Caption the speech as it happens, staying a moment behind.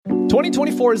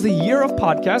2024 is the year of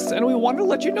podcasts, and we wanted to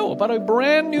let you know about a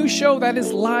brand new show that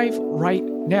is live right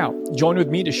now. Join with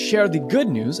me to share the good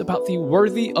news about the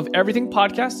Worthy of Everything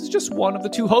podcast. Is just one of the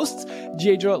two hosts,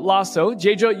 Jadra Lasso.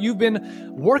 Jadra, you've been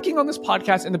working on this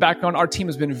podcast in the background. Our team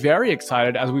has been very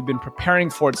excited as we've been preparing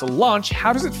for its launch.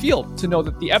 How does it feel to know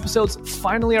that the episodes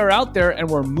finally are out there and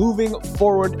we're moving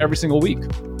forward every single week?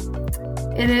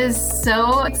 It is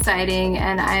so exciting,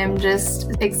 and I am just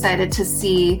excited to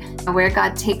see where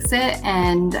God takes it,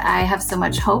 and I have so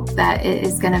much hope that it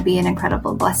is going to be an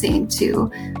incredible blessing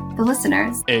to the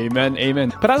listeners. Amen,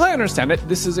 amen. But as I understand it,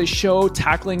 this is a show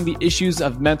tackling the issues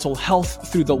of mental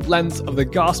health through the lens of the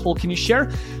gospel. Can you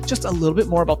share just a little bit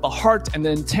more about the heart and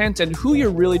the intent and who you're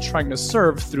really trying to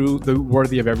serve through the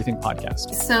Worthy of Everything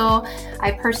podcast? So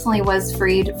I personally was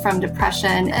freed from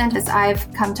depression, and as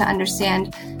I've come to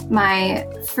understand my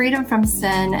freedom from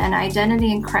sin and identity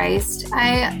in Christ,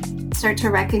 I start to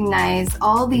recognize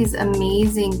all these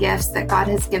amazing gifts that God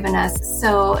has given us.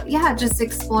 So yeah, just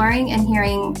exploring and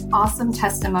hearing awesome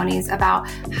testimonies about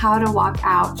how to walk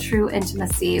out true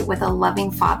intimacy with a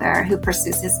loving Father who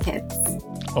pursues his kids.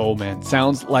 Oh man,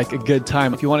 sounds like a good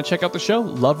time. If you want to check out the show,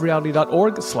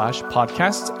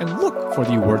 lovereality.org/podcasts and look for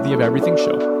the Worthy of Everything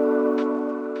show.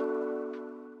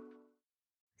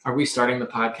 Are we starting the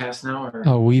podcast now? Or?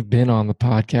 Oh, we've been on the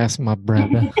podcast, my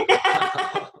brother.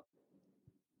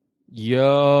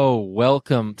 Yo,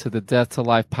 welcome to the Death to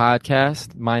Life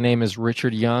podcast. My name is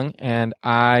Richard Young, and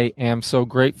I am so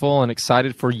grateful and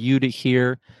excited for you to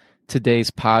hear today's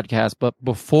podcast. But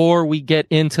before we get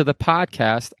into the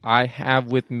podcast, I have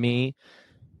with me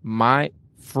my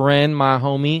friend, my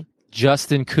homie,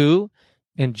 Justin Koo.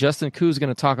 And Justin Koo is going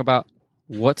to talk about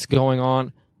what's going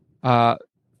on.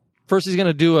 First, he's going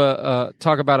to do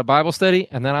talk about a Bible study,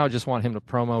 and then I just want him to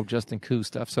promo Justin Koo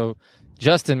stuff. So,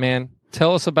 Justin, man,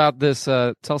 tell us about this.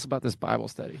 Tell us about this Bible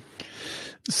study.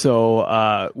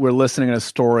 So we're listening to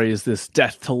stories, this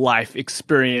death to life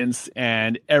experience,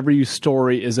 and every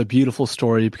story is a beautiful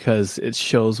story because it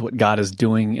shows what God is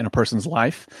doing in a person's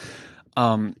life.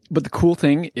 But the cool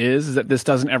thing is that this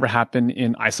doesn't ever happen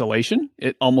in isolation.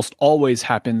 It almost always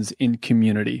happens in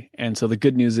community. And so the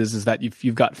good news is that if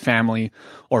you've got family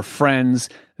or friends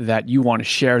that you want to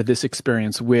share this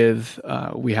experience with,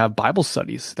 we have Bible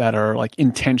studies that are like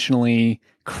intentionally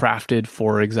crafted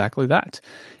for exactly that.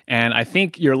 And I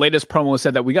think your latest promo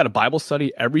said that we got a Bible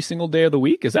study every single day of the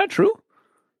week. Is that true?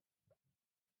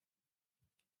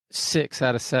 6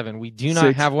 out of 7. We do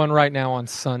not have one right now on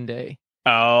Sunday.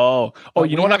 Oh,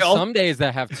 you know what? Some days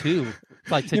that have 2.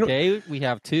 Like today, we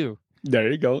have 2.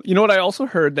 There you go. You know what? I also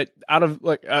heard that out of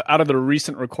the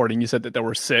recent recording, you said that there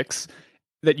were 6.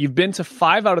 That you've been to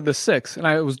 5 out of the 6, and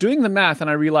I was doing the math,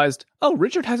 and I realized,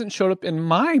 Richard hasn't showed up in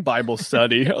my Bible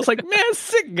study. I was like, man,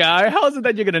 sick guy. How is it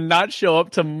that you're gonna not show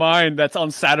up to mine? That's on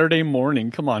Saturday morning.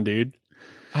 Come on, dude.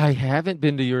 I haven't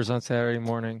been to yours on Saturday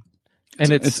morning,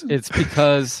 and it's just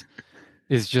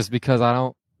because I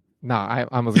don't. No,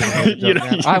 I'm a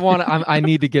I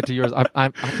need to get to yours.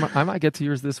 I might get to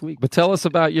yours this week. But tell us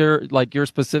about your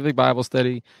specific Bible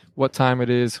study, what time it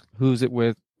is, who's it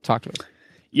with. Talk to us.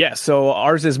 Yeah, so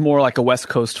ours is more like a West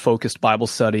Coast focused Bible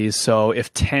study. So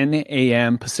if 10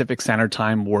 a.m. Pacific Standard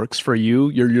Time works for you,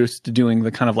 you're used to doing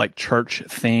the kind of like church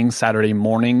thing Saturday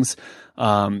mornings.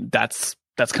 That's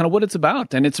kind of what it's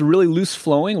about. And it's really loose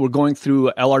flowing. We're going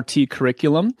through LRT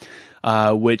curriculum.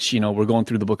 Which, we're going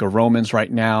through the book of Romans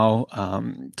right now,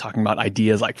 talking about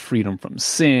ideas like freedom from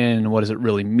sin. What does it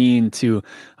really mean to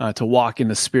walk in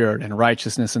the Spirit and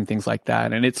righteousness and things like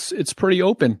that? And it's pretty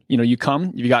open. You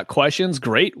come, if you got questions,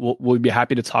 great. We'll be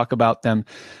happy to talk about them.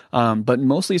 But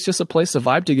mostly it's just a place to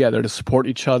vibe together, to support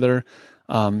each other,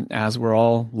 as we're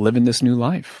all living this new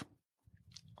life.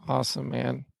 Awesome,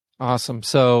 man. Awesome.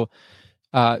 So,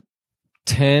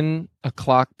 10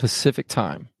 o'clock Pacific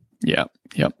time. Yeah.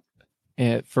 Yep.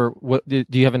 And for what do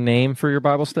you have a name for your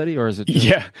Bible study, or is it?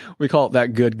 Yeah, we call it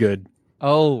that good.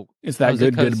 Oh, it's that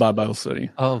good Bible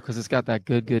study. Oh, because it's got that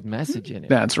good message in it.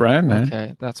 That's right, man.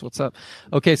 Okay, that's what's up.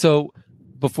 Okay, so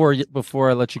before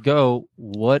I let you go,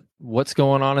 what's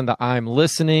going on in the I'm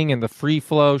Listening and the Free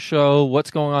Flow show? What's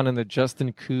going on in the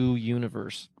Justin Koo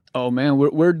universe? Oh man,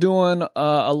 we're doing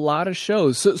a lot of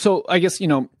shows. So I guess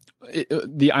the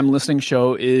I'm Listening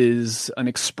show is an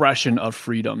expression of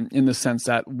freedom in the sense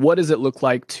that what does it look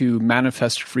like to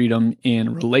manifest freedom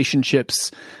in relationships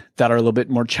that are a little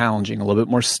bit more challenging, a little bit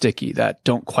more sticky, that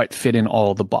don't quite fit in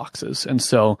all the boxes. And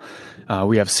so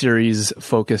we have series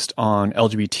focused on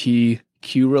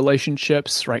LGBTQ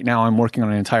relationships. Right now I'm working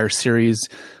on an entire series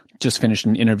just finished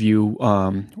an interview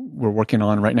we're working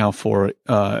on right now for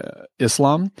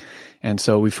Islam. And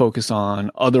so we focus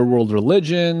on other world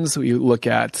religions. We look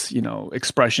at,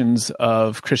 expressions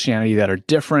of Christianity that are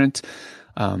different.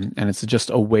 And it's just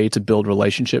a way to build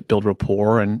relationship, build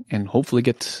rapport, and hopefully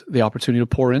get the opportunity to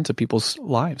pour into people's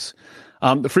lives.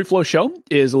 The Free Flow Show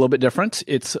is a little bit different.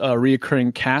 It's a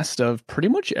reoccurring cast of pretty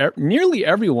much nearly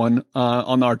everyone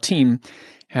on our team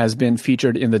has been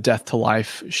featured in the Death to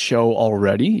Life show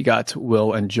already. You got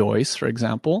Will and Joyce, for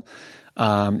example.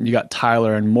 You got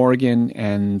Tyler and Morgan,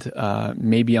 and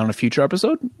maybe on a future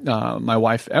episode, my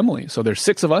wife, Emily. So there's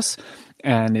 6 of us.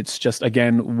 And it's just,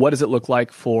 again, what does it look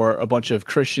like for a bunch of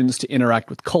Christians to interact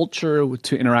with culture,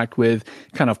 to interact with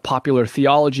kind of popular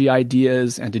theology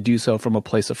ideas, and to do so from a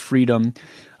place of freedom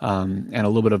and a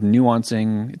little bit of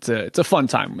nuancing. It's a fun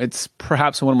time. It's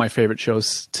perhaps one of my favorite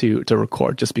shows to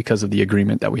record, just because of the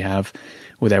agreement that we have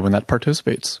with everyone that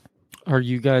participates. Are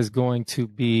you guys going to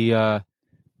be,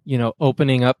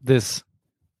 opening up this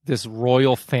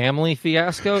royal family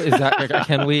fiasco? Is that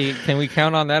can we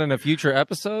count on that in a future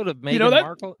episode of Meghan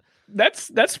Markle?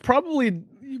 That's probably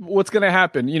what's going to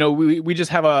happen. We just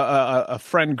have a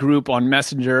friend group on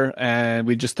Messenger, and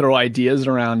we just throw ideas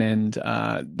around, and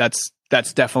that's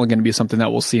definitely going to be something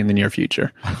that we'll see in the near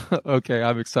future. Okay,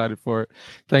 I'm excited for it.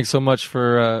 Thanks so much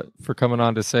for coming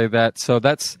on to say that. So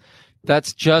that's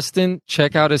Justin.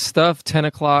 Check out his stuff. 10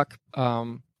 o'clock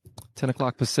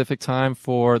Pacific time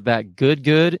for that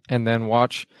good, and then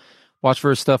watch for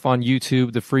his stuff on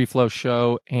YouTube, the Free Flow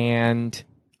Show, and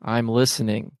I'm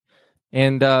listening.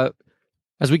 And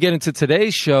as we get into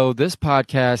today's show, this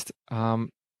podcast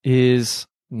is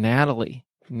Natalie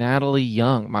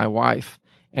Young, my wife,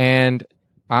 and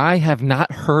I have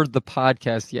not heard the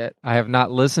podcast yet. I have not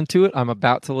listened to it. I'm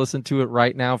about to listen to it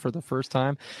right now for the first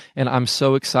time, and I'm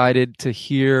so excited to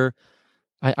hear.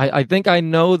 I think I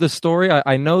know the story.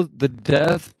 I know the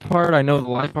death part. I know the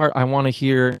life part. I want to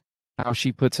hear how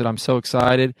she puts it. I'm so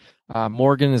excited.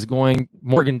 Morgan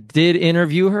did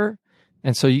interview her,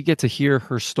 and so you get to hear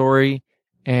her story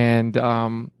and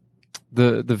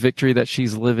the victory that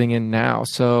she's living in now.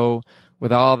 So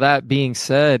with all that being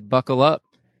said, buckle up,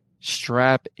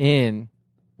 strap in.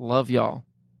 Love y'all.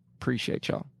 Appreciate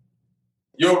y'all.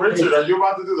 Yo, Richard, are you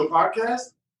about to do the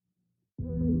podcast?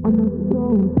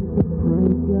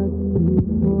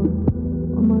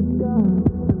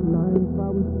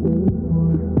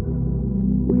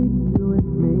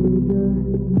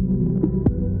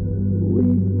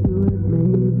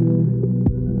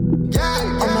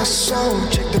 Soul,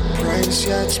 check the price,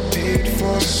 yeah, it's paid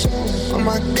for. Oh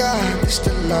my God, this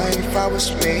the life I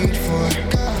was made for.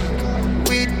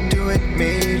 We do it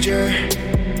major.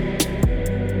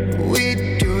 We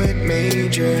do it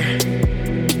major.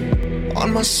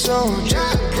 On my soul,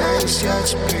 check the price, yeah,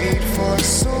 it's paid for.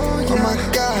 Oh my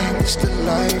God, this the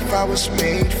life I was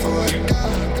made for.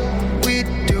 We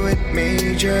do it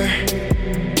major.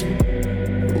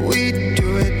 We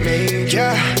do it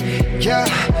major. Yeah.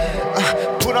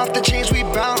 Put off the chains, we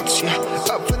bounce, yeah.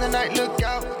 Up for the night, look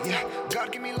out, yeah.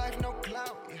 God give me life, no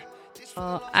clout, yeah.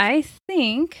 Well, I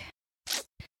think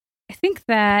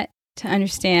that to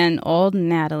understand old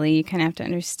Natalie, you kind of have to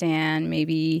understand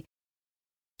maybe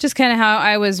just kind of how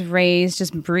I was raised,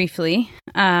 just briefly.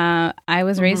 I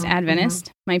was raised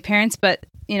Adventist. My parents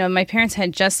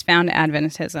had just found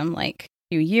Adventism like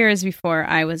a few years before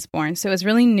I was born, so it was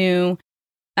really new.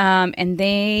 And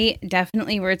they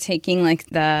definitely were taking like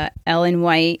the Ellen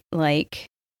White, like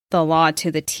the law to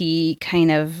the T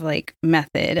kind of like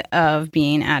method of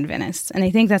being Adventists. And I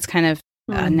think that's kind of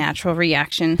a natural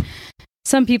reaction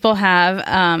some people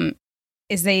have,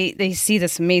 is they see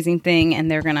this amazing thing and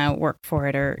they're going to work for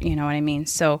it, or, you know what I mean?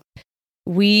 So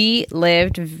we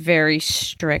lived very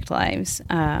strict lives.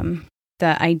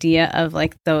 The idea of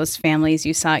like those families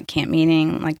you saw at camp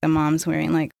meeting, like the moms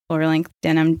wearing like floor length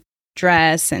denim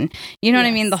dress, and you know what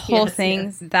I mean, the whole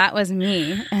thing. That was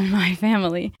me and my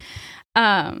family.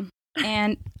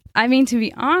 And I mean, to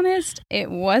be honest, it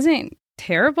wasn't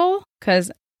terrible,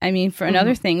 because I mean, for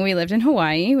another thing, we lived in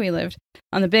Hawaii, we lived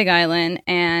on the Big Island,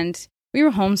 and we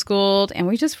were homeschooled, and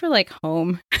we just were like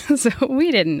home. So we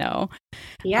didn't know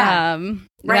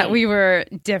that we were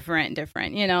different,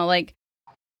 you know, like,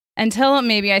 until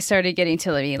maybe I started getting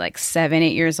to be like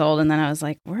 7-8 years old. And then I was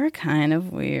like, we're kind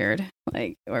of weird.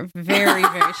 Like, we're very,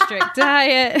 very strict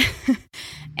diet.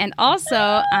 And also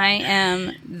I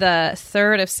am the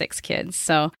third of 6 kids.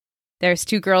 So there's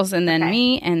 2 girls and then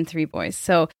me and 3 boys.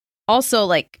 So also,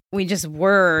 like, we just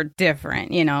were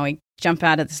different, you know, we jump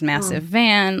out of this massive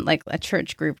van, like a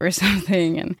church group or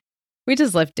something. And we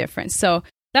just lived different. So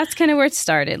that's kind of where it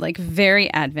started, like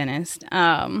very Adventist.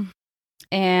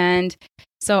 And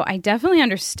so I definitely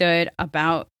understood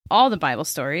about all the Bible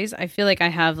stories. I feel like I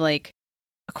have like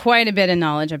quite a bit of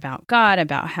knowledge about God,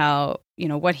 about how,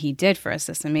 what he did for us,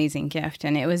 this amazing gift.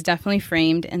 And it was definitely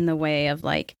framed in the way of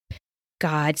like,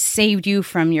 God saved you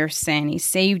from your sin. He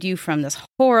saved you from this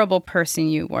horrible person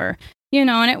you were,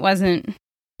 and it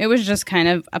was just kind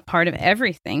of a part of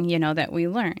everything, that we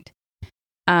learned.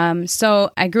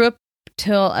 So I grew up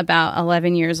till about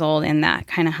 11 years old in that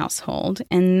kind of household.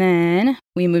 And then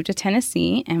we moved to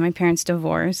Tennessee and my parents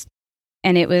divorced.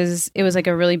 And it was like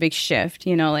a really big shift,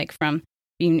 like from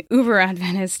being uber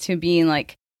Adventist to being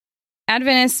like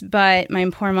Adventist, but my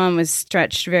poor mom was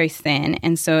stretched very thin.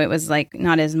 And so it was like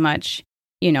not as much,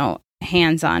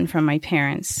 hands-on from my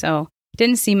parents. So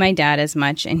didn't see my dad as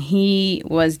much. And he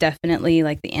was definitely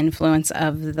like the influence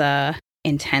of the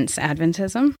intense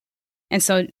Adventism. And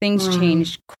so things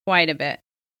changed quite a bit.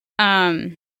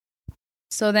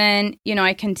 So then,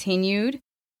 I continued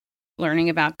learning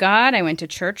about God. I went to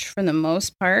church for the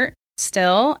most part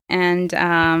still, and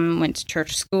went to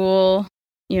church school.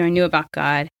 I knew about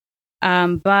God.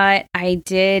 But I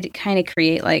did kind of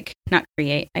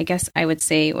I guess I would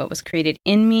say what was created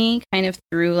in me kind of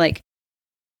through like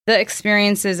the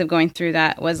experiences of going through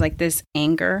that was like this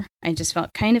anger. I just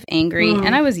felt kind of angry,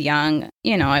 and I was young,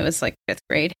 I was like 5th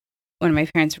grade when my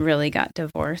parents really got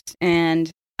divorced, and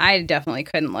I definitely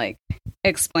couldn't like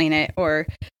explain it or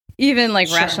even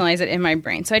like rationalize it in my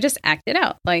brain. So I just acted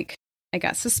out. Like I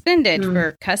got suspended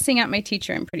for cussing out my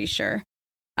teacher, I'm pretty sure.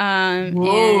 And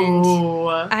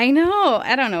I know,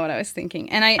 I don't know what I was thinking.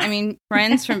 And I mean,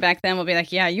 friends from back then will be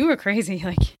like, yeah, you were crazy.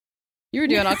 Like you were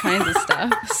doing all kinds of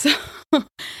stuff. So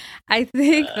I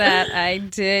think that I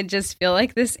did just feel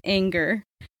like this anger.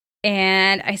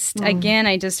 And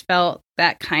I just felt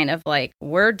that kind of like,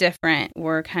 we're different.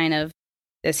 We're kind of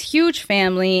this huge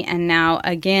family. And now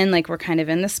again, like we're kind of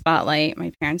in the spotlight.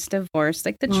 My parents divorced,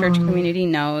 like the church community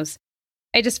knows.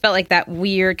 I just felt like that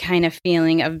weird kind of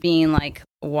feeling of being like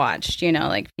watched,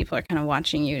 like people are kind of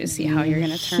watching you to see how you're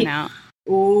going to turn out.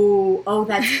 Oh,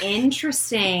 that's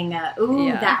interesting.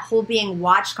 That whole being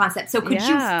watched concept. So could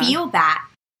you feel that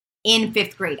in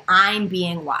 5th grade? I'm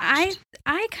being watched.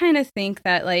 I kind of think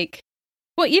that like,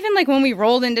 well, even like when we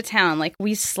rolled into town, like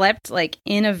we slept like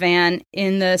in a van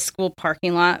in the school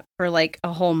parking lot for like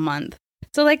a whole month.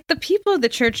 So like the people of the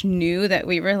church knew that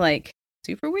we were like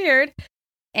super weird.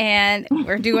 And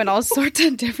we're doing all sorts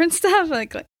of different stuff,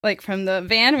 like from the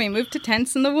van, we moved to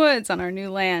tents in the woods on our new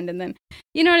land, and then,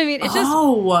 you know what I mean? It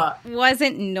just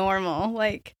wasn't normal,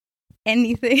 like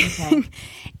anything. Okay.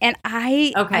 And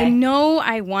I know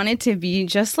I wanted to be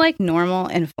just like normal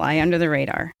and fly under the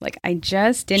radar. Like I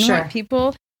just didn't want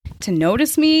people to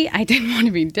notice me. I didn't want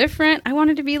to be different. I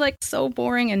wanted to be like so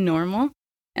boring and normal,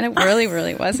 and it really,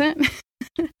 really wasn't.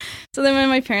 So then when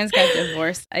my parents got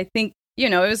divorced, I think, it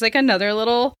was like another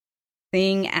little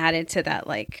thing added to that,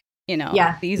 like,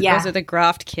 those are the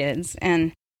Groft kids.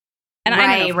 And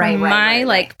I know my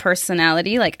like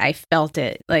personality, like I felt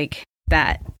it, like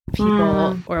that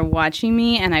people were watching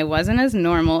me and I wasn't as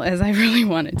normal as I really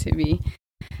wanted to be.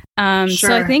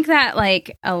 So I think that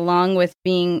like, along with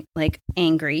being like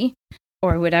angry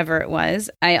or whatever it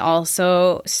was, I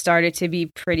also started to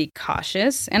be pretty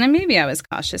cautious. And maybe I was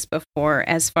cautious before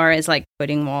as far as like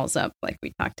putting walls up, like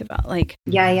we talked about. Like,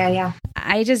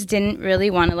 I just didn't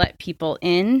really want to let people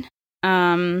in.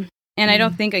 And I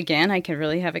don't think, again, I could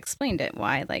really have explained it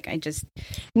why. Like, I just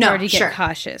started to get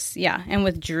cautious. Yeah. And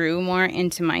withdrew more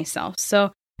into myself.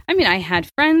 So, I mean, I had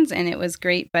friends and it was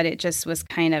great, but it just was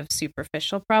kind of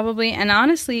superficial probably. And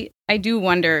honestly, I do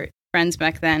wonder friends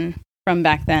from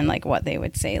back then, like what they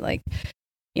would say, like,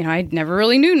 I never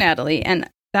really knew Natalie. And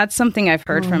that's something I've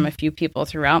heard from a few people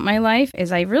throughout my life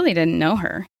is I really didn't know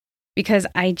her because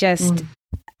I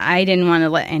didn't want to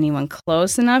let anyone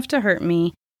close enough to hurt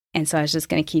me. And so I was just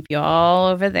going to keep you all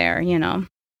over there, absolutely.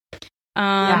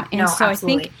 I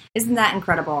think, isn't that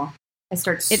incredible? I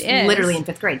started is literally in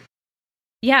 5th grade.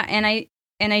 Yeah.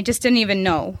 And I just didn't even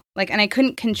know, like, and I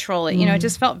couldn't control it. It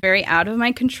just felt very out of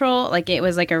my control. Like it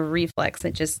was like a reflex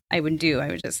that I would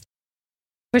just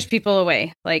push people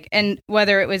away. Like, and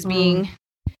whether it was being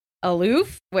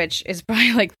aloof, which is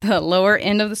probably like the lower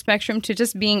end of the spectrum, to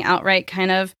just being outright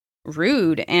kind of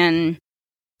rude. And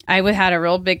I had a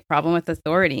real big problem with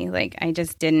authority. Like I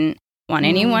just didn't want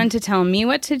anyone to tell me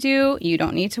what to do. You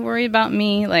don't need to worry about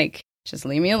me. Like, just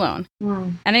leave me alone.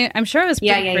 And I'm sure it was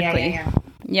pretty quickly.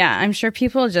 Yeah, I'm sure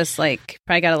people just like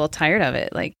probably got a little tired of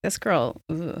it. Like this girl.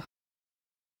 Ugh.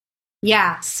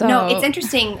 Yeah. So no, it's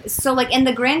interesting. So like in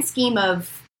the grand scheme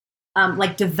of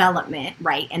like development,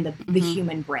 right, and the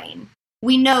human brain,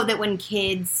 we know that when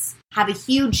kids have a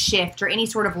huge shift or any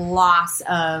sort of loss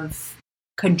of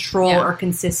control or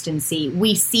consistency,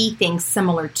 we see things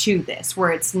similar to this,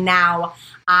 where it's now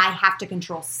I have to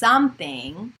control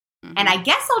something. And I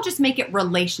guess I'll just make it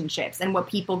relationships and what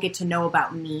people get to know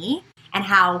about me and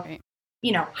how,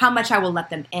 how much I will let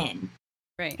them in.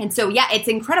 Right. And so, yeah, it's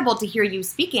incredible to hear you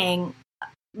speaking.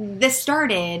 This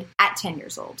started at 10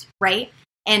 years old, right?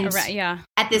 And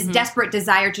at this desperate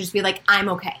desire to just be like, I'm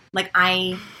okay. Like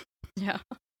I'm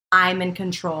in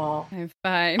control. I'm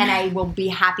fine. And I will be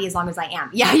happy as long as I am.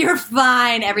 Yeah, you're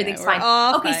fine. Everything's fine.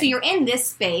 Okay, so you're in this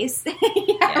space.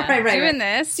 Right. Doing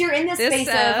this. So you're in this space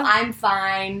of I'm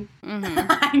fine.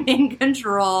 I'm in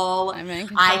control.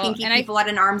 I can keep people at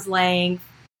an arm's length.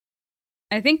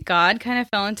 I think God kind of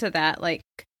fell into that like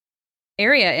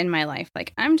area in my life.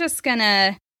 Like, I'm just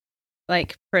gonna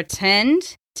like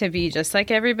pretend to be just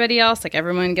like everybody else. Like,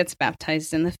 everyone gets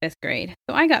baptized in the 5th grade.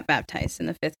 So I got baptized in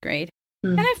the 5th grade.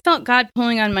 And I felt God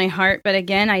pulling on my heart. But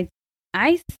again,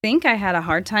 I think I had a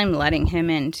hard time letting him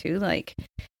in too. Like,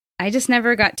 I just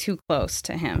never got too close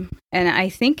to him. And I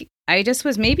think I just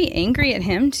was maybe angry at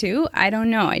him too. I don't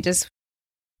know. I just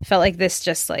felt like this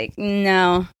just like,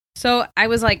 no. So I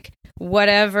was like,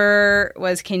 whatever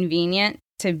was convenient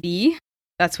to be,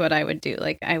 that's what I would do.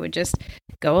 Like, I would just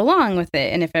go along with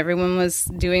it. And if everyone was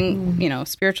doing,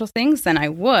 spiritual things, then I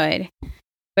would.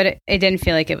 But it didn't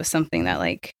feel like it was something that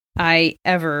like I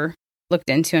ever looked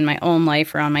into in my own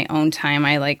life or on my own time.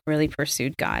 I like really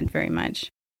pursued God very much.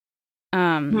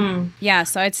 Yeah,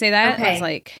 so I'd say that was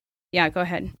like, yeah, go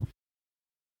ahead.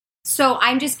 So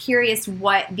I'm just curious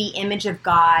what the image of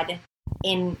God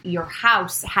in your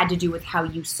house had to do with how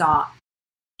you saw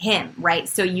him, right?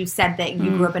 So you said that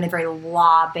you grew up in a very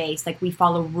law-based, like we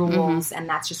follow rules and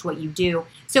that's just what you do.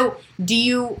 So do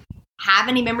you have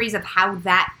any memories of how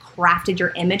that crafted your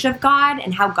image of God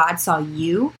and how God saw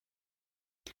you?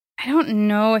 I don't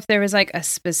know if there was like a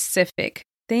specific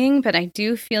thing, but I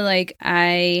do feel like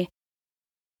I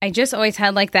just always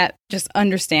had like that just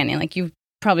understanding, like you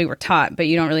probably were taught, but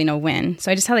you don't really know when.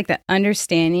 So I just had like that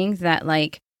understanding that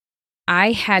like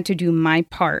I had to do my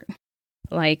part.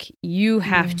 Like you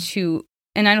have to,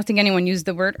 and I don't think anyone used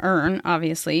the word earn,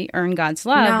 obviously, earn God's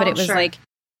love, but it was like,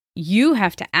 you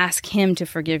have to ask him to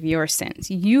forgive your sins.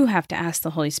 You have to ask the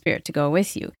Holy Spirit to go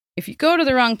with you. If you go to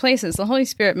the wrong places, the Holy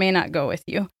Spirit may not go with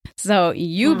you. So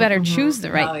you better choose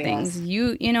the right things.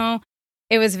 You know,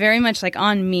 it was very much like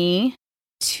on me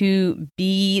to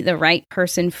be the right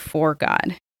person for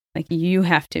God. Like you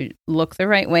have to look the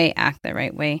right way, act the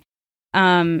right way.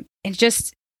 It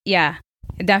just,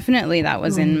 definitely that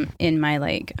was in my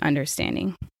like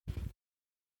understanding.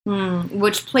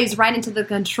 Which plays right into the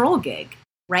control gig,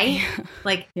 right?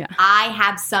 Like I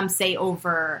have some say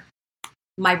over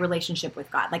my relationship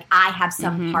with God. Like I have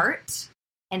some part.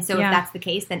 And so if that's the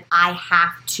case, then I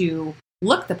have to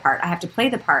look the part. I have to play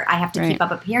the part. I have to keep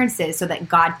up appearances so that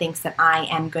God thinks that I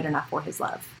am good enough for his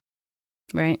love.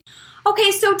 Right.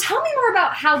 Okay, so tell me more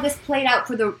about how this played out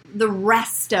for the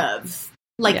rest of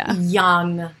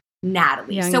young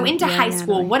Natalie. So into high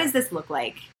school, Natalie. What does this look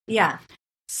like? Yeah.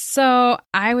 So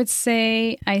I would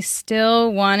say I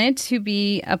still wanted to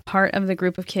be a part of the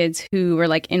group of kids who were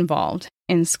like involved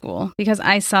in school because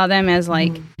I saw them as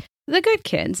like the good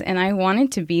kids and I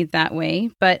wanted to be that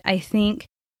way. But I think,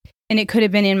 and it could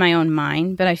have been in my own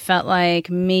mind, but I felt like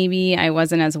maybe I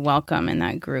wasn't as welcome in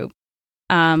that group.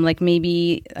 Like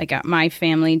maybe like my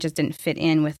family just didn't fit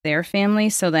in with their family.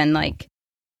 So then like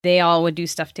they all would do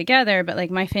stuff together, but like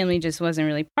my family just wasn't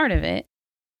really part of it.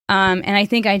 And I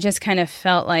think I just kind of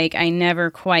felt like I never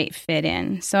quite fit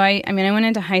in. So I went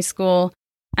into high school.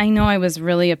 I know I was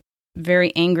really a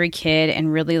very angry kid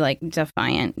and really like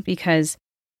defiant because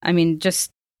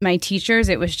just my teachers,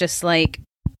 it was just like,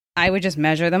 I would just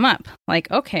measure them up.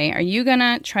 Like, okay, are you going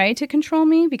to try to control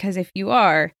me? Because if you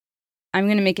are, I'm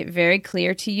going to make it very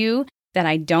clear to you that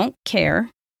I don't care,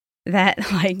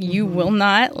 that like you will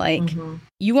not, like,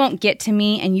 you won't get to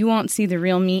me and you won't see the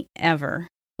real me ever.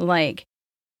 Like,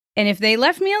 and if they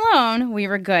left me alone, we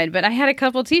were good. But I had a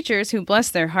couple teachers who,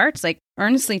 bless their hearts, like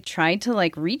earnestly tried to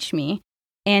like reach me.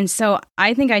 And so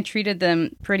I think I treated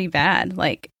them pretty bad.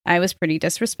 Like I was pretty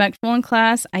disrespectful in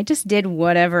class. I just did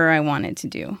whatever I wanted to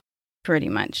do, pretty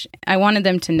much. I wanted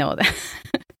them to know that.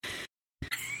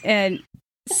 And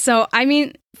so,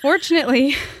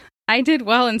 fortunately, I did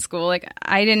well in school. Like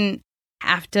I didn't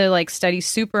have to like study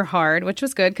super hard, which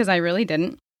was good because I really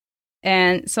didn't.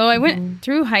 And so I went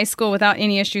through high school without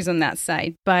any issues on that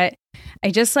side, but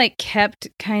I just like kept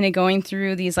kind of going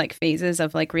through these like phases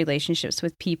of like relationships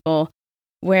with people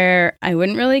where I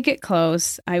wouldn't really get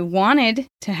close. I wanted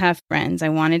to have friends. I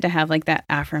wanted to have like that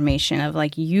affirmation of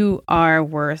like, you are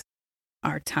worth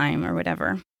our time or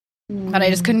whatever. But I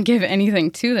just couldn't give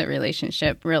anything to that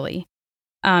relationship, really.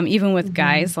 Even with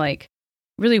guys, like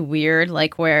really weird,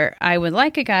 like where I would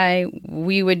like a guy,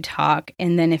 we would talk.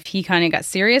 And then if he kind of got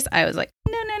serious, I was like,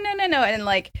 no. And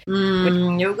like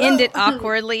would end it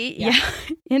awkwardly. Yeah.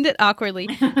 End it awkwardly.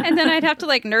 And then I'd have to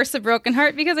like nurse a broken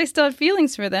heart because I still had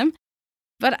feelings for them.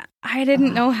 But I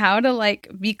didn't know how to like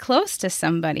be close to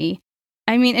somebody.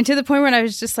 I mean, and to the point where I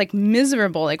was just like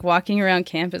miserable, like walking around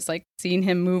campus, like seeing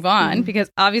him move on, because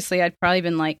obviously I'd probably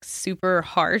been like super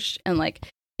harsh and like,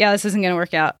 yeah, this isn't going to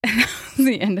work out. That was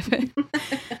the end of it.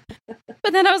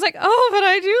 But then I was like, oh, but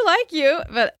I do like you.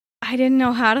 But I didn't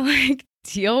know how to like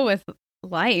deal with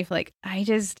life. Like I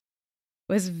just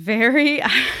was very,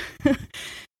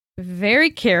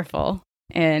 very careful,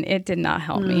 and it did not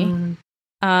help me.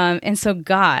 And so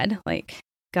God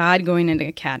going into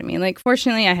academy, like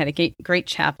fortunately I had a great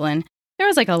chaplain. There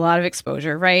was like a lot of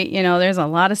exposure, right? You know, there's a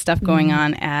lot of stuff going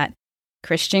on at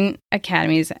Christian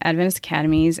academies, Adventist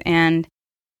academies. And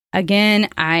again,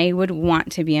 I would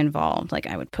want to be involved. Like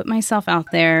I would put myself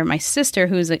out there. My sister,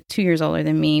 who's like 2 years older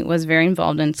than me, was very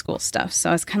involved in school stuff. So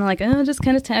I was kind of like, oh, just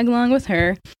kind of tag along with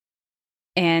her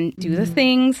and do the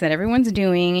things that everyone's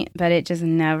doing. But it just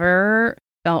never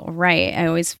felt right. I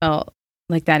always felt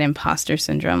like that imposter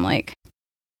syndrome. Like,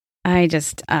 I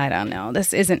don't know.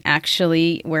 This isn't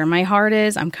actually where my heart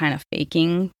is. I'm kind of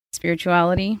faking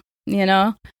spirituality, you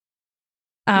know?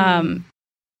 And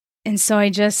so I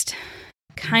just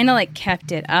kind of like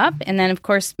kept it up. And then, of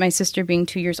course, my sister being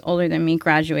 2 years older than me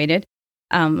graduated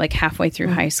like halfway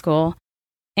through high school.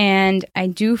 And I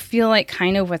do feel like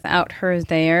kind of without her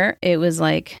there, it was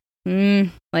like I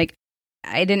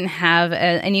didn't have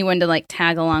anyone to like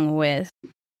tag along with.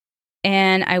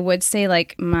 And I would say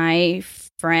like my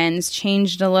friends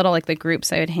changed a little, like the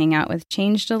groups I would hang out with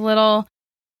changed a little,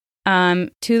 to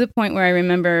the point where I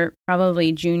remember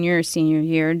probably junior or senior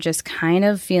year just kind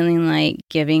of feeling like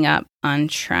giving up on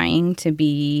trying to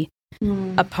be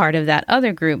a part of that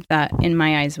other group that in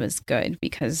my eyes was good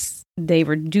because they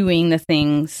were doing the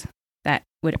things that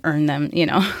would earn them, you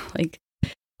know, like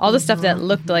all the stuff that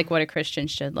looked like what a Christian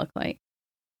should look like.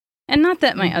 And not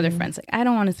that my other friends, like, I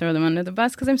don't want to throw them under the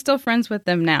bus because I'm still friends with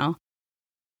them now.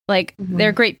 Like,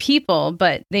 they're great people,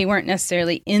 but they weren't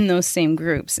necessarily in those same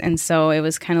groups. And so it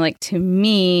was kind of like, to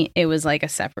me, it was like a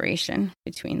separation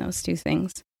between those two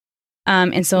things.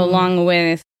 And so along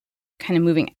with kind of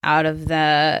moving out of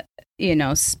the, you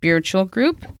know, spiritual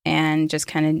group and just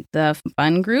kind of the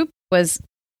fun group was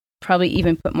probably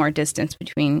even put more distance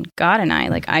between God and I.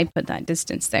 Like, I put that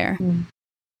distance there.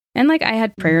 And like I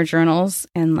had prayer journals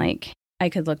and like I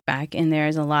could look back and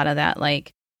there's a lot of that like,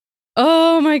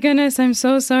 oh my goodness, I'm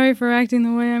so sorry for acting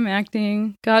the way I'm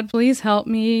acting. God, please help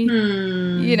me.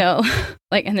 You know,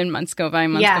 like, and then months go by.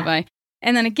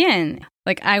 And then again,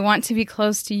 like I want to be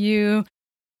close to you.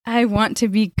 I want to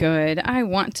be good. I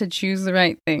want to choose the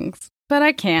right things, but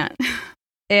I can't.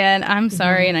 And I'm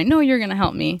sorry. And I know you're going to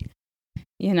help me,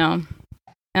 you know.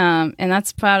 And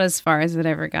that's about as far as it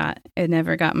ever got. It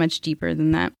never got much deeper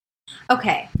than that.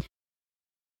 Okay,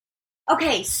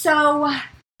 so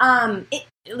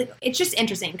it's just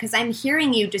interesting because I'm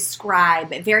hearing you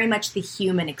describe very much the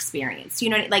human experience.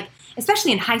 You know, like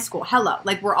especially in high school. Hello,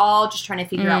 like we're all just trying to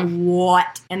figure out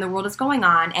what in the world is going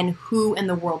on and who in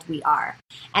the world we are,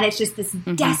 and it's just this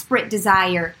desperate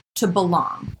desire to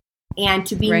belong and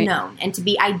to be known and to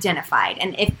be identified.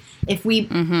 And if we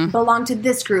belong to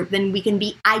this group, then we can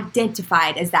be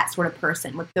identified as that sort of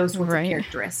person with those sorts of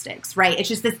characteristics, right? It's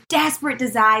just this desperate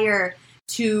desire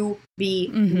to be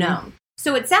known.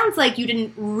 So it sounds like you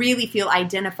didn't really feel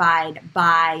identified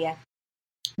by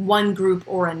one group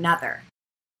or another.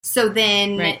 So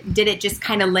then did it just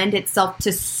kind of lend itself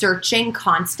to searching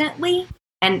constantly?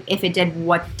 And if it did,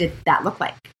 what did that look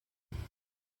like?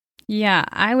 Yeah,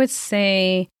 I would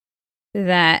say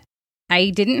that I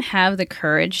didn't have the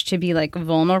courage to be like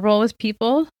vulnerable with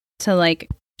people to like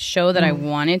show that I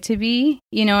wanted to be,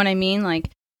 you know what I mean? Like,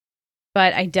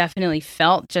 but I definitely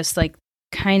felt just like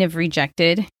kind of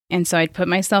rejected. And so I'd put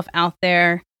myself out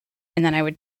there and then I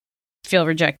would feel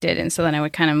rejected. And so then I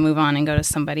would kind of move on and go to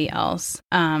somebody else.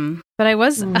 But I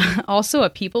was also a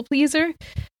people pleaser,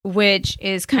 which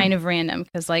is kind of random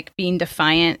because like being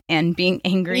defiant and being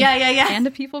angry and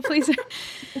a people pleaser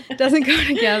doesn't go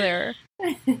together.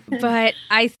 But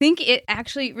I think it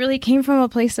actually really came from a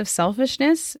place of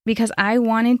selfishness because I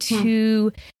wanted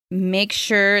to make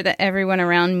sure that everyone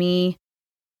around me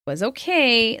was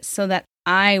okay so that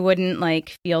I wouldn't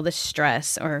like feel the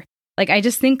stress or like I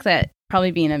just think that probably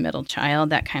being a middle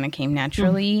child, that kind of came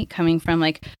naturally, coming from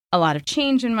like a lot of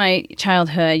change in my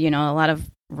childhood, you know, a lot of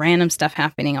random stuff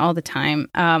happening all the time.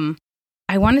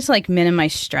 I wanted to like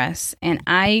minimize stress, and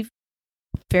I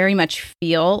very much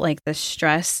feel like the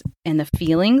stress and the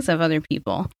feelings of other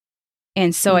people.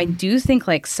 And so I do think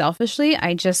like selfishly,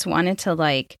 I just wanted to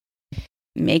like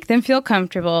make them feel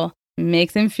comfortable,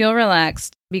 make them feel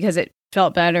relaxed, because it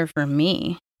felt better for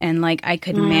me. And like I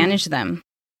could manage them.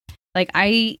 Like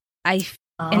and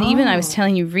even I was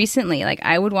telling you recently, like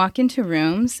I would walk into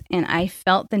rooms and I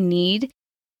felt the need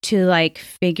to like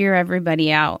figure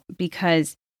everybody out,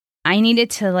 because I needed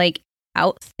to like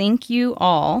outthink you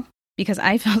all, because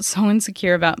I felt so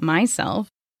insecure about myself.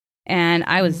 And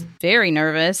I was very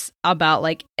nervous about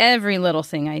like every little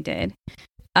thing I did.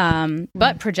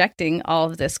 But projecting all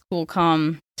of this cool,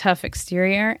 calm, tough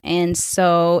exterior. And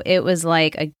so it was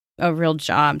like a real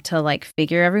job to like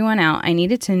figure everyone out. I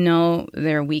needed to know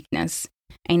their weakness.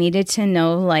 I needed to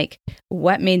know like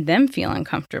what made them feel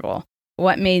uncomfortable,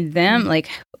 what made them like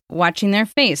watching their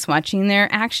face, watching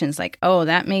their actions, like, oh,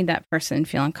 that made that person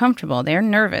feel uncomfortable. They're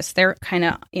nervous. They're kind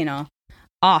of, you know,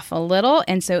 off a little.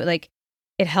 And so like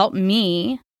it helped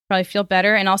me probably feel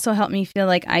better, and also helped me feel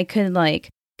like I could like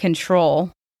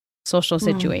control social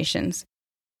situations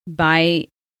by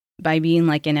being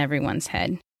like in everyone's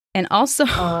head. And also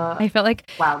I felt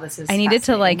like I needed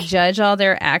to like judge all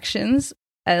their actions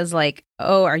as like,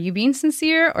 oh, are you being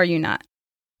sincere or are you not?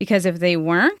 Because if they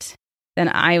weren't, then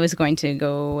I was going to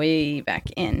go way back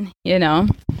in, you know?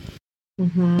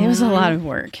 It was a lot of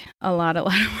work. A lot of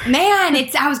work. Man,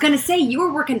 I was going to say, you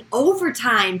were working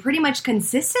overtime pretty much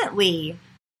consistently.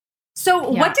 So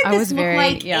what did this look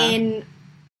like in,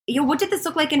 you know, what did this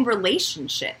look like in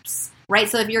relationships, right?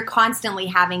 So if you're constantly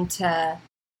having to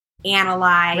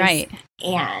analyze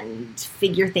and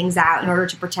figure things out in order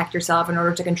to protect yourself, in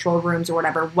order to control rooms or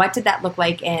whatever, what did that look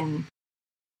like in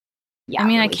I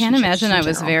mean, I can't imagine I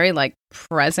was very like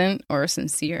present or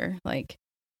sincere. Like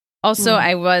also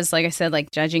I was, like I said,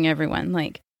 like judging everyone.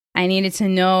 Like I needed to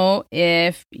know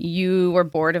if you were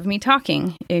bored of me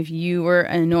talking, if you were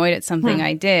annoyed at something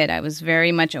I did. I was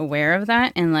very much aware of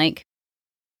that. And like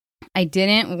I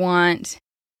didn't want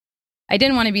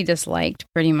to be disliked,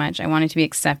 pretty much. I wanted to be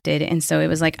accepted. And so it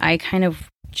was like I kind of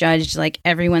judged like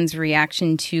everyone's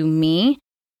reaction to me.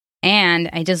 And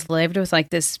I just lived with like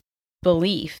this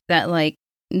belief that like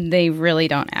they really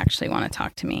don't actually want to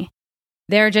talk to me.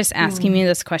 They're just asking me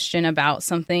this question about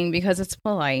something because it's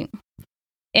polite.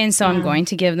 And so I'm going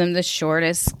to give them the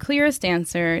shortest, clearest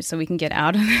answer so we can get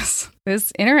out of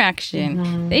this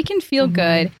interaction. They can feel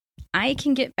good. I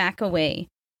can get back away.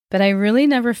 But I really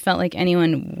never felt like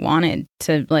anyone wanted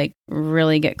to like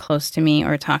really get close to me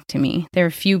or talk to me. There are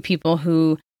a few people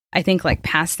who I think like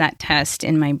passed that test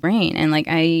in my brain. And like,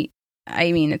 I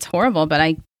mean, it's horrible, but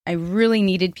I really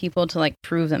needed people to like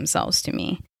prove themselves to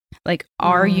me. Like,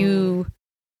 are you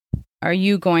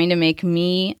going to make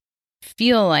me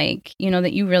feel like, you know,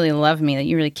 that you really love me, that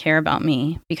you really care about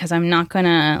me? Because I'm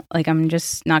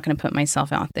just not gonna put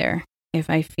myself out there if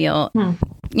I feel,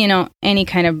 you know, any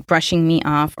kind of brushing me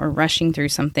off or rushing through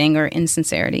something or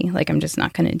insincerity. Like, I'm just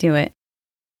not gonna do it.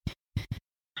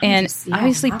 And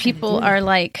obviously people are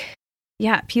like,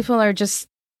 people are just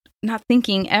not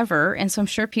thinking ever. And so I'm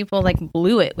sure people like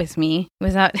blew it with me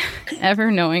without ever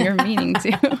knowing or meaning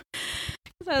to.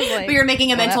 So I was like, but you're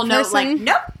making a mental note like,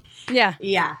 nope. Yeah.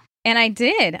 Yeah. And I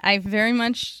did. I very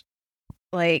much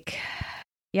like,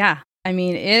 I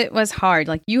mean, it was hard.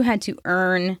 Like you had to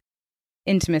earn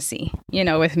intimacy, you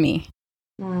know, with me.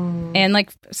 And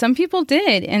like some people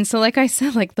did. And so like I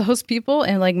said, like those people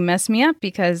and like messed me up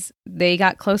because they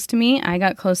got close to me. I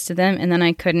got close to them. And then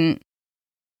I couldn't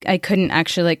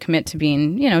actually like commit to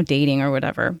being, you know, dating or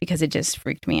whatever, because it just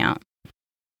freaked me out.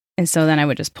 And so then I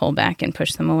would just pull back and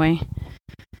push them away.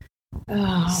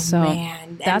 Oh, so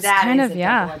man. That's that kind of,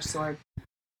 double-edged sword.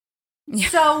 Yeah.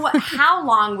 So how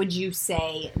long would you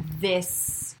say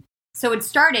this, so it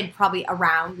started probably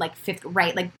around like fifth,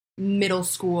 right? Like middle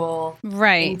school.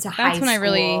 Right. Into high school. That's when I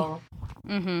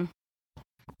really,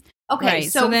 Okay.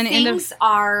 Right. So then things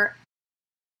are,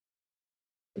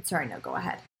 sorry, no, go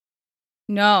ahead.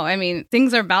 No, I mean,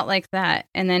 things are about like that.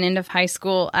 And then end of high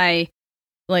school, I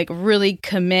like really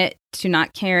commit to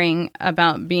not caring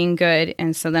about being good.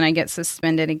 And so then I get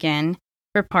suspended again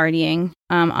for partying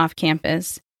off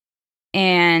campus.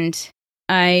 And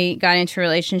I got into a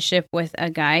relationship with a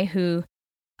guy who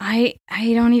I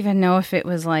don't even know if it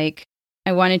was like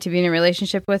I wanted to be in a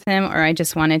relationship with him or I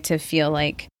just wanted to feel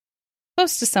like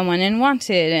close to someone and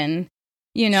wanted, and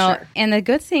you know, sure. And the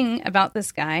good thing about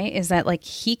this guy is that like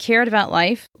he cared about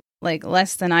life like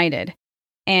less than I did.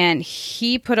 And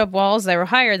he put up walls that were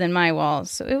higher than my walls.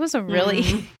 So it was a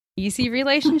really easy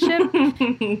relationship.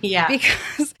 Yeah.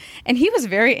 And he was a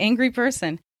very angry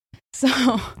person.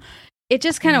 So it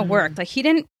just kind of worked. Like, he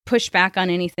didn't push back on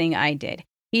anything I did.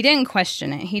 He didn't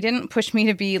question it. He didn't push me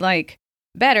to be like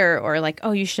better or like,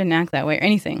 oh, you shouldn't act that way or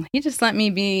anything. He just let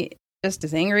me be just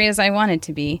as angry as I wanted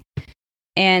to be.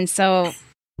 And so,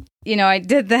 I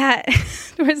did that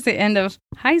towards the end of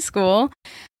high school.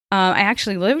 I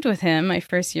actually lived with him my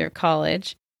first year of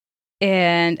college,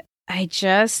 and I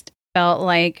just felt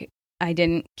like I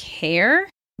didn't care,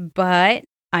 but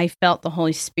I felt the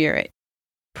Holy Spirit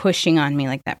pushing on me,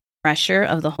 like that pressure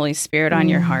of the Holy Spirit on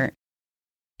your heart.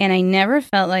 And I never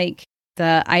felt like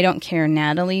the I don't care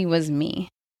Natalie was me.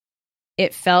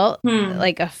 It felt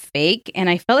like a fake, and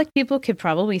I felt like people could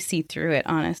probably see through it,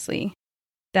 honestly.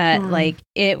 That like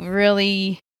it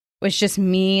really was just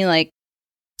me, like,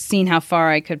 seeing how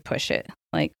far I could push it.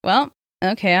 Like, well,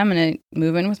 okay, I'm going to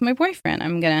move in with my boyfriend.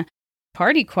 I'm going to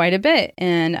party quite a bit,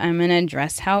 and I'm going to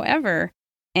dress however.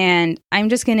 And I'm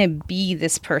just going to be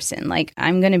this person. Like,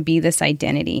 I'm going to be this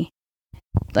identity,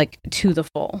 like, to the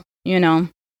full,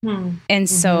 And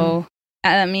so,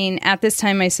 I mean, at this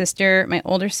time, my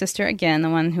older sister, again, the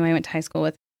one who I went to high school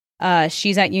with,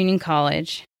 she's at Union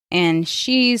College, and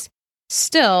she's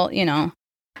still,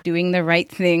 doing the right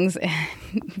things,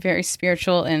 very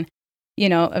spiritual and,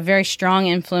 a very strong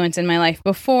influence in my life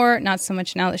before, not so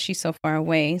much now that she's so far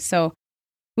away. So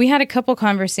we had a couple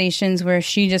conversations where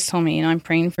she just told me, I'm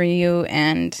praying for you,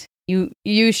 and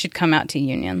you should come out to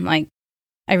Union. Like,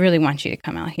 I really want you to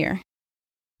come out here.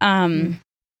 And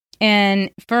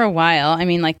for a while, I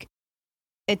mean, like,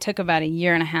 it took about a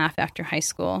year and a half after high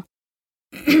school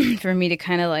for me to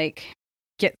kind of like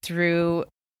get through,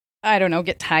 I don't know,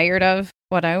 get tired of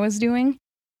what I was doing.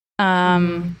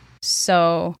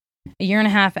 So a year and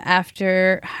a half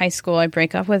after high school, I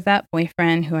break up with that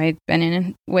boyfriend who I'd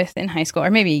been with in high school,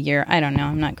 or maybe a year. I don't know.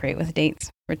 I'm not great with dates.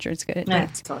 Richard's good at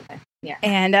dates. That's okay. Yeah.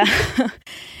 And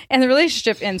and the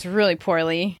relationship ends really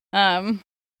poorly.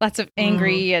 Lots of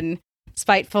angry and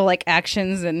spiteful like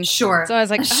actions, and sure. So I was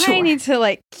like, I need to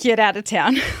like get out of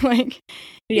town. Like,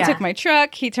 he took my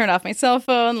truck, he turned off my cell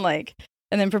phone, like,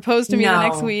 and then proposed to me the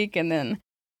next week, and then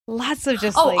lots of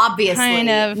just obviously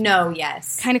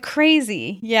kind of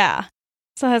crazy. Yeah.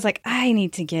 So I was like, I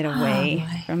need to get away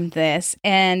from this.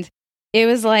 And it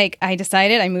was like, I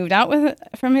decided I moved out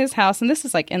from his house. And this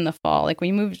is like in the fall, like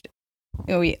we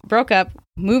broke up,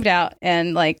 moved out.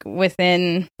 And like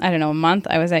within, I don't know, a month,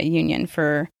 I was at Union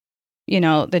for,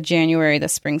 the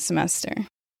spring semester.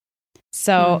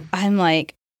 So I'm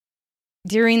like,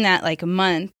 during that like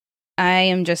month, I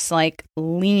am just like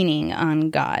leaning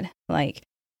on God. Like,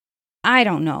 I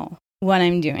don't know what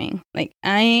I'm doing. Like,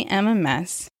 I am a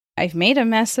mess. I've made a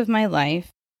mess of my life.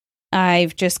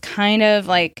 I've just kind of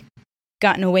like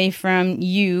gotten away from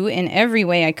you in every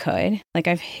way I could. Like,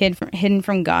 I've hidden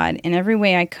from God in every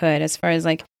way I could, as far as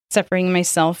like separating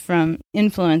myself from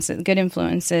good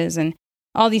influences, and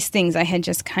all these things. I had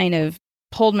just kind of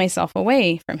pulled myself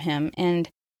away from him. And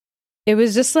it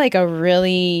was just like a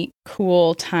really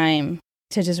cool time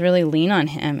to just really lean on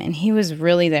him. And he was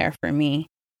really there for me.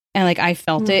 And like, I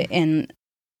felt it in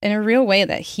a real way,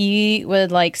 that he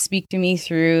would like speak to me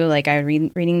through, like, I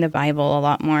was reading the Bible a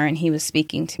lot more, and he was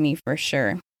speaking to me for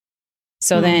sure.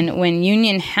 So then when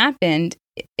Union happened,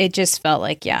 it just felt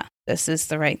like, yeah, this is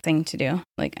the right thing to do.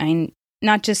 Like, I'm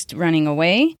not just running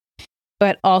away,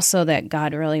 but also that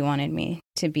God really wanted me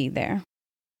to be there.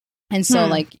 And so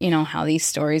like, how these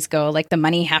stories go, like the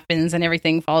money happens and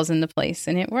everything falls into place,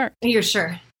 and it worked. You're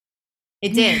sure? It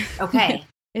did. Okay.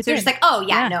 So just like, oh,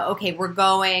 no, okay, we're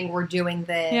doing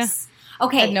this. Yeah.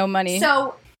 Okay. Had no money.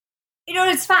 So,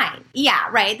 it's fine. Yeah,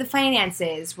 right. The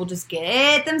finances will just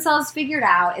get themselves figured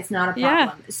out. It's not a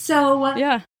problem. Yeah.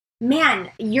 So,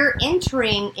 man, you're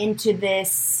entering into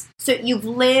this. So you've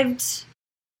lived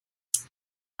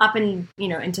up in,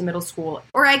 into middle school,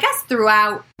 or I guess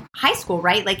throughout high school,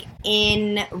 right? Like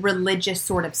in religious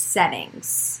sort of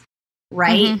settings.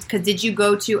 Right? Because did you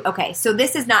go to, so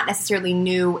this is not necessarily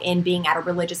new in being at a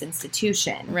religious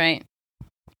institution. Right.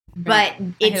 But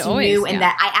it's new in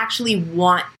that I actually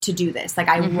want to do this. Like,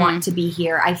 I want to be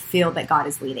here. I feel that God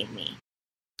is leading me.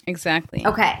 Exactly.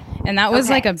 Okay. And that was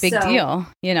like a big deal,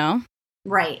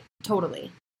 Right.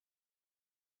 Totally.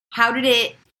 How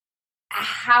did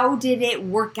it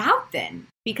work out then?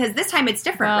 Because this time it's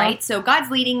different, right? So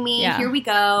God's leading me. Yeah. Here we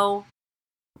go.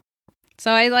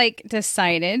 So I like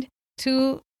decided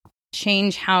to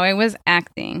change how I was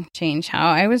acting, change how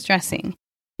I was dressing,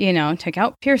 took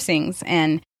out piercings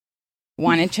and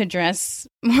wanted to dress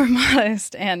more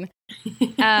modest. And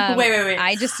wait.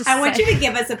 I just decided, I want you to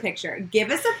give us a picture. Give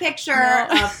us a picture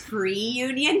of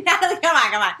pre-union. Come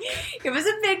on. Give us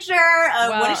a picture of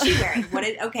what is she wearing?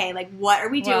 What are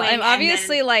we doing? Well, I'm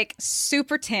obviously like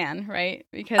super tan, right?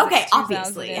 Because okay, it's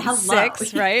obviously,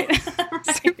 2006, right?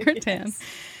 Super tan.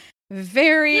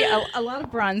 Very a lot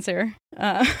of bronzer.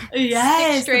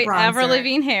 Yes, straight the bronzer. Avril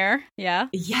Lavigne hair. Yeah.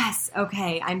 Yes.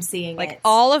 Okay, I'm seeing like it.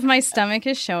 all of my stomach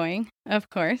is showing, of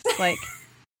course. Like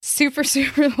super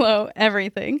low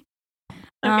everything. Okay.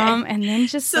 And then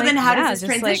just so like, then how yeah, does this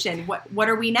transition? Like, what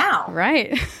are we now?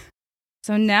 Right.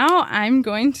 So now I'm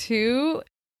going to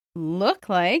look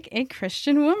like a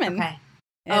Christian woman. Okay.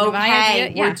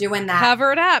 And we're doing that.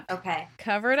 Cover it up. Okay.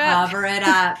 Cover it up. Cover it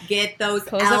up. Get those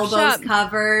elbows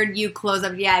covered. You close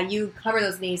up. Yeah, you cover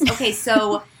those knees. Okay,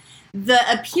 so the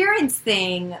appearance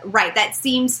thing, right, that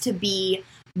seems to be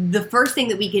the first thing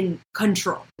that we can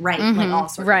control, right? Mm-hmm. Like all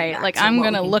sorts right. of like so I'm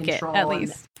going to look it at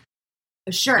least.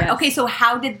 Sure. Yes. Okay, so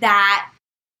how did that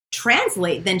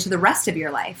translate then to the rest of your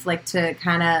life? Like to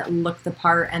kind of look the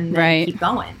part and then keep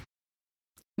going?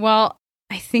 Well,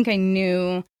 I think I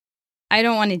knew I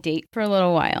don't want to date for a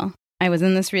little while. I was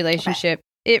in this relationship.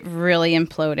 Okay. It really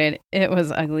imploded. It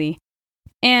was ugly.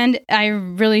 And I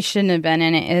really shouldn't have been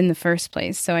in it in the first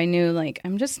place. So I knew, like,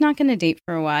 I'm just not going to date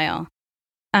for a while.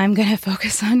 I'm going to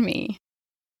focus on me.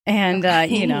 And,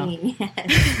 you know,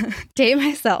 date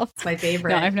myself. It's my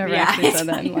favorite. No, I've never actually said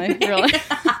that in life, really.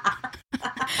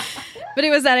 But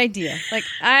it was that idea. Like,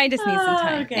 I just need some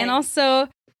time. Okay. And also,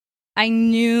 I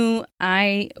knew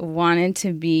I wanted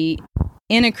to be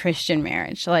in a Christian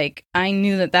marriage. Like, I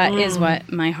knew that is what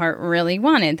my heart really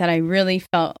wanted, that I really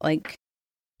felt like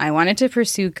I wanted to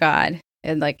pursue God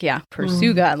and like,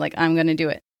 pursue God. Like, I'm going to do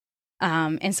it.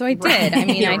 And so I did. Right. I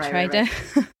mean, I tried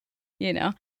to, you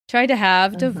know, tried to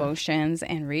have devotions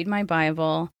and read my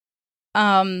Bible.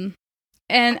 And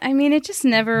I mean, it just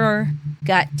never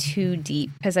got too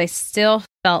deep because I still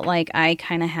felt like I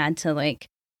kind of had to like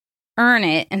earn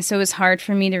it. And so it was hard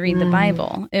for me to read the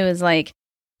Bible. It was like,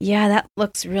 yeah, that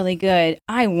looks really good.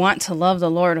 I want to love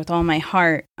the Lord with all my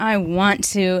heart. I want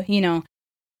to, you know,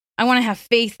 I want to have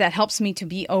faith that helps me to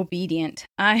be obedient.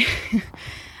 I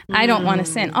don't want to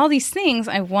sin. All these things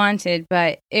I wanted,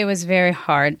 but it was very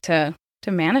hard to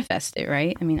manifest it,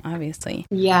 right? I mean, obviously.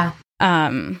 Yeah.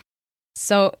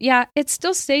 So, yeah, it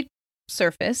still stayed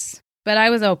surface, but I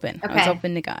was open. Okay. I was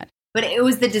open to God. But it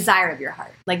was the desire of your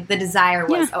heart. Like, the desire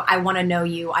was, I want to know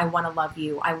you. I want to love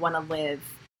you. I want to live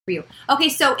for you. Okay,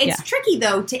 so it's tricky,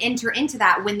 though, to enter into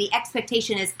that when the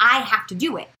expectation is, I have to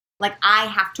do it. Like, I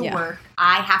have to work.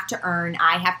 I have to earn.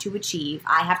 I have to achieve.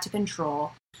 I have to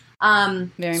control. Very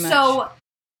much. So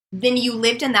then you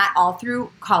lived in that all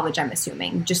through college, I'm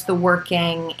assuming. Just the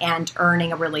working and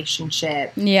earning a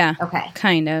relationship. Yeah. Okay.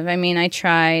 Kind of. I mean, I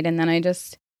tried, and then I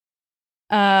just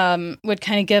would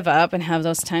kind of give up and have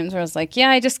those times where I was like,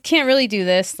 I just can't really do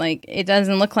this. Like, it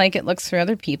doesn't look like it looks for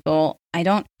other people. I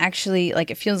don't actually,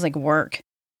 like, it feels like work.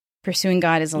 Pursuing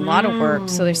God is a lot of work.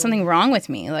 So there's something wrong with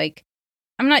me. Like,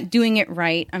 I'm not doing it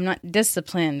right. I'm not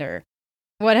disciplined or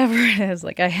whatever it is.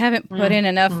 Like, I haven't put in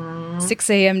enough 6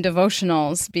 a.m.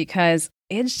 devotionals because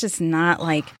it's just not,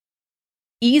 like,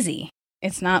 easy.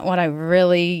 It's not what I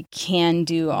really can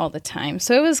do all the time.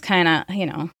 So it was kind of, you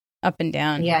know, up and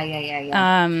down.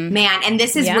 Yeah. Man, and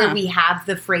this is where we have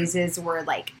the phrases where,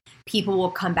 like, people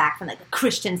will come back from, like, a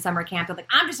Christian summer camp. They're like,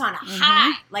 I'm just on a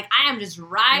high. Like, I am just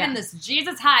riding this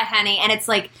Jesus high, honey. And it's,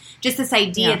 like, just this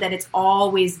idea that it's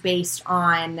always based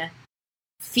on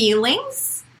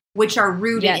feelings, which are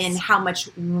rooted in how much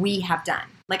we have done.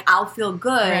 Like, I'll feel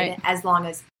good as long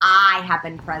as I have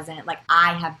been present. Like,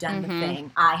 I have done the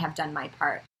thing. I have done my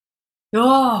part.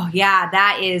 Oh, yeah,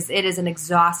 it is an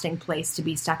exhausting place to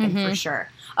be stuck in for sure.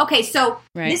 Okay, so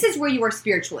this is where you are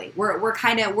spiritually. We're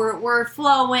kind of, we're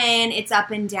flowing, it's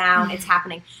up and down, it's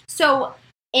happening. So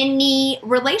in the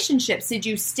relationships, did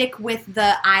you stick with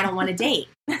the, I don't want to date?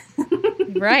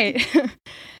 Right.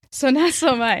 So not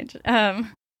so much.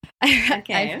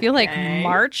 I feel like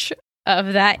March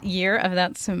of that year, of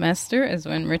that semester is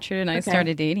when Richard and I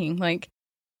started dating. Like,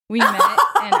 we met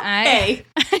and I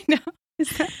know. Is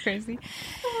that crazy?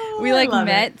 We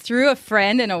met through a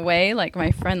friend in a way, like my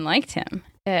friend liked him.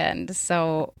 And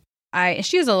so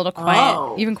she was a little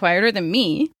quiet, even quieter than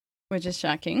me, which is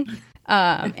shocking.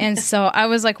 And so I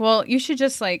was like, well, you should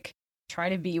just like try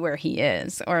to be where he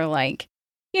is, or like,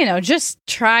 you know, just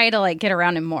try to like get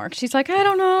around him more. She's like, I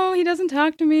don't know. He doesn't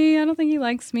talk to me. I don't think he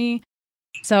likes me.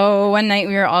 So one night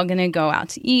we were all going to go out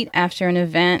to eat after an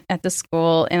event at the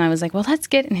school. And I was like, well, let's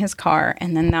get in his car.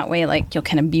 And then that way, like, you'll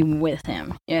kind of be with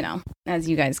him, you know, as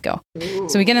you guys go. Ooh,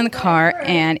 so we get in the car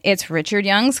and it's Richard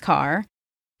Young's car.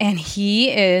 And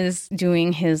he is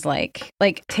doing his like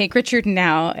take Richard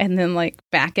now and then like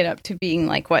back it up to being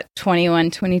like, what,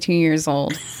 21, 22 years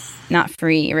old, not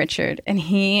free Richard. And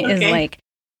he is like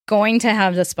going to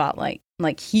have the spotlight.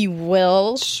 Like he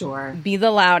will be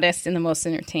the loudest and the most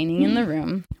entertaining in the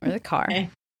room or the car. Okay.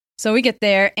 So we get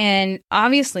there and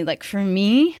obviously like for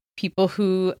me, people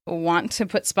who want to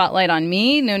put spotlight on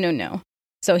me, no.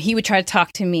 So he would try to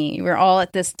talk to me. We're all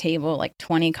at this table, like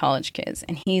 20 college kids.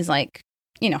 And he's like,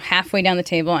 you know, halfway down the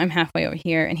table, I'm halfway over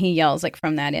here, and he yells like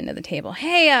from that end of the table,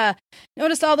 "Hey,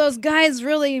 noticed all those guys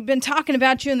really been talking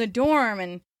about you in the dorm."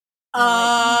 And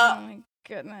oh my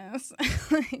goodness,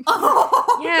 like,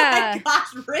 yeah, my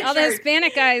gosh, Richard. All the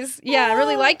Hispanic guys,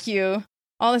 really like you.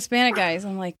 All the Hispanic guys,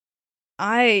 I'm like,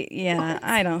 I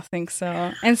don't think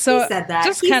so. And so he said that.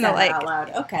 Just kind of like out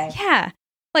loud. Okay, yeah.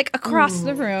 Like across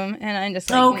the room, and I'm just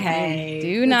like,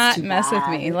 do not mess with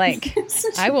me. Like,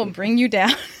 I will bring you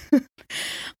down.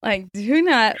 Like, do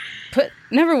not put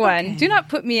do not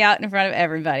put me out in front of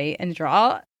everybody and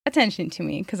draw attention to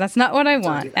me because that's not what I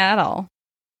want at all.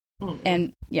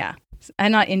 And yeah,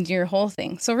 I'm not into your whole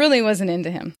thing. So really wasn't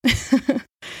into him.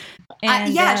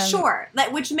 And, sure.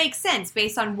 Which makes sense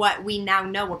based on what we now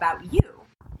know about you.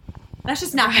 That's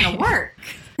just not going to work.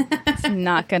 It's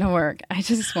not going to work. I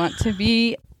just want to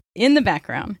be in the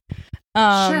background.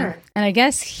 Sure. And I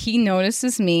guess he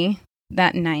notices me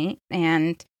that night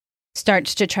and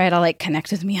starts to try to like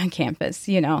connect with me on campus,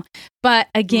 you know. But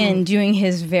again, doing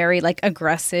his very like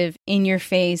aggressive, in your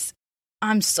face,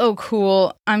 I'm so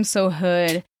cool, I'm so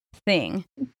hood thing.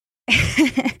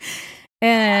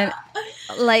 And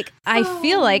like, I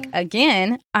feel like,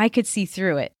 again, I could see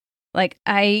through it. Like,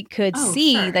 I could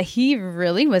see that he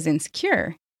really was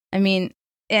insecure. I mean,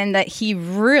 and that he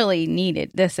really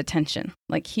needed this attention.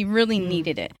 Like, he really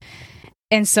needed it.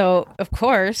 And so, of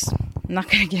course, I'm not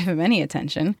going to give him any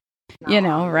attention, you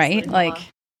know, right? Like,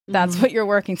 that's what you're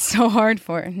working so hard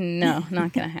for. No,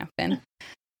 not going to happen.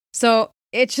 So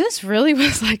it just really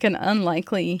was like an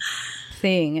unlikely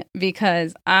thing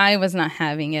because I was not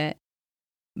having it.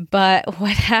 But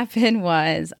what happened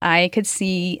was I could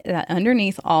see that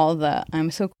underneath all the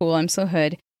I'm so cool, I'm so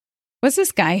hood, was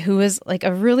this guy who was like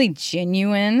a really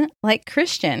genuine like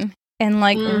Christian and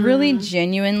like really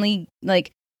genuinely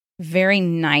like very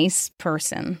nice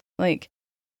person. Like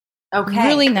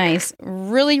really nice,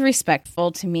 really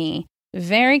respectful to me,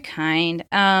 very kind,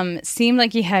 seemed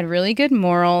like he had really good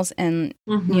morals and,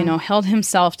 you know, held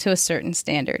himself to a certain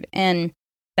standard. And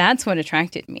that's what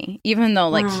attracted me, even though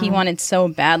like he wanted so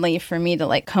badly for me to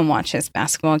like come watch his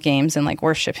basketball games and like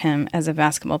worship him as a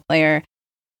basketball player.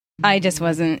 I just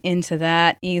wasn't into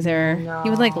that either. No. He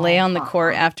would like lay on the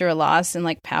court after a loss and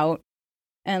like pout.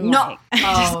 And like,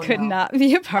 I just could not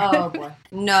be a part of it. Boy.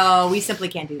 No, we simply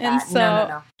can't do that. And so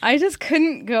no. I just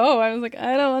couldn't go. I was like,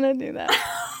 I don't want to do that.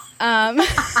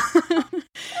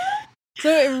 So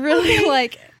it really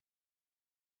like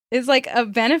is like a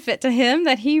benefit to him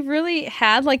that he really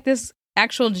had like this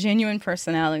actual genuine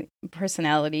personality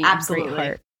and great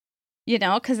heart, you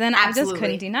know, because then I just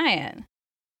couldn't deny it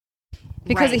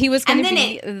because he was going to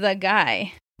be the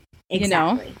guy. Exactly. You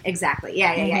know? Exactly.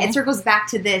 Yeah. It circles back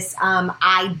to this.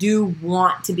 I do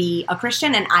want to be a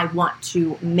Christian and I want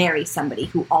to marry somebody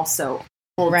who also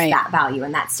holds that value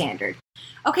and that standard.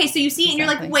 Okay. So you see, and you're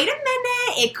like, wait a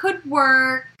minute, it could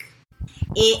work.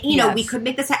 You know, we could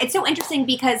make this happen. It's so interesting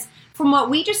because from what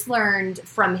we just learned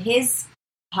from his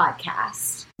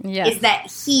podcast is that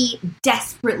he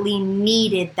desperately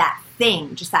needed that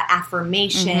thing, just that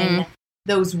affirmation,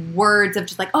 those words of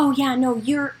just like, oh yeah, no,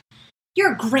 you're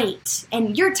great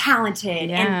and you're talented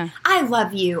and I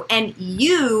love you. And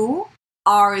you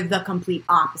are the complete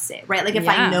opposite, right? Like if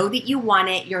I know that you want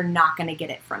it, you're not going to get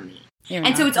it from me.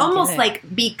 And so it's almost like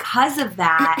because of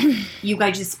that, you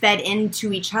guys just fed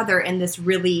into each other in this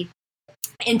really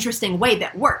interesting way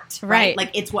that worked, right?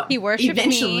 Like it's what he worshipped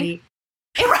eventually, me.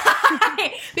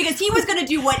 Right? Because he was going to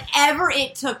do whatever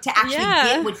it took to actually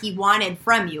get what he wanted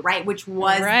from you, right? Which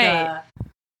was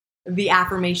the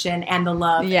affirmation and the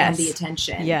love and the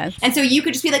attention. Yes. And so you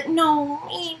could just be like, no,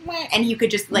 and you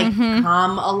could just like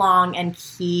come along and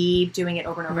keep doing it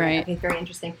over and over again. Okay, very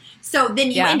interesting. So then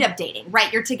you end up dating,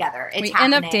 right? You're together. It's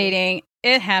happening. End up dating.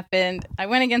 It happened. I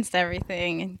went against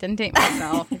everything. Didn't date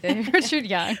myself. I dated Richard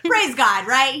Young. Praise God,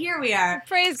 right? Here we are.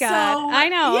 Praise God. So, I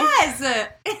know.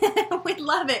 Yes. We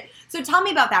love it. So tell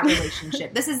me about that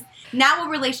relationship. This is now a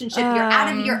relationship. You're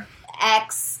out of your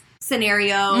ex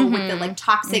scenario with the like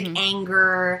toxic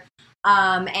anger.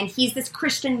 And he's this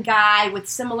Christian guy with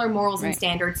similar morals and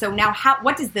standards. So now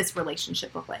what does this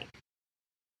relationship look like?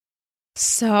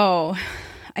 So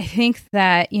I think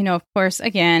that, of course,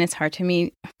 again, it's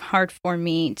hard for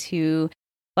me to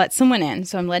let someone in.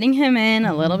 So I'm letting him in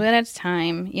a little bit at a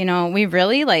time. We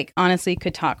really honestly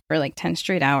could talk for 10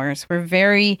 straight hours. We're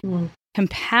very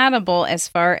compatible as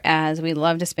far as we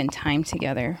love to spend time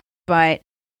together. But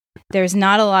there's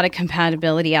not a lot of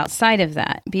compatibility outside of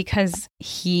that because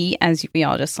he, as we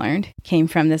all just learned, came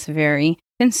from this very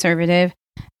conservative,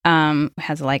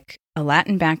 has a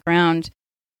Latin background,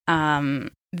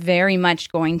 very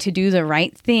much going to do the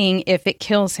right thing if it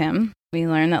kills him. We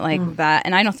learned that that.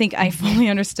 And I don't think I fully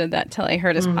understood that till I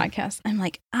heard his podcast. I'm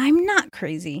like, I'm not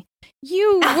crazy.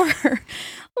 You were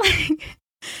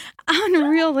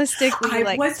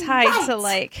unrealistically tied to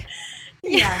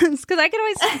yes, because I could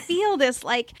always feel this.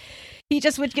 He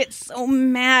just would get so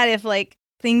mad if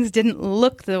things didn't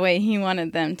look the way he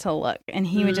wanted them to look, and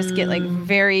he would just get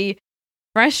very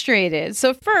frustrated.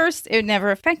 So first, it never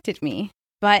affected me,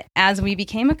 but as we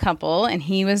became a couple, and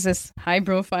he was this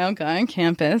high-profile guy on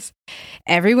campus,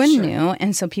 everyone knew,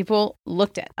 and so people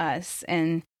looked at us,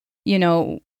 and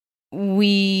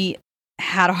we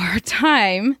had a hard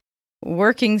time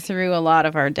working through a lot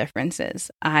of our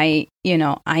differences. I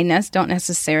don't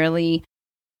necessarily,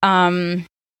 I don't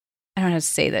know how to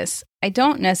say this. I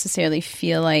don't necessarily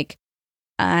feel like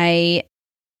I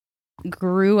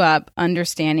grew up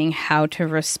understanding how to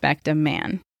respect a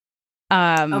man.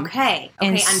 Okay.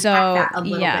 And unpack so, that a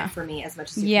little bit for me as much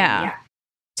as you can. Yeah.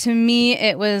 To me,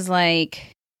 it was I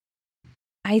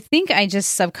think I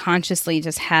just subconsciously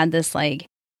just had this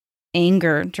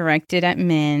anger directed at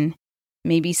men,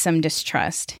 maybe some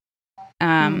distrust,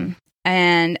 and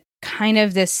kind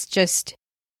of this just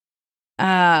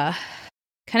kind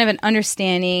of an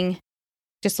understanding,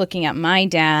 just looking at my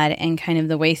dad and kind of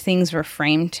the way things were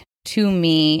framed to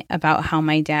me about how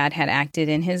my dad had acted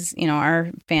in his,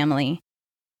 our family.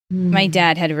 My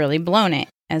dad had really blown it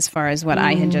as far as what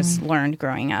I had just learned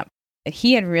growing up. But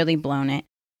he had really blown it.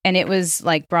 And it was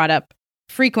brought up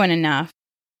frequent enough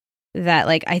that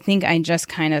I think I just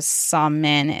kind of saw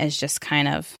men as just kind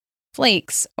of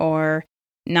flakes or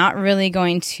not really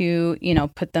going to,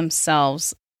 put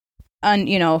themselves on,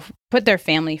 put their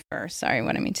family first. Sorry,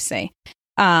 what I mean to say.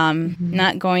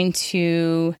 Not going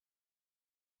to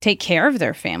take care of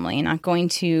their family, not going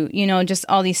to, just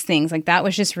all these things. That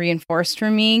was just reinforced for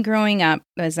me growing up,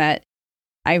 was that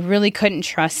I really couldn't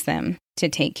trust them to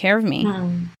take care of me.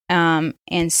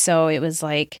 And so it was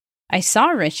I saw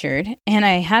Richard and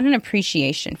I had an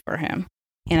appreciation for him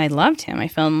and I loved him. I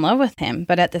fell in love with him.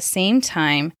 But at the same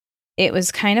time, it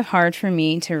was kind of hard for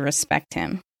me to respect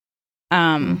him.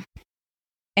 And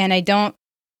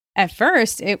at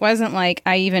first, it wasn't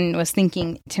I even was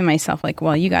thinking to myself,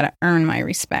 well, you got to earn my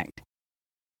respect.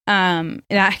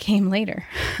 That came later.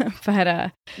 But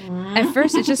at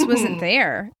first, it just wasn't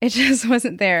there. It just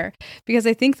wasn't there. Because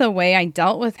I think the way I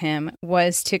dealt with him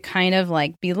was to kind of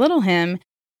belittle him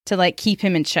to keep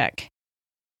him in check.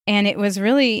 And it's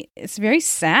very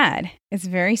sad. It's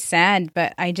very sad.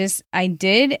 But I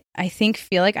think,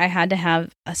 feel like I had to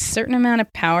have a certain amount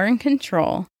of power and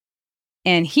control.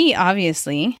 And he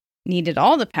obviously needed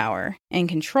all the power and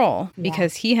control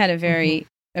because he had a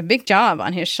big job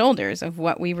on his shoulders of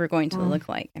what we were going to look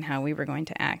like and how we were going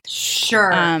to act.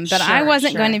 But I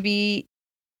wasn't going to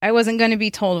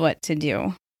be told what to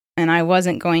do, and I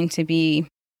wasn't going to be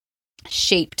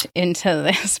shaped into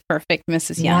this perfect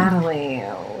Mrs. Young. Natalie,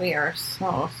 we are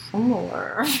so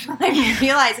similar. I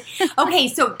realize. Okay,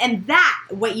 so and that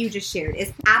what you just shared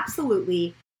is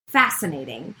absolutely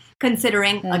fascinating,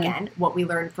 considering again what we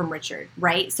learned from Richard,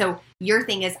 right? So your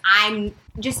thing is, I'm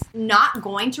just not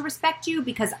going to respect you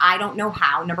because I don't know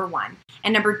how, number one,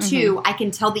 and number two, I can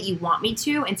tell that you want me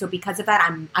to, and so because of that,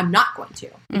 I'm not going to,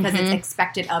 because it's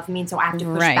expected of me, and so I have to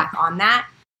push back on that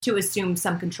to assume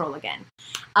some control again.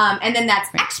 And then that's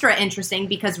extra interesting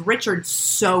because Richard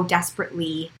so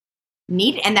desperately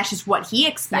needed, and that's just what he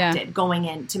expected going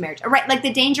into marriage, right?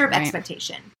 The danger of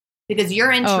expectation. Because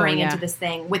you're entering into this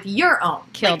thing with your own.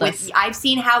 I've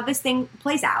seen how this thing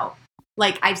plays out.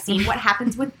 I've seen what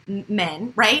happens with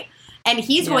men, right? And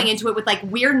he's going into it with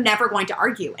we're never going to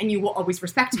argue, and you will always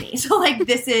respect me. So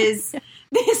this is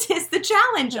the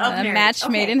challenge of marriage. A match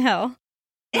made in hell.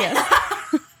 Yes.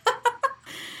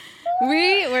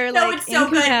 We were so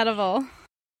incompatible.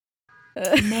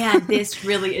 Man, this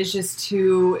really is just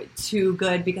too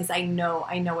good because I know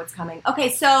what's coming. Okay,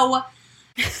 so.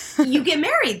 You get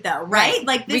married though, right?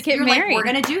 We get married. We're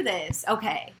gonna do this.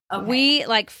 Okay. We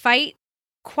fight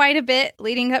quite a bit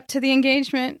leading up to the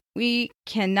engagement. We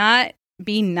cannot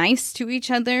be nice to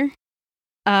each other.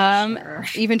 Sure.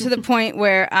 Even to the point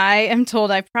where I am told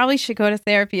I probably should go to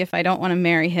therapy if I don't want to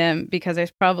marry him, because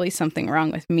there's probably something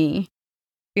wrong with me.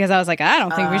 Because I was like, I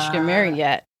don't think we should get married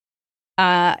yet.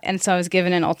 And so I was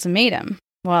given an ultimatum.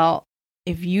 Well,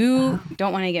 if you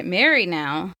don't want to get married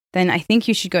now, then I think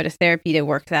you should go to therapy to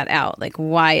work that out, like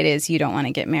why it is you don't want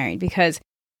to get married, because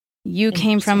you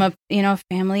came from a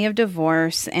family of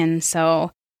divorce, and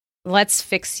so let's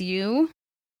fix you.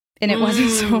 And it wasn't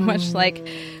so much like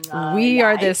we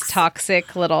are this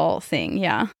toxic little thing,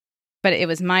 but it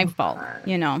was my fault,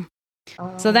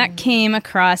 So that came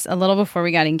across a little before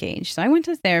we got engaged. So I went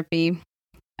to therapy.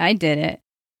 I did it.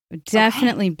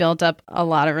 Definitely built up a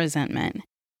lot of resentment.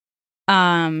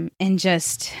 And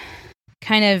just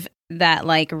kind of that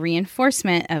like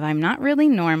reinforcement of I'm not really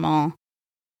normal.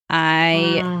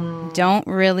 I don't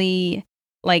really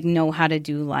like know how to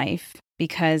do life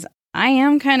because I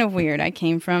am kind of weird. I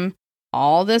came from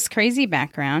all this crazy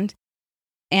background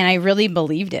and I really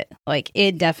believed it. Like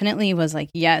it definitely was like,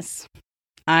 yes,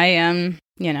 I am,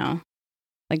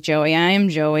 like Joey. I am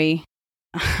Joey.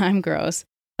 I'm gross.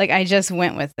 Like I just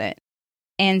went with it.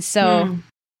 And so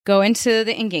go into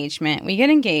the engagement. We get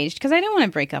engaged because I didn't want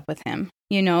to break up with him,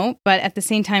 but at the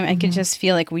same time, I could just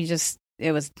feel like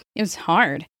it was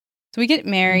hard. So we get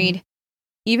married.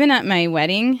 Even at my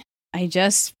wedding, I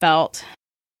just felt,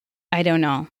 I don't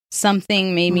know,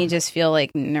 something made me just feel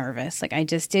like nervous. Like I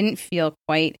just didn't feel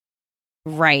quite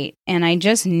right. And I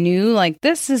just knew like,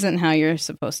 this isn't how you're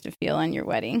supposed to feel on your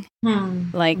wedding.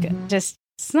 Just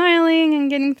smiling and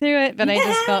getting through it. But I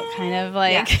just felt kind of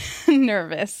like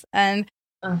nervous. And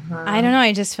I don't know.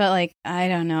 I just felt like, I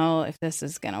don't know if this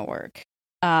is going to work.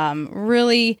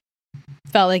 Really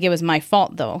felt like it was my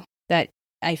fault though, that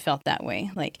I felt that way.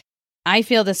 Like I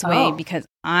feel this way because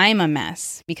I'm a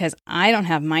mess, because I don't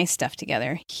have my stuff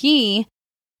together. He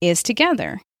is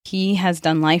together. He has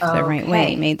done life the right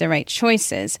way, made the right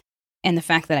choices. And the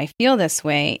fact that I feel this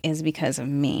way is because of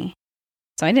me.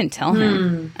 So I didn't tell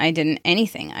him. I didn't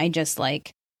anything. I just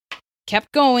like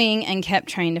kept going and kept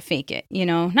trying to fake it,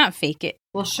 not fake it.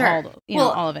 Well, sure.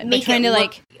 All of it. But trying to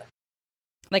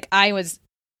like I was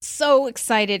so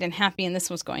excited and happy and this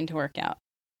was going to work out.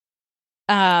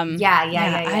 I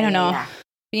don't know. Yeah.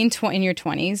 Being in your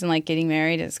 20s and like getting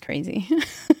married is crazy.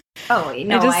 Oh,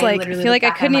 no, I feel like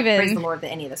I couldn't even praise the Lord that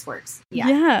any of this works.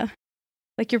 Yeah.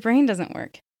 Like your brain doesn't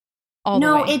work.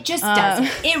 It just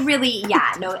doesn't. It really,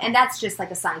 and that's just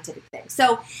like a scientific thing.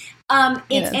 So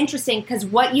it's interesting because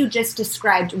what you just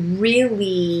described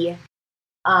really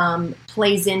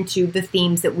plays into the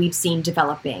themes that we've seen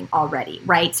developing already,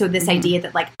 right? So this idea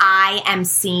that like I am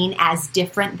seen as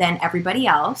different than everybody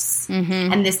else,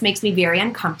 and this makes me very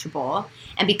uncomfortable.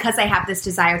 And because I have this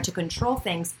desire to control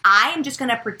things, I am just going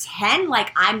to pretend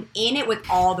like I'm in it with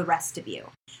all the rest of you.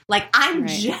 Like I'm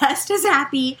just as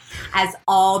happy as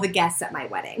all the guests at my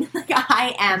wedding. Like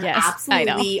I am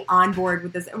absolutely on board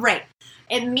with this. Right.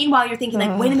 And meanwhile, you're thinking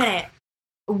like, wait a minute,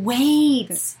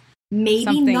 maybe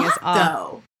something not is off.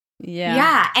 Though.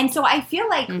 Yeah. And so I feel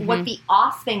like what the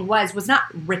off thing was not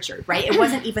Richard, right? It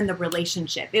wasn't even the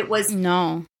relationship. It was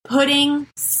putting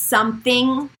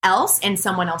something else in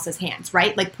someone else's hands,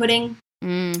 right? Like putting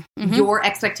your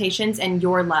expectations and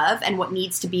your love and what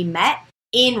needs to be met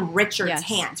in Richard's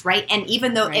hands, right? And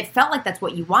even though it felt like that's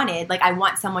what you wanted, like I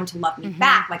want someone to love me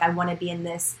back, like I want to be in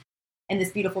this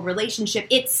beautiful relationship.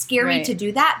 It's scary to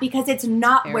do that because it's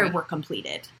not where we're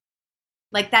completed.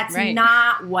 Like that's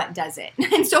not what does it.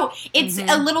 And so it's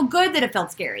a little good that it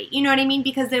felt scary. You know what I mean?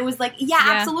 Because it was like,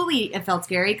 absolutely it felt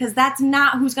scary because that's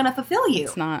not who's going to fulfill you.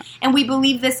 It's not. And we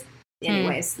believe this.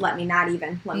 Anyways, let me not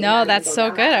even. No, that's so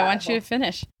good. I want you to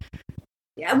finish.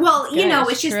 Yeah, well,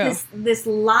 it's just this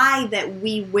lie that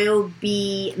we will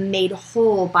be made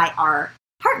whole by our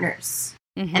partners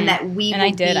and that we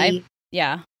will be.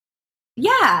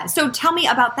 Yeah. So tell me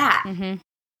about that.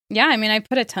 Yeah, I mean, I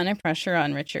put a ton of pressure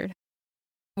on Richard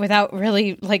without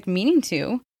really like meaning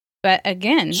to. But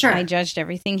again, I judged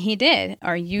everything he did.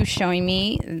 Are you showing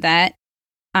me that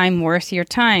I'm worth your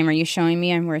time? Are you showing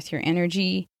me I'm worth your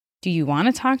energy? Do you want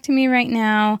to talk to me right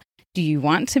now? Do you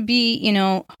want to be,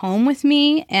 home with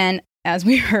me? And as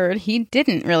we heard, he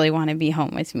didn't really want to be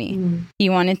home with me. He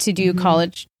wanted to do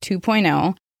college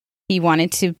 2.0. He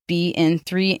wanted to be in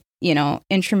 3,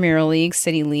 intramural leagues,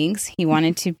 city leagues. He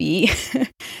wanted to be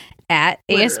at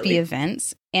ASB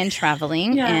events and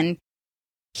traveling. And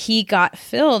he got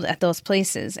filled at those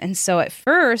places. And so at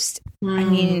first, I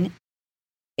mean,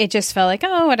 it just felt like,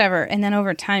 oh, whatever. And then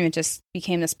over time, it just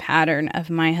became this pattern of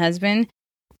my husband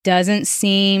doesn't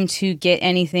seem to get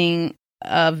anything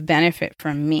of benefit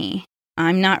from me.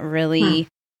 I'm not really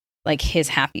like his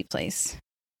happy place.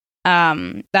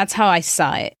 That's how I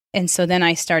saw it. And so then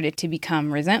I started to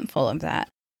become resentful of that.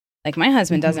 Like, my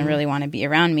husband doesn't really want to be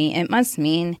around me. It must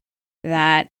mean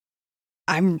that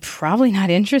I'm probably not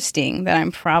interesting, that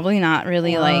I'm probably not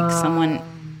really like someone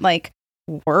like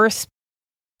worth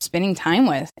spending time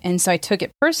with. And so I took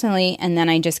it personally, and then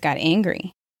I just got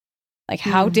angry. Like,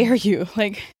 how dare you?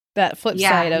 Like, that flip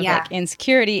side of like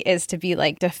insecurity is to be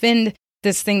like, defend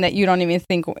this thing that you don't even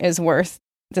think is worth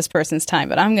this person's time,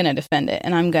 but I'm going to defend it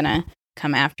and I'm going to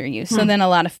come after you. So then a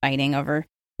lot of fighting over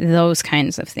those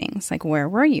kinds of things. Like, where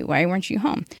were you? Why weren't you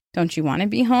home? Don't you want to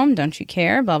be home? Don't you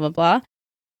care? Blah, blah, blah.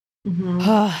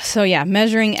 So yeah,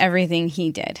 measuring everything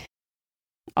he did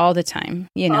all the time.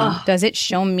 You know, does it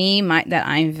show me that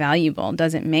I'm valuable?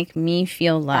 Does it make me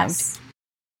feel loved? Yes.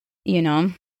 You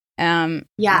know?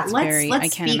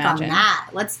 Let's speak on that.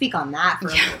 Let's speak on that for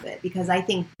a little bit, because I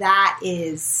think that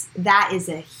is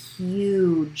a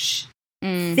huge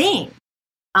thing.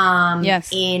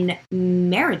 In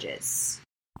marriages,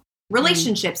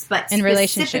 relationships, but in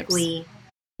specifically,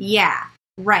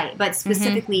 but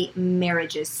specifically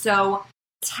marriages. So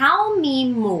tell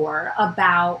me more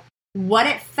about what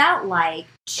it felt like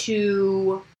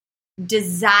to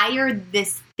desire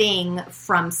this thing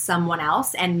from someone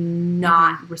else and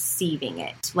not receiving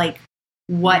it. Like,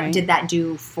 what did that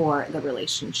do for the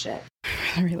relationship?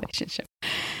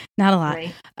 Not a lot.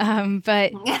 Right.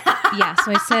 But yeah,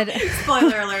 so I said,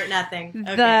 spoiler alert, nothing.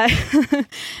 Okay.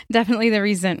 Definitely the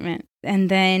resentment. And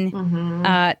then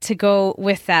to go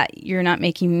with that, you're not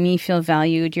making me feel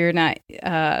valued. You're not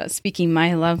speaking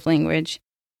my love language.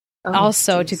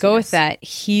 To go with that,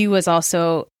 he was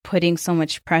also putting so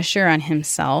much pressure on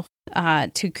himself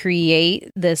to create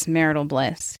this marital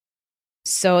bliss.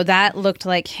 So that looked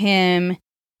like him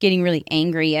getting really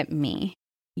angry at me.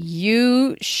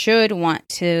 You should want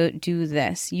to do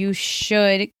this. You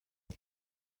should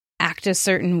act a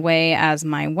certain way as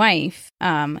my wife.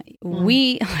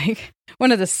 We, like,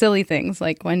 one of the silly things,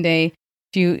 like one day,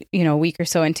 a week or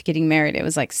so into getting married, it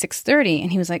was like 6:30,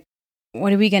 and he was like,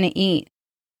 "What are we going to eat?"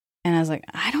 And I was like,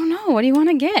 "I don't know. What do you want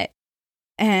to get?"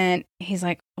 And he's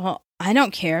like, "Well, I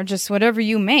don't care. Just whatever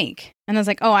you make." And I was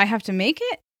like, "Oh, I have to make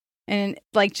it?" And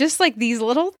like, just like these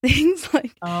little things,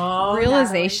 like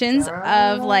realizations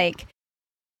of like,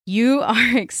 you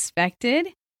are expected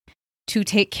to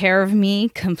take care of me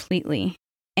completely.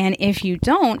 And if you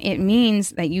don't, it means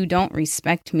that you don't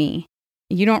respect me.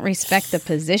 You don't respect the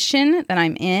position that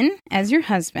I'm in as your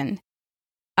husband.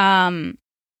 And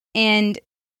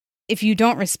if you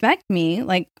don't respect me,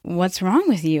 like, what's wrong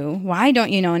with you? Why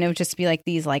don't you know? And it would just be like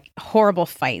these like horrible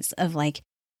fights of like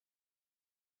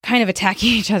kind of attacking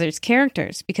each other's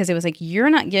characters, because it was like,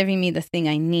 you're not giving me the thing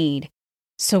I need.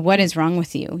 So what is wrong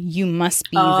with you? You must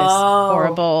be this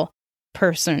horrible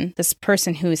person, this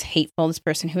person who is hateful, this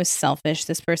person who is selfish,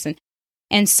 this person.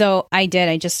 And so I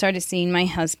just started seeing my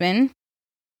husband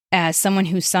as someone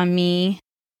who saw me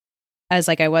as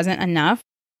like I wasn't enough,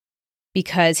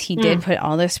 because he did put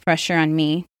all this pressure on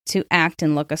me to act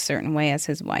and look a certain way as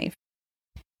his wife.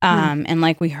 And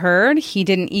like we heard, he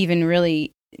didn't even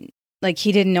really, like,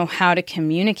 he didn't know how to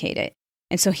communicate it.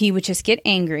 And so he would just get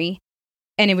angry,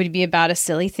 and it would be about a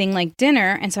silly thing like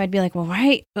dinner. And so I'd be like, "Well,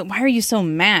 why are you so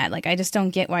mad? Like, I just don't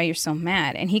get why you're so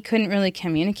mad." And he couldn't really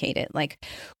communicate it. Like,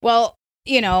 "Well,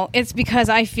 it's because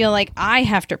I feel like I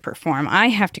have to perform. I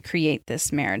have to create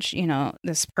this marriage,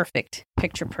 this perfect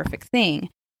picture, perfect thing."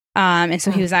 And so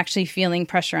he was actually feeling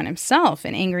pressure on himself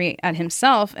and angry at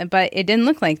himself, but it didn't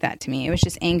look like that to me. It was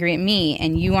just angry at me,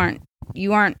 and you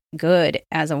aren't good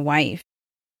as a wife.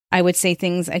 I would say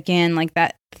things again like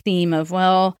that theme of,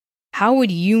 well, how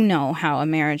would you know how a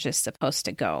marriage is supposed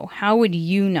to go? How would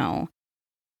you know?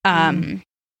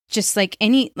 Just like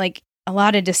a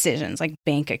lot of decisions, like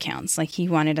bank accounts. Like, he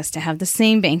wanted us to have the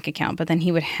same bank account, but then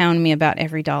he would hound me about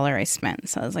every dollar I spent.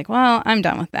 So I was like, well, I'm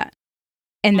done with that.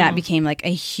 And that became like a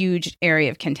huge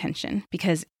area of contention,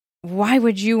 because why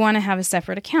would you want to have a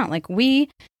separate account? Like, we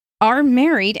are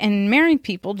married, and married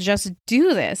people just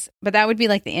do this. But that would be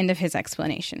like the end of his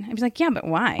explanation. I'd be like, yeah, but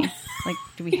why? Like,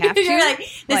 do we have to? You're like,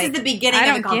 this is the beginning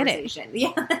of a conversation.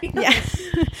 Yeah.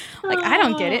 Like, I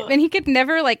don't get it. And he could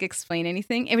never like explain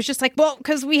anything. It was just like, well,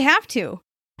 because we have to.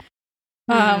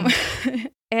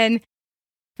 And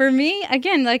for me,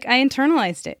 again, like, I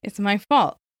internalized it. It's my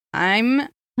fault. I'm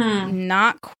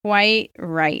not quite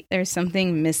right. There's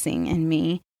something missing in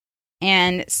me.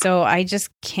 And so I just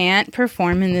can't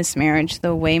perform in this marriage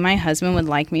the way my husband would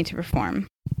like me to perform.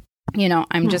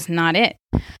 I'm just not it.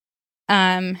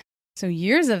 So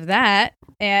years of that,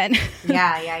 And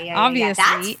obviously,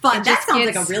 that's fun. it That just sounds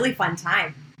gets- like a really fun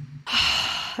time.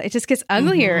 it just gets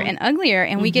uglier and uglier,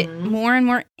 and we get more and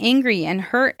more angry and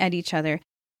hurt at each other.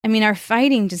 I mean, our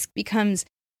fighting just becomes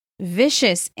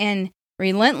vicious and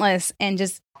relentless and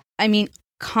just, I mean,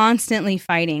 constantly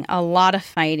fighting, a lot of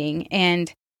fighting.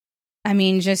 And I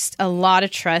mean, just a lot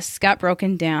of trust got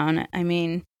broken down. I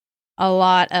mean, a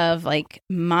lot of like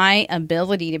my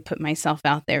ability to put myself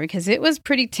out there, because it was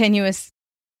pretty tenuous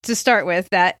to start with,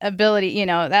 that ability, you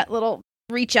know, that little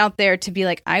reach out there to be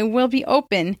like, I will be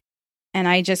open. And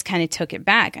I just kind of took it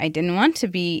back. I didn't want to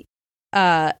be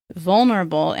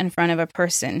vulnerable in front of a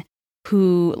person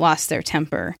who lost their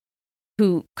temper,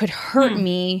 who could hurt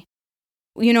me.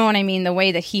 You know what I mean? The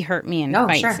way that he hurt me in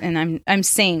fights. Sure. And I'm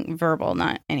saying verbal,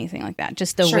 not anything like that.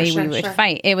 Just the way we would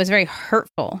fight. It was very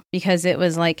hurtful because it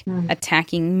was like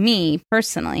attacking me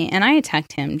personally. And I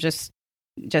attacked him just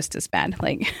as bad.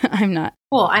 Like, I'm not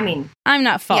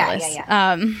faultless.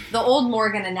 Yeah. The old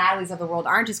Morgan and Natalie's of the world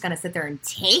aren't just going to sit there and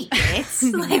take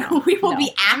it. Like, we will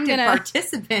be active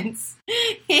participants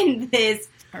in this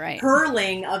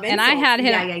hurling of insults. And I had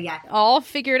him all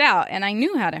figured out, and I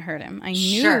knew how to hurt him. I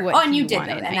knew what and he you did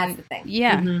wanted. know, and that's the thing.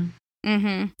 Yeah.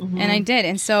 And I did.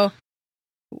 And so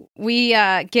we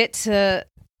get to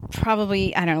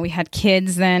probably, I don't know, we had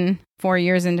kids then, 4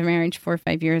 years into marriage, 4 or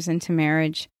 5 years into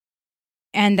marriage.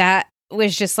 And that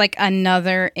was just like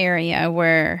another area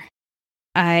where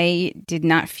I did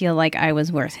not feel like I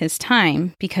was worth his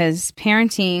time, because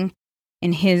parenting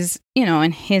in his, you know,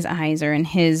 in his eyes or in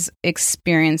his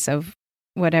experience of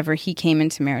whatever he came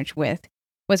into marriage with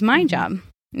was my job.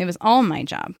 It was all my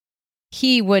job.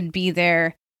 He would be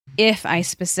there if I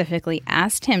specifically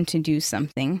asked him to do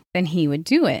something, then he would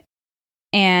do it.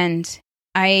 And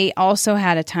I also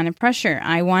had a ton of pressure.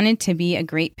 I wanted to be a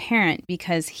great parent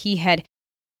because he had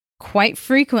quite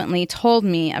frequently told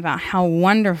me about how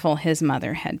wonderful his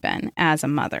mother had been as a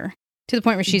mother, to the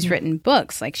point where she's written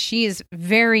books. Like, she is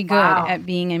very good at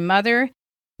being a mother,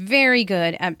 very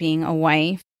good at being a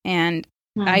wife. And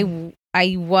I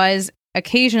was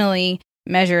occasionally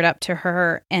measured up to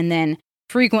her. And then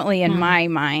frequently in my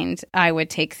mind, I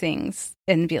would take things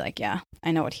and be like, yeah,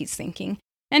 I know what he's thinking.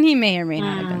 And he may or may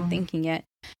not have been thinking it.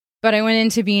 But I went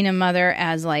into being a mother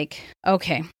as like,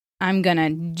 okay, I'm going to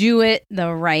do it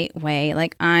the right way.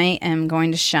 Like, I am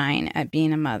going to shine at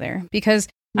being a mother, because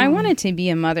I wanted to be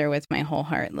a mother with my whole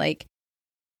heart. Like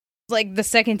the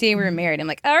second day we were married, I'm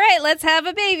like, all right, let's have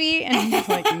a baby. And he's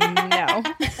like, no.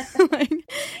 Because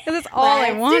that's all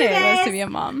I wanted was to be a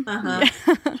mom. Yeah.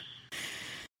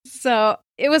 So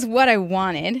it was what I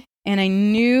wanted. And I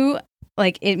knew,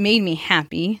 like, it made me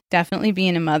happy, definitely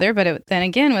being a mother. But it then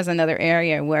again was another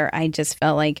area where I just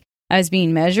felt like I was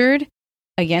being measured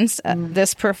against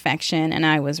this perfection, and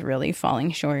I was really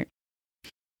falling short.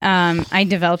 I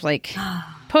developed like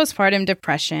postpartum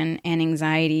depression and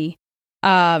anxiety.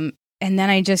 And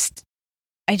then I don't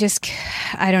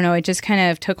know, it just kind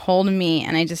of took hold of me,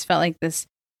 and I just felt like this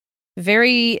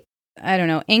very, I don't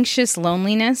know, anxious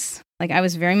loneliness. Like, I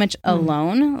was very much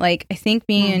alone. Like, I think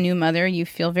being a new mother, you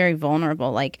feel very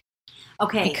vulnerable. Like,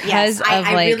 okay, yes,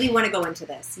 I really want to go into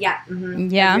this. Yeah.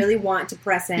 Yeah. I really want to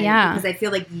press in because I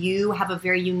feel like you have a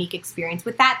very unique experience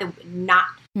with that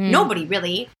nobody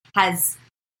really has.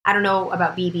 I don't know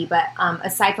about BB, but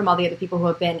aside from all the other people who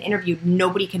have been interviewed,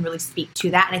 nobody can really speak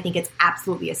to that. And I think it's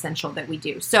absolutely essential that we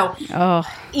do. So,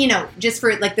 you know, just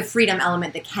for like the freedom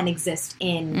element that can exist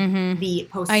in the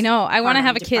post. I know. I want to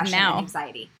have a kid now.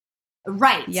 Anxiety.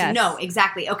 Right. Yes. No,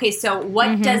 exactly. Okay. So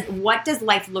what does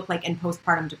life look like in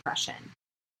postpartum depression?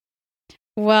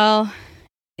 Well,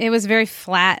 it was very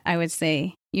flat, I would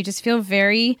say. You just feel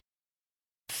very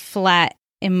flat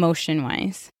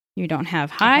emotion-wise. You don't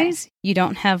have highs, you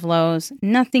don't have lows.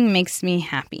 Nothing makes me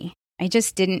happy. I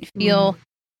just didn't feel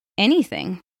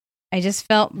anything. I just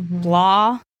felt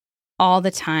blah all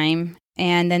the time.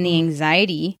 And then the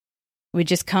anxiety would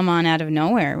just come on out of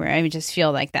nowhere, where I would just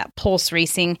feel like that pulse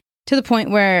racing, to the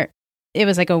point where it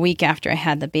was like a week after I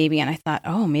had the baby, and I thought,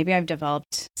 oh, maybe I've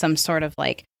developed some sort of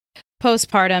like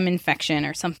postpartum infection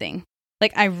or something.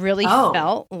 Like, I really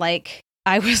felt like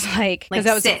I was like, because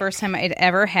that was the first time I'd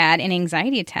ever had an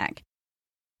anxiety attack.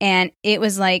 And it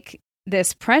was like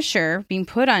this pressure being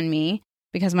put on me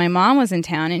because my mom was in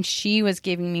town and she was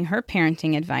giving me her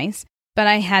parenting advice. But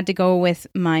I had to go with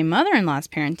my mother-in-law's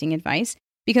parenting advice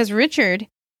because Richard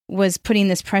was putting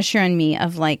this pressure on me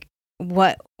of like,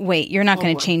 wait, you're not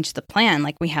going to change the plan.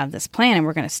 Like, we have this plan and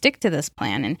we're going to stick to this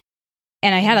plan.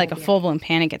 And I had like a full-blown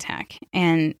panic attack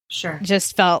and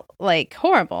just felt like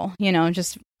horrible, you know,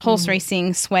 just pulse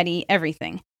racing, sweaty,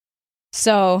 everything.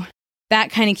 So that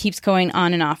kind of keeps going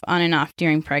on and off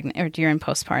during pregnant or during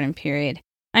postpartum period.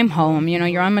 I'm home,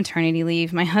 you're on maternity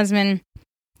leave. My husband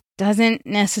doesn't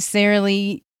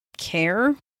necessarily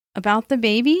care about the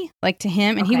baby, like to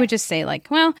him. And he would just say like,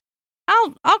 well,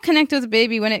 I'll connect with the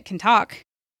baby when it can talk.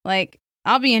 Like,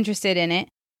 I'll be interested in it.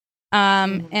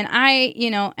 And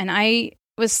I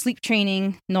was sleep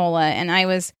training Nola, and I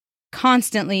was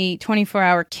constantly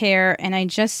 24-hour care. And I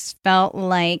just felt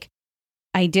like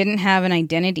I didn't have an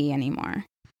identity anymore.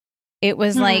 It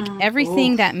was like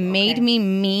everything that made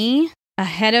me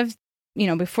ahead of,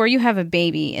 before you have a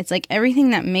baby, it's like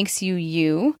everything that makes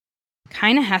you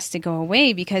kind of has to go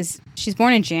away, because she's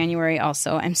born in January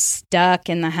also. I'm stuck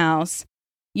in the house.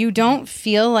 You don't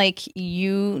feel like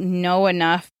you know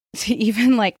enough to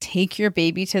even like take your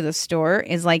baby to the store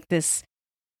is like this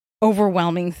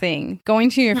overwhelming thing. Going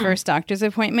to your first doctor's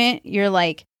appointment, you're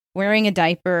like wearing a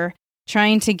diaper,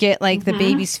 trying to get like the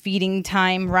baby's feeding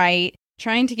time right,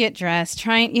 trying to get dressed,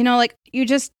 like you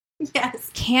just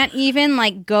can't even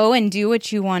like go and do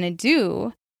what you want to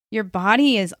do. Your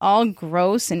body is all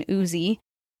gross and oozy,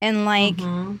 and like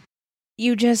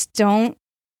you just don't.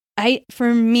 I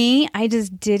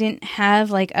just didn't have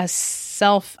like a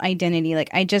self identity. Like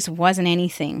I just wasn't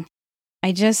anything.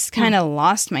 I just kind of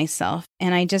lost myself,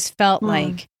 and I just felt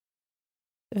like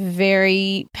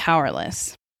very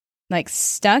powerless, like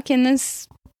stuck in this,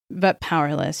 but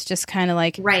powerless. Just kind of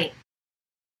like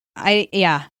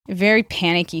very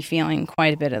panicky feeling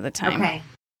quite a bit of the time. Okay.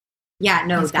 Yeah,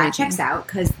 no, that checks out,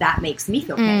 because that makes me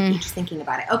feel panicky just thinking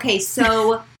about it. Okay,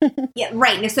 so,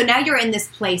 right. So now you're in this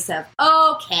place of,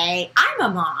 okay, I'm a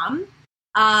mom.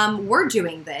 We're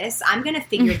doing this. I'm going to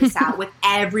figure this out with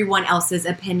everyone else's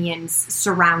opinions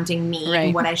surrounding me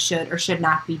and what I should or should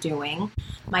not be doing.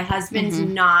 My husband's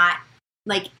not,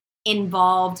 like,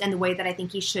 involved in the way that I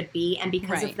think he should be, and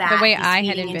because of that, the way he's I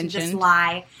had feeding into envisioned. this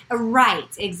lie. Right,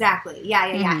 exactly.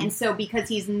 Yeah. And so because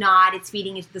he's not, it's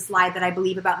feeding into this lie that I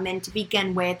believe about men to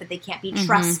begin with, that they can't be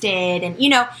trusted, and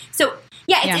so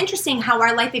it's interesting how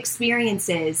our life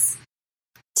experiences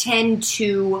tend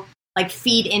to like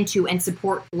feed into and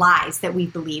support lies that we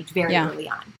believed very early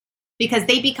on, because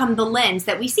they become the lens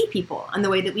that we see people and the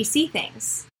way that we see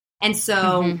things. And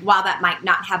so while that might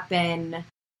not have been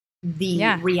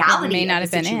the reality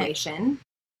of the situation,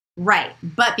 right?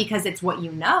 But because it's what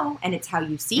you know and it's how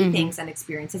you see things and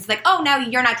experiences, it's like, oh, now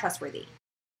you're not trustworthy.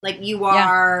 Like you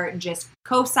are just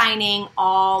co-signing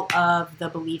all of the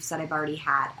beliefs that I've already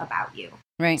had about you.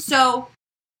 Right. So,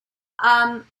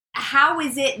 how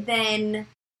is it then?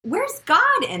 Where's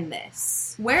God in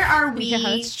this? Where are we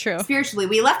that's true. Spiritually?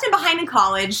 We left him behind in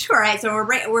college, all right? So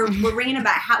we're bringing it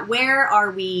back. Where are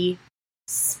we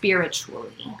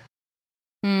spiritually?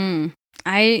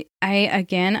 I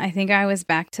think I was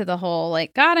back to the whole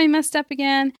like, God, I messed up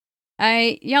again.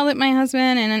 I yelled at my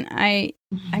husband, and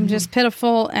I'm just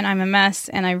pitiful, and I'm a mess,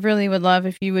 and I really would love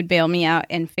if you would bail me out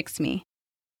and fix me.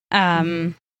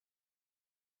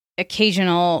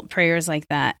 Occasional prayers like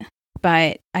that,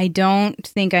 but I don't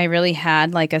think I really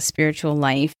had like a spiritual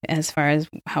life as far as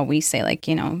how we say, like,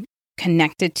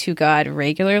 connected to God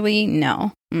regularly.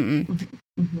 No.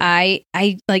 I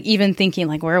like even thinking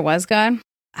like, where was God?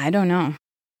 I don't know.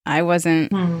 I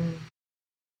wasn't,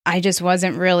 I just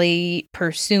wasn't really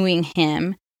pursuing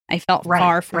him. I felt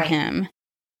far from him.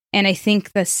 And I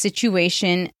think the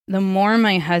situation, the more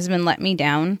my husband let me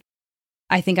down,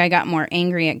 I think I got more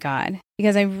angry at God,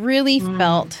 because I really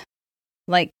felt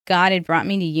like God had brought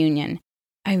me to union.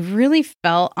 I really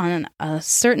felt on a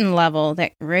certain level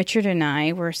that Richard and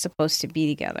I were supposed to be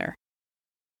together.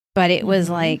 But it was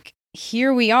like,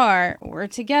 here we are, we're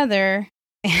together,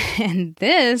 and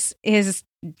this is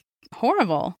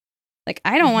horrible. Like,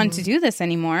 I don't want to do this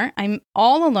anymore. I'm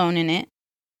all alone in it.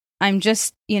 I'm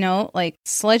just, like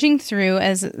sledging through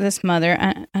as this mother.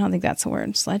 I don't think that's a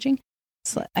word, sledging.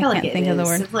 I can't think of the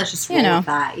word. Let's just roll with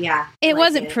that. Yeah. It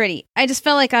wasn't pretty. I just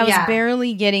felt like I was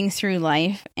barely getting through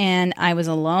life, and I was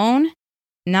alone,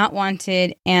 not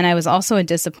wanted, and I was also a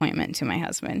disappointment to my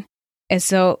husband. And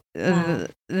so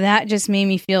that just made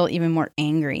me feel even more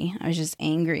angry. I was just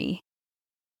angry.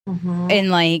 And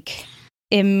like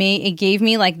it gave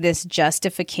me like this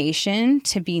justification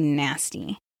to be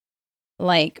nasty.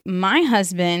 Like, my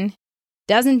husband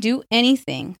doesn't do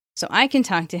anything, so I can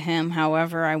talk to him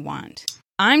however I want.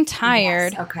 I'm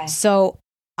tired, so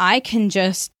I can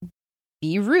just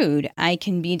be rude. I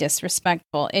can be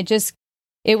disrespectful.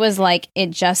 It was like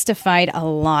it justified a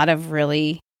lot of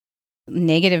really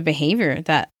negative behavior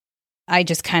that I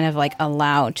just kind of like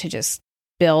allowed to just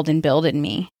build in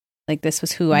me. Like, this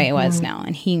was who I was now,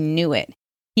 and he knew it.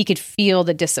 He could feel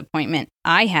the disappointment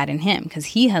I had in him because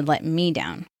he had let me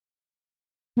down.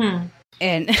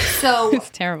 And So it's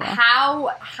terrible.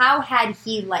 How had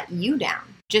he let you down?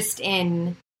 Just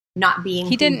in not being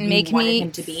He didn't make me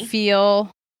him to be? feel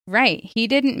right. He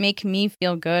didn't make me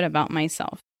feel good about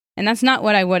myself. And that's not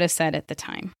what I would have said at the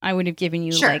time. I would have given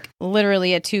you like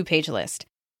literally a 2-page list.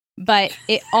 But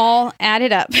it all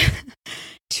added up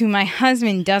to my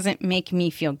husband doesn't make me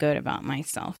feel good about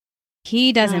myself.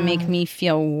 He doesn't make me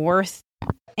feel worth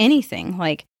anything,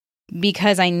 like,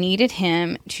 because I needed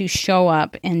him to show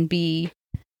up and be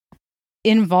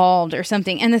involved or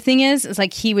something. And the thing is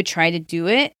like he would try to do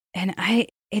it, and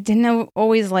it didn't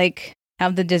always like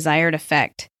have the desired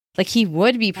effect. Like he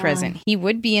would be present, he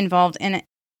would be involved, and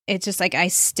it's just like I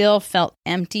still felt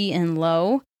empty and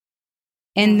low.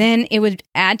 And then it would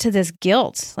add to this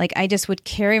guilt. Like I just would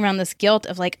carry around this guilt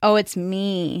of like, oh, it's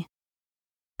me.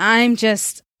 I'm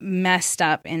just messed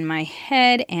up in my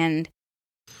head, and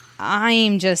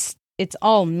it's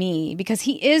all me, because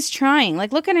he is trying.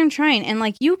 Like, look at him trying. And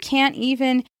like, you can't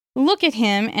even look at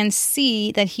him and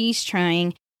see that he's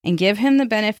trying and give him the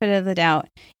benefit of the doubt.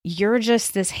 You're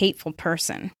just this hateful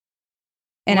person.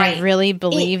 And I really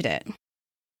believed it.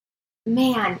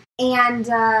 Man. And,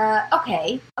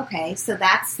 okay. So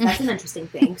that's an interesting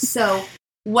thing. So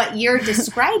what you're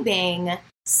describing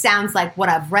sounds like what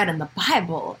I've read in the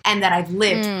Bible and that I've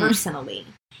lived personally.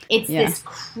 It's this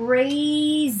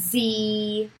crazy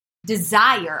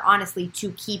desire, honestly,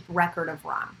 to keep record of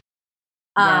wrong.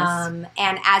 And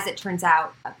as it turns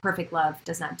out, perfect love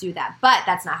does not do that. But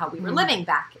that's not how we were living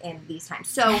back in these times.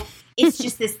 So it's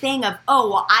just this thing of, oh,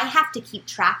 well, I have to keep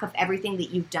track of everything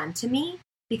that you've done to me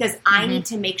because I need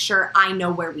to make sure I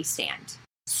know where we stand.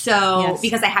 So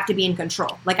because I have to be in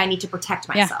control. Like I need to protect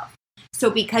myself. So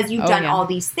because you've done all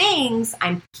these things,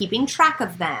 I'm keeping track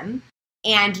of them.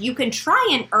 And you can try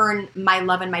and earn my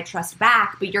love and my trust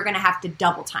back, but you're going to have to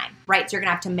double time, right? So you're going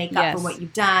to have to make up for what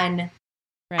you've done.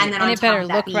 Right. And then it better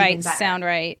look right, sound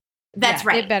right. That's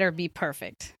right. It better be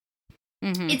perfect.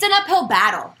 It's an uphill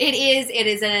battle. It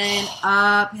is an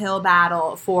uphill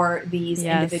battle for these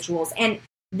individuals. And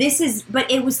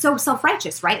but it was so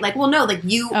self-righteous, right? Like, well, no, like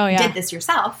you did this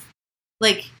yourself.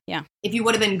 Like, if you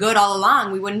would have been good all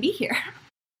along, we wouldn't be here.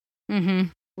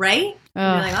 Right?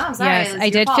 Like, oh, I'm sorry. Yes, I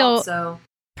did feel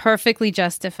perfectly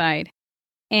justified.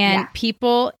 And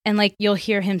people, and like you'll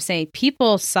hear him say,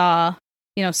 people saw,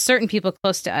 certain people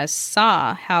close to us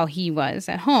saw how he was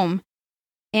at home.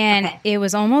 And it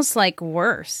was almost like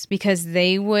worse because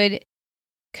they would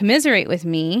commiserate with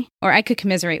me, or I could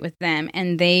commiserate with them,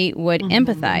 and they would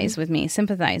empathize with me,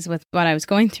 sympathize with what I was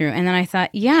going through. And then I thought,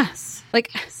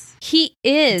 he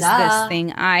is this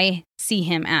thing I see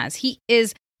him as. He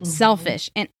is selfish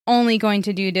and only going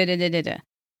to do da-da-da-da-da.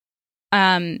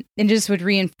 And just would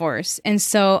reinforce. And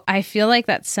so I feel like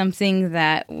that's something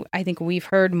that I think we've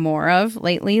heard more of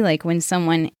lately. Like when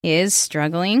someone is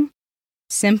struggling,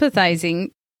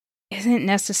 sympathizing isn't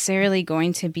necessarily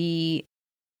going to be,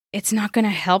 it's not going to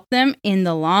help them in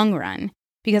the long run,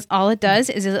 because all it does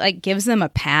is it like gives them a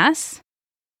pass.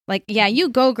 Like, yeah, you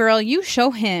go, girl, you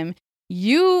show him,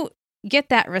 you get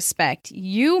that respect,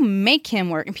 you make him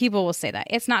work. And people will say that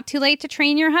it's not too late to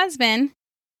train your husband.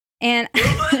 And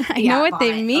I know what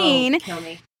they mean. Oh, kill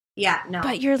me. Yeah, no.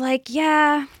 But you're like,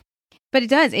 yeah. But it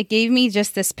does. It gave me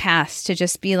just this pass to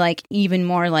just be like, even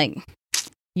more like,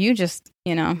 you just,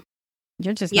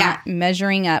 you're just not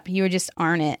measuring up. You just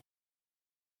aren't it.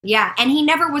 Yeah. And he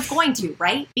never was going to,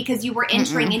 right? Because you were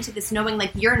entering into this knowing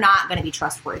like you're not going to be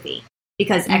trustworthy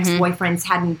because ex-boyfriends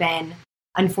hadn't been,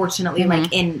 unfortunately,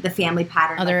 like in the family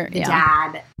pattern. The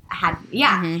dad had,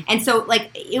 And so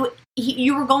like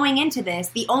you were going into this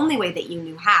the only way that you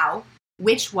knew how,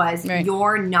 which was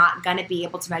you're not going to be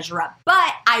able to measure up.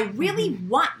 But I really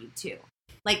want you to,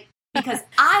 like, because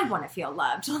I want to feel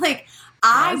loved. Like,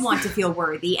 I want to feel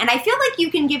worthy. And I feel like you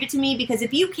can give it to me because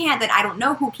if you can't, then I don't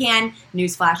know who can.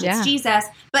 Newsflash, it's Jesus.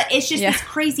 But it's just this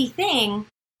crazy thing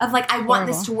of like, I want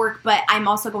this to work, but I'm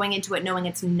also going into it knowing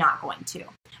it's not going to.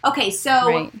 Okay,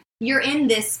 so you're in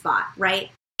this spot,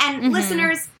 right? And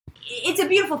listeners, it's a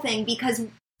beautiful thing because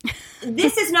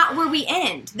this is not where we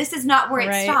end. This is not where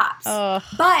it stops.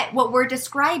 But what we're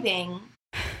describing,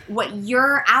 what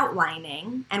you're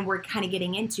outlining, and we're kind of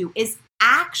getting into, is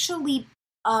actually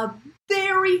a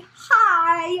very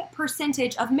high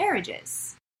percentage of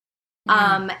marriages.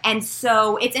 And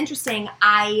so it's interesting.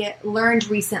 I learned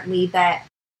recently that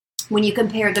when you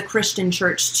compare the Christian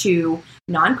church to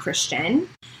non-Christian,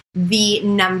 the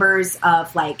numbers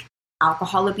of like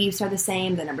alcohol abuse are the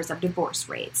same. The numbers of divorce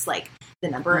rates, like the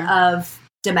number of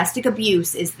domestic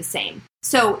abuse is the same.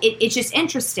 So it's just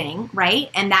interesting, right?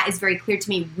 And that is very clear to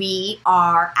me. We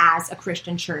are, as a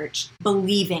Christian church,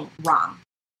 believing wrong,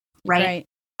 right?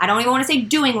 I don't even want to say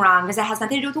doing wrong because it has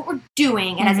nothing to do with what we're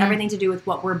doing. It has everything to do with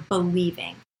what we're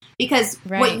believing. Because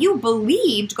what you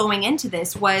believed going into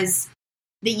this was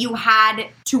that you had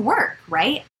to work,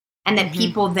 right? And that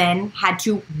people then had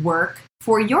to work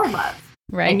for your love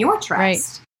and your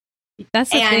trust. Right.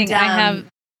 That's the thing.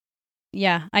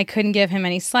 I couldn't give him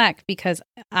any slack because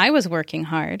I was working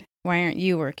hard. Why aren't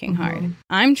you working hard?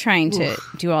 I'm trying to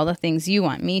do all the things you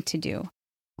want me to do.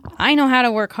 I know how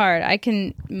to work hard. I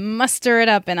can muster it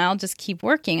up and I'll just keep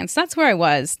working. And so that's where I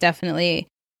was, definitely.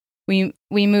 We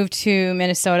moved to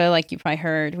Minnesota, like you probably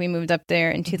heard. We moved up there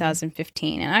in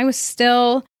 2015. And I was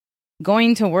still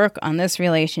going to work on this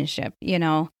relationship. You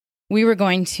know, we were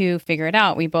going to figure it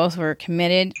out. We both were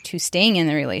committed to staying in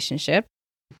the relationship.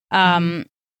 And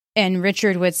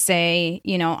Richard would say,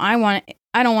 you know,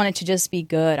 I don't want it to just be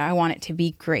good. I want it to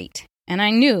be great. And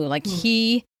I knew, like,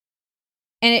 and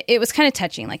it was kind of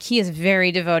touching. Like, he is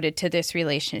very devoted to this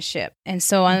relationship. And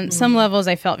so on some levels,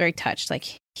 I felt very touched.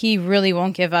 Like, he really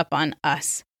won't give up on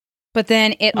us. But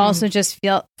then it also just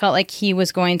felt like he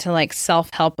was going to like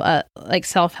self-help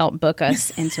book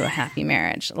us into a happy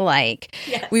marriage. Like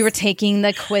we were taking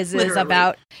the quizzes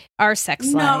about our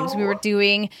sex lives. We were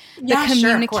doing the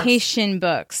communication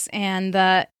books and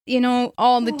the, you know,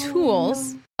 all the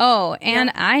tools. And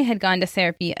I had gone to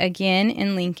therapy again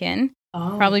in Lincoln,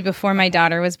 probably before my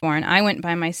daughter was born. I went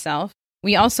by myself.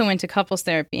 We also went to couples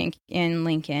therapy in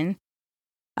Lincoln.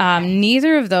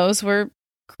 Neither of those were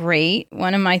great.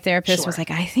 One of my therapists was like,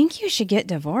 I think you should get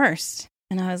divorced.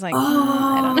 And I was like,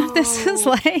 I don't know if this is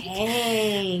like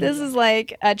this is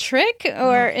like a trick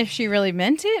or if she really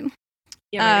meant it.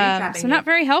 So not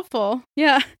very helpful.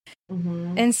 Yeah.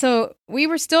 And so we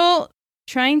were still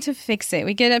trying to fix it.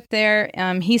 We get up there.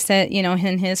 He said, you know,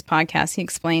 in his podcast, he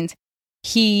explains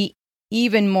he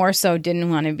even more so didn't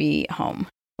want to be home.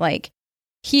 Like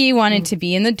he wanted to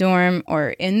be in the dorm or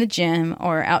in the gym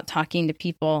or out talking to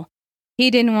people. He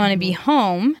didn't want to be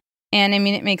home. And I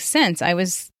mean, it makes sense. I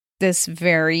was this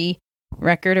very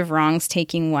record of wrongs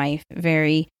taking wife,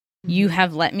 very, you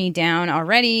have let me down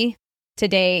already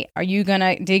today. Are you going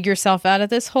to dig yourself out of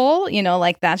this hole? You know,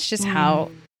 like that's just how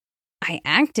I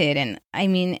acted. And I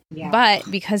mean,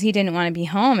 but because he didn't want to be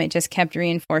home, it just kept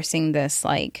reinforcing this,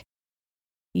 like,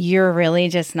 you're really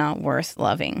just not worth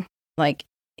loving. Like,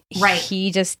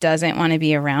 he just doesn't want to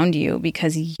be around you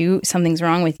because something's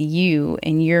wrong with you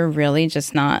and you're really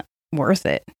just not worth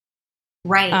it.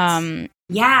 Right.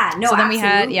 So then we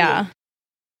had,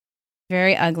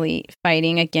 very ugly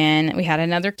fighting again. We had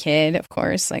another kid, of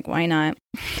course, like why not?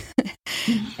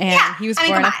 And he was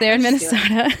born up there in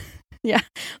Minnesota.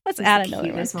 Let's add another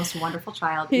one. This most wonderful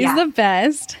child. He's the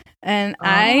best. And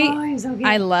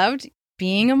I loved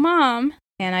being a mom.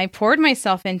 And I poured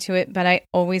myself into it, but I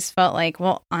always felt like,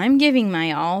 well, I'm giving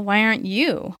my all. Why aren't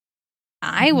you?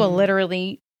 I will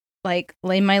literally like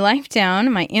lay my life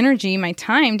down, my energy, my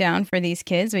time down for these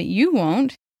kids, but you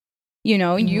won't. You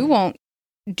know, you won't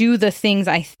do the things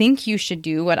I think you should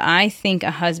do, what I think a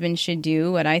husband should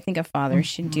do, what I think a father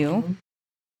should do.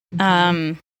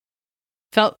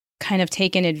 Felt kind of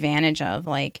taken advantage of,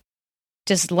 like,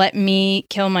 just let me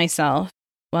kill myself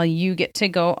while you get to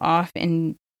go off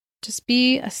and just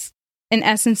be, in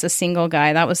essence, a single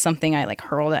guy. That was something I like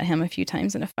hurled at him a few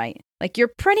times in a fight. Like,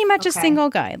 you're pretty much a single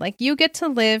guy. Like, you get to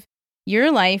live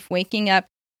your life waking up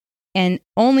and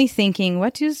only thinking,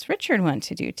 what does Richard want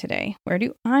to do today? Where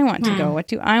do I want to go? What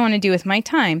do I want to do with my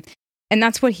time? And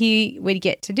that's what he would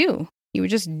get to do. He would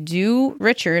just do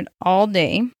Richard all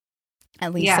day.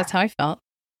 At least that's how I felt.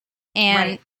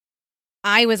 And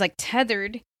I was like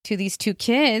tethered to these two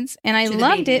kids and I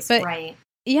loved it, but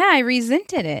I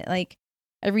resented it. Like,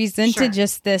 I resented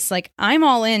just this, like, I'm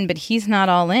all in, but he's not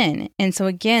all in. And so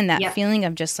again, that feeling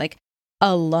of just like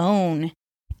alone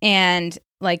and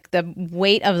like the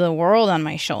weight of the world on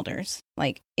my shoulders.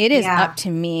 Like, it is up to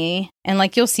me. And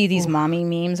like, you'll see these mommy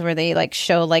memes where they like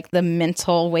show like the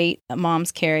mental weight that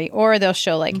moms carry, or they'll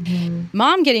show like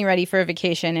mom getting ready for a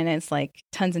vacation and it's like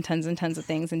tons and tons and tons of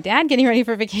things. And dad getting ready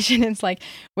for a vacation and it's like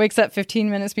wakes up 15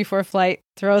 minutes before flight,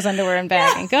 throws underwear and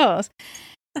bag and goes.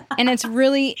 And it's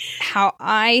really how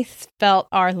I felt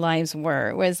our lives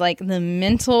was like the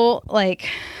mental, like,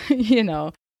 you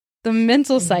know, the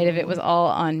mental side of it was all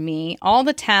on me. All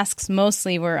the tasks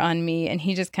mostly were on me, and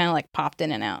he just kind of like popped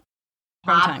in and out.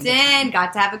 Popped in,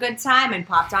 got to have a good time, and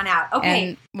popped on out. Okay.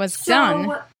 And was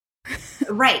done.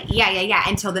 Right. Yeah.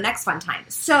 Until the next fun time.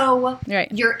 So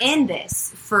you're in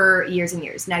this for years and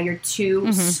years. Now you're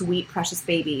two sweet, precious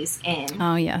babies in.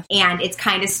 Oh, yeah. And it's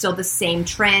kind of still the same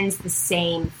trends, the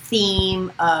same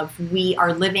theme of we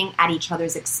are living at each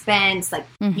other's expense. Like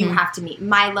you have to meet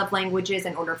my love languages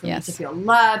in order for me to feel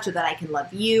loved so that I can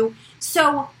love you.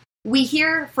 So we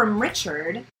hear from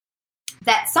Richard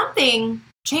that something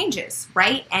changes,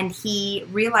 right? And he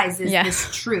realizes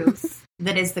this truth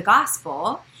that is the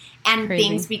gospel. And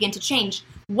things begin to change.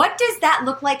 What does that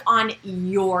look like on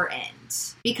your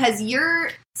end? Because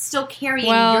you're still carrying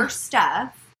your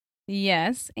stuff.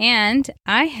 Yes. And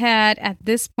I had, at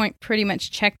this point, pretty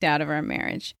much checked out of our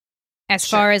marriage. As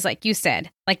far as, like you said,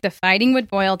 like the fighting would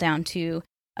boil down to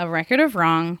a record of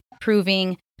wrong,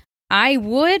 proving I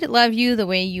would love you the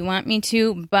way you want me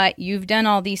to, but you've done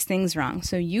all these things wrong.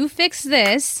 So you fix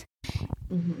this,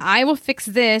 I will fix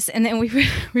this. And then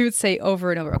we would say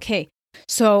over and over, okay,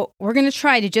 so we're going to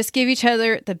try to just give each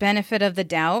other the benefit of the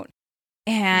doubt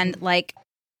and like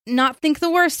not think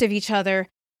the worst of each other.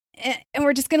 And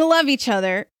we're just going to love each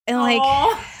other. And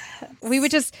like, we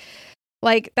would just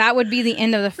like, that would be the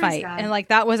end of the fight. And like,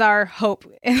 that was our hope.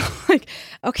 And like,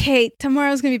 okay,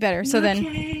 tomorrow's going to be better. So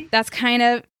then that's kind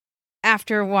of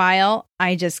after a while,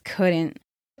 I just couldn't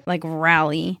like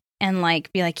rally and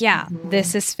like be like, yeah,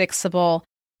 this is fixable.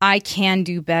 I can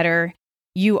do better.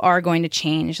 You are going to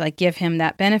change, like give him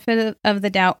that benefit of the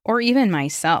doubt, or even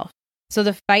myself. So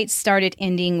the fight started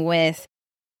ending with,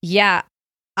 I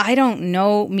don't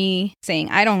know, me saying,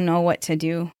 I don't know what to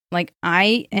do. Like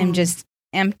I am just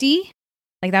empty.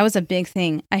 Like that was a big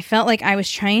thing. I felt like I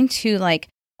was trying to like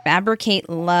fabricate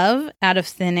love out of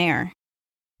thin air.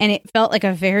 And it felt like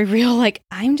a very real, like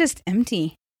I'm just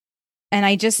empty. And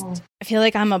I just feel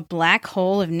like I'm a black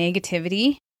hole of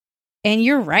negativity. And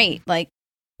you're right. Like,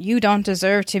 you don't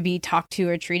deserve to be talked to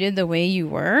or treated the way you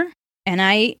were. And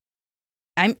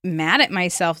I'm mad at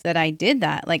myself that I did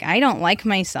that. Like, I don't like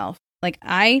myself. Like,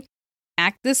 I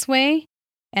act this way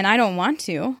and I don't want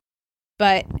to,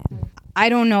 but I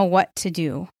don't know what to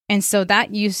do. And so that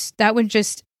would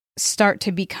just start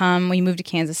to become, when you moved to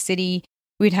Kansas City,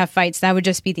 we'd have fights. That would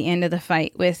just be the end of the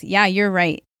fight with, yeah, you're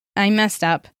right. I messed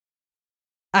up.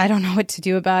 I don't know what to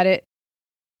do about it.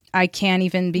 I can't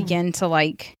even begin to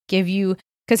like give you,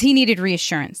 because he needed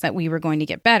reassurance that we were going to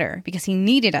get better because he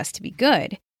needed us to be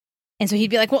good. And so he'd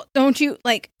be like, well, aren't you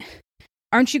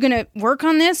going to work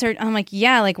on this? Or I'm like,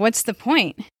 yeah, like, what's the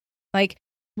point? Like,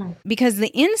 because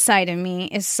the inside of me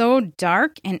is so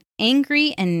dark and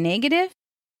angry and negative.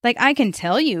 Like, I can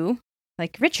tell you,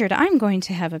 like, Richard, I'm going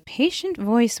to have a patient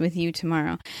voice with you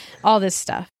tomorrow. All this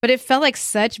stuff. But it felt like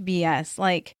such BS.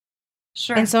 Like,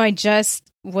 sure. And so I just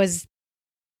was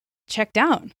checked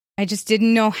out. I just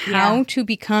didn't know how to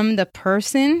become the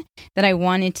person that I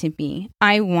wanted to be.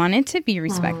 I wanted to be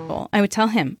respectful. I would tell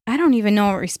him, I don't even know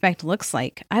what respect looks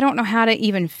like. I don't know how to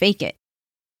even fake it.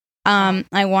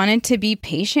 I wanted to be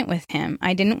patient with him.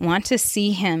 I didn't want to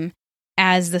see him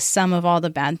as the sum of all the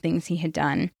bad things he had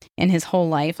done in his whole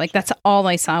life. Like, that's all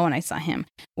I saw when I saw him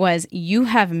was, you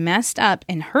have messed up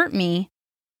and hurt me.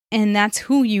 And that's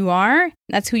who you are.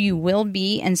 That's who you will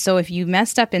be. And so if you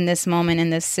messed up in this moment, in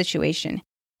this situation,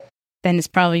 then it's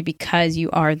probably because you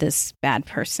are this bad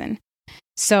person.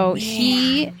 So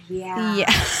he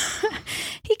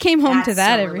came home to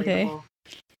that every day.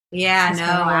 Yeah, no,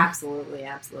 absolutely.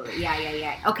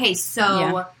 Yeah. Okay,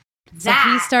 so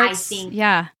that, he starts, I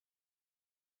think,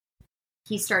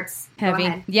 he starts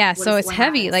heavy. Yeah, so it's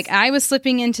heavy. Like, I was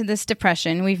slipping into this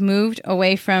depression. We've moved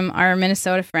away from our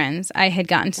Minnesota friends. I had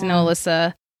gotten to know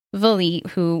Alyssa Valit,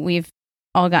 who we've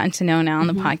all gotten to know now on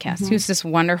the podcast, who's this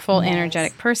wonderful,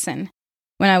 energetic person.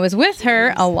 When I was with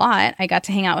her a lot, I got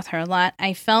to hang out with her a lot.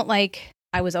 I felt like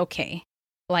I was okay.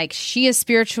 Like, she is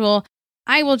spiritual.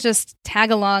 I will just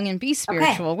tag along and be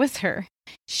spiritual with her.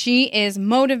 She is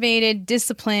motivated,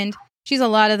 disciplined. She's a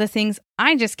lot of the things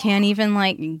I just can't even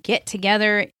like get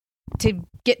together to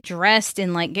get dressed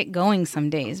and like get going some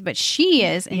days. But she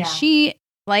is, and she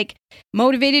like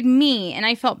motivated me, and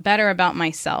I felt better about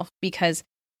myself because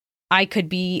I could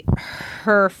be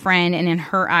her friend, and in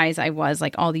her eyes, I was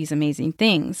like all these amazing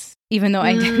things, even though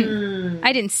I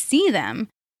didn't see them.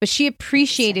 But she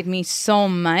appreciated me so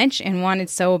much and wanted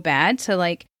so bad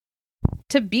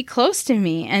to be close to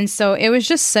me. And so it was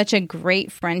just such a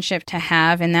great friendship to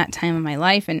have in that time of my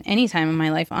life, and any time in my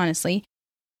life, honestly,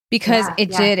 because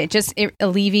it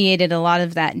alleviated a lot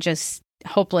of that just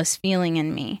hopeless feeling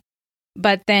in me.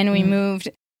 But then we moved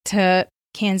to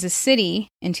Kansas City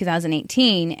in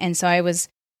 2018. And so I was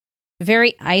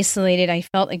very isolated. I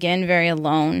felt, again, very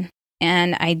alone.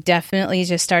 And I definitely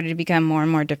just started to become more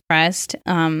and more depressed.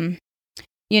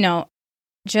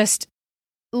 just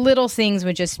little things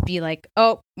would just be like,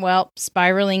 oh, well,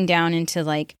 spiraling down into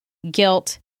like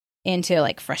guilt, into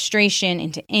like frustration,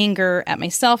 into anger at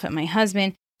myself, at my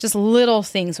husband. Just little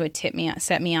things would set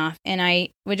me off. And I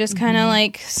would just kind of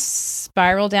like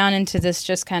spiral down into this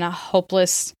just kind of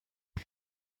hopeless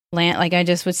land. Like I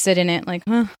just would sit in it like,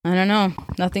 I don't know.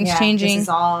 Nothing's changing. This is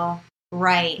all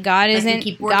right. God isn't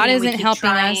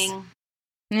helping us.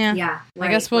 Yeah. Yeah. I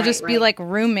guess we'll just be like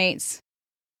roommates.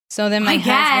 So then my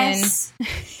husband,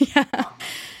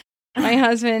 my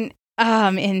husband,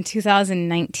 in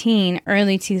 2019,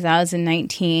 early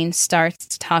 2019, starts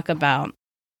to talk about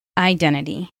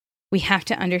identity. We have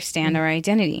to understand our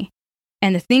identity.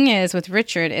 And the thing is with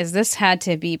Richard is this had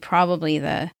to be probably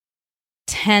the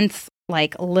 10th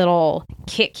like little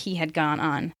kick he had gone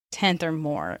on, 10th or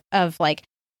more of like,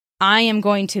 I am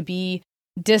going to be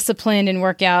disciplined and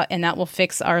work out and that will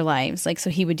fix our lives. Like, so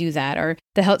he would do that, or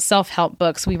the self-help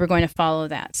books, we were going to follow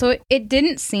that. So it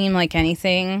didn't seem like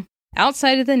anything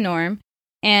outside of the norm.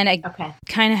 And I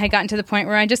kind of had gotten to the point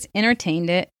where I just entertained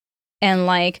it and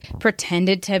like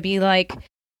pretended to be like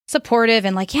supportive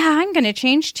and like, yeah, I'm going to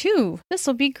change too. This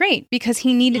will be great, because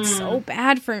he needed so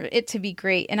bad for it to be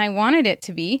great. And I wanted it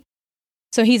to be.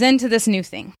 So he's into this new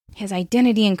thing, his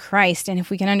identity in Christ. And if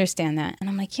we can understand that. And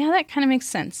I'm like, yeah, that kind of makes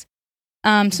sense. So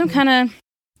I'm kind of,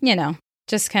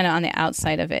 just kind of on the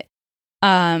outside of it.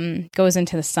 Goes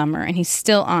into the summer and he's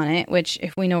still on it, which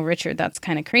if we know Richard, that's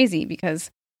kind of crazy because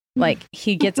like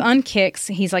he gets on kicks.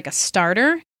 He's like a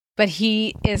starter, but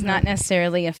he is not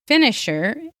necessarily a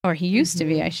finisher, or he used to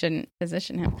be. I shouldn't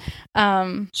position him.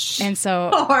 And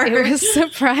so it was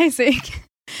surprising.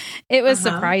 It was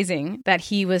surprising that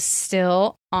he was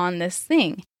still on this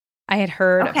thing. I had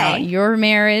heard about your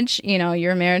marriage.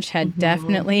 Your marriage had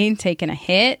definitely taken a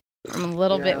hit from a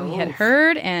little bit we had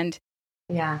heard. And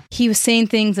he was saying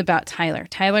things about Tyler.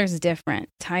 Tyler's different.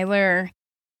 Tyler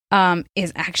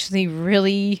is actually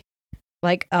really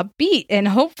like upbeat and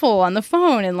hopeful on the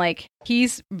phone. And like,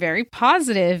 he's very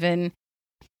positive and,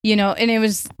 and it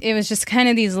was just kind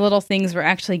of these little things were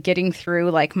actually getting through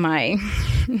like my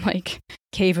like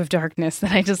cave of darkness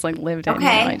that I just like lived in.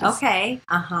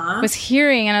 Was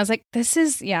hearing and I was like, that's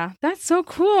so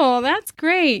cool. That's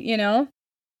great.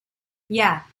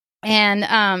 Yeah.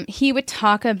 And he would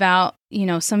talk about,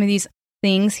 some of these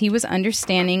things he was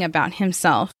understanding about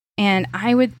himself. And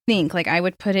I would think, like, I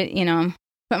would put it,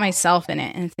 put myself in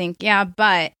it and think, yeah,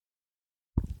 but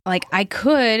like I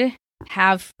could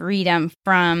have freedom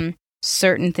from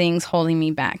certain things holding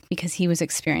me back because he was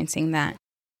experiencing that.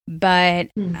 But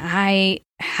I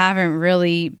haven't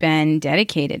really been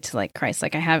dedicated to like Christ.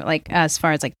 Like I have like, as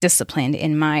far as like disciplined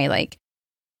in my, like,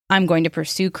 I'm going to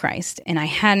pursue Christ. And I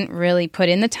hadn't really put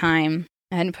in the time.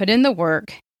 I hadn't put in the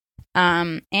work.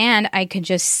 And I could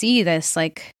just see this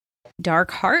like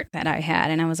dark heart that I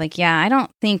had. And I was like, yeah, I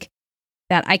don't think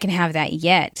that I can have that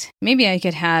yet. Maybe I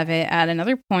could have it at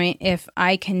another point if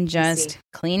I can just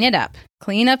clean up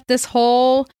this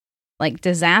whole like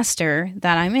disaster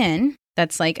that I'm in.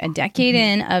 That's like a decade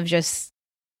in of just,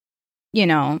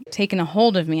 taking a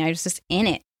hold of me. I was just in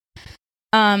it.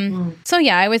 So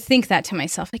yeah, I would think that to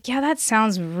myself, like, yeah, that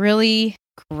sounds really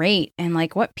great. And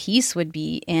like what peace would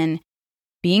be in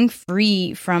being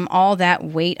free from all that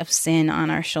weight of sin on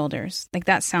our shoulders. Like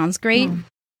that sounds great,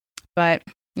 but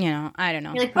I don't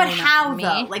know. You're like, but how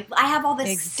though? Like I have all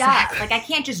this stuff. Like I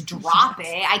can't just drop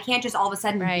it. I can't just all of a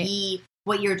sudden be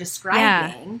what you're describing.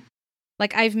 Yeah.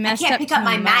 Like I've messed up. I can't pick up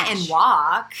my mat and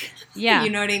walk. Yeah.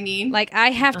 You know what I mean? Like I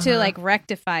have to like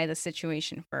rectify the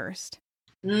situation first.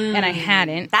 And I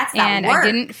hadn't. That's that and work.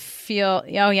 I didn't feel,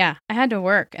 I had to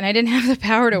work and I didn't have the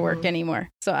power to work anymore.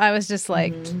 So I was just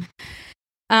like,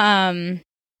 and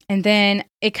then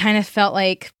it kind of felt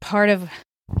like part of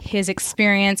his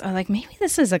experience. I was like, maybe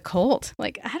this is a cult.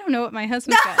 Like, I don't know what my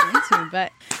husband's gotten into,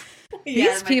 but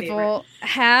these people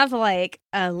have like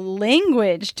a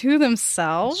language to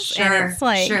themselves. And it's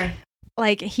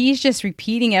like he's just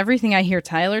repeating everything I hear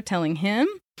Tyler telling him.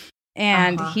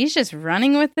 And he's just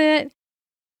running with it.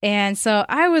 And so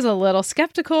I was a little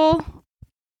skeptical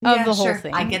of the whole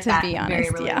thing, I get to that. be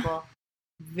honest. Very relatable.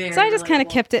 Very so I just kind of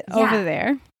kept it over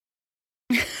there.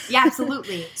 Yeah,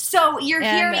 absolutely. So you're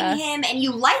hearing him and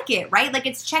you like it, right? Like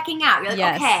it's checking out. You're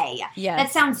like, okay,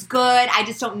 that sounds good. I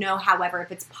just don't know, however,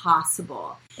 if it's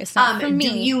possible. It's not for me.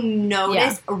 Do you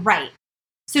notice? Yeah. Right.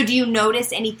 So do you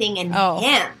notice anything in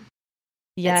him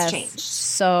that's changed?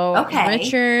 So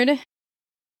Richard,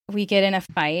 we get in a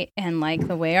fight, and like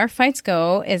the way our fights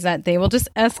go is that they will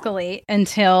just escalate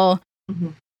until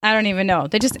I don't even know.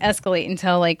 They just escalate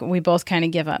until like we both kind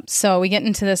of give up. So we get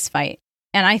into this fight.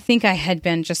 And I think I had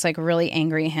been just like really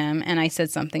angry at him, and I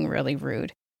said something really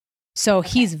rude. So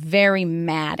he's very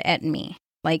mad at me.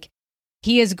 Like,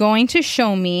 he is going to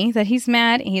show me that he's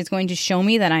mad. He is going to show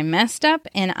me that I messed up,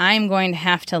 and I'm going to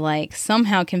have to like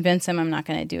somehow convince him I'm not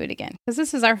going to do it again, because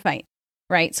this is our fight,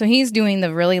 right? So he's doing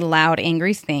the really loud,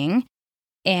 angry thing,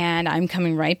 and I'm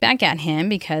coming right back at him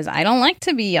because I don't like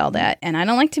to be yelled at, and I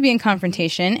don't like to be in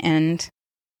confrontation, and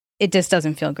it just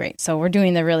doesn't feel great. So we're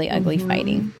doing the really ugly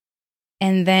fighting.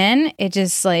 And then it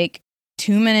just like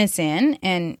 2 minutes in,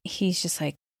 and he's just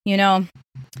like,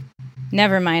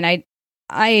 never mind.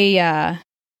 I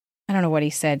don't know what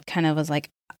he said. Kind of was like,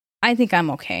 I think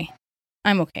I'm okay.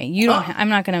 I'm okay. I'm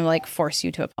not going to like force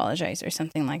you to apologize or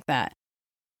something like that.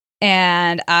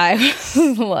 And I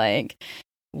was like,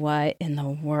 what in the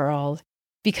world?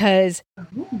 Because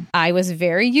I was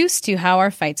very used to how our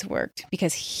fights worked,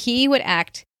 because he would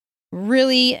act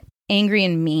really angry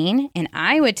and mean, and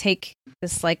I would take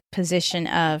this like position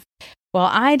of, well,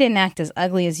 I didn't act as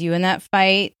ugly as you in that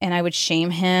fight, and I would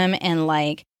shame him, and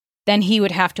like then he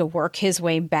would have to work his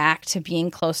way back to being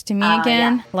close to me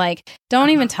again. Yeah. Like, don't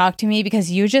even talk to me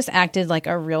because you just acted like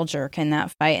a real jerk in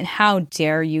that fight, and how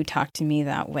dare you talk to me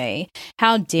that way?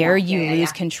 How dare you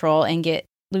lose control and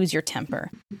lose your temper?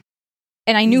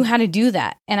 And I knew how to do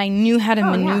that, and I knew how to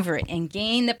maneuver it and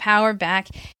gain the power back,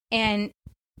 and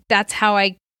that's how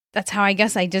I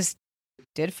guess I just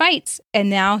did fights. And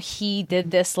now he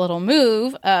did this little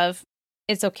move of,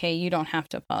 it's okay, you don't have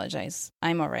to apologize.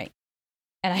 I'm all right.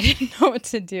 And I didn't know what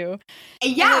to do.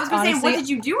 Yeah, I was going to say, what did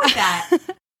you do with that?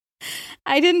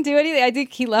 I didn't do anything. I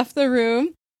think he left the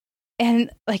room,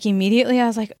 and like immediately I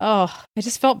was like, oh, I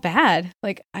just felt bad.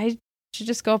 Like, I should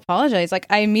just go apologize. Like,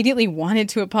 I immediately wanted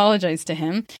to apologize to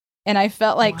him. And I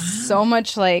felt like so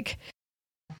much like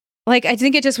I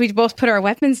think we both put our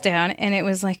weapons down, and it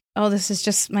was like, oh, this is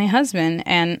just my husband,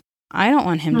 and I don't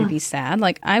want him to be sad.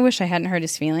 Like, I wish I hadn't hurt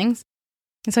his feelings.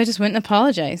 And so I just went and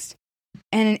apologized.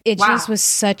 And it just was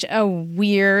such a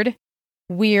weird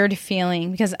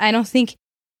feeling, because I don't think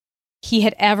he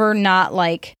had ever not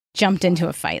like jumped into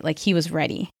a fight. Like, he was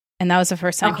ready. And that was the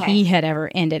first time he had ever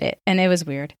ended it. And it was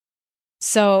weird.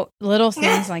 So little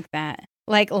things like that,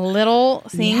 like little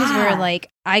things where like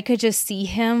I could just see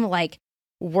him like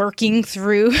working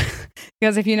through,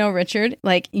 because if you know Richard,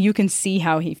 like you can see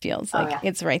how he feels. Like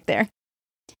it's right there.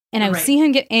 And I would see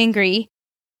him get angry,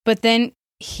 but then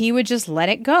he would just let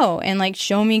it go and like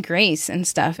show me grace and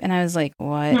stuff. And I was like,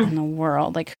 what in the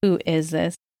world? Like, who is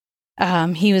this?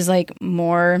 He was like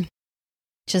more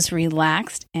just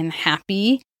relaxed and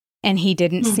happy. And he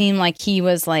didn't seem like he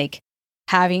was like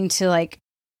having to like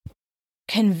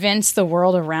convince the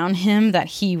world around him that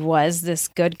he was this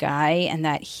good guy and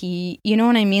that he, you know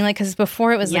what I mean? Like, because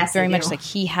before it was like very much like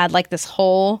he had like this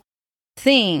whole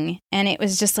thing, and it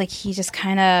was just like he just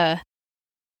kind of,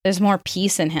 there's more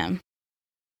peace in him.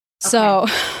 So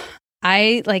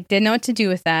I like didn't know what to do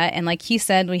with that. And like he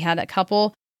said, we had a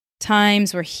couple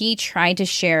times where he tried to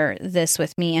share this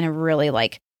with me and really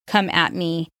like come at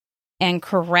me and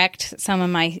correct some of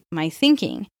my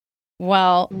thinking.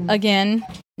 Well, again,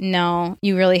 no,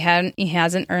 you really haven't. He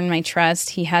hasn't earned my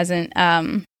trust. He hasn't.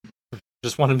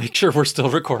 Just want to make sure we're still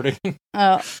recording.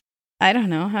 Oh, I don't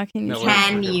know. How can you?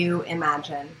 Can you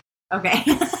imagine? Okay.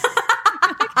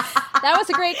 That was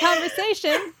a great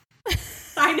conversation.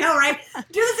 I know, right?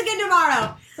 Do this again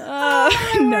tomorrow. No.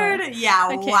 Yeah,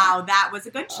 okay. Wow, that was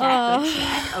a good check. Good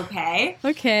check.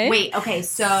 Okay. Wait, okay,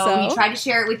 so he tried to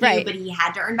share it with you, but he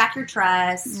had to earn back your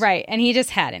trust. Right, and he just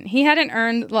hadn't. He hadn't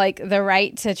earned, like, the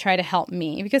right to try to help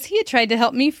me, because he had tried to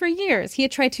help me for years. He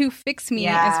had tried to fix me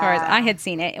as far as I had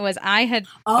seen it. It was I had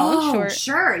fallen short.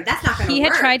 Sure. That's not going to work. He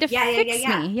had tried to fix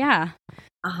me,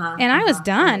 and I was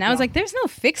done. I was like, there's no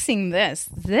fixing this.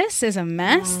 This is a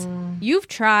mess. You've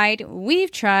tried.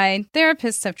 We've tried.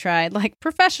 Therapists have tried. Like,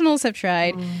 professionals have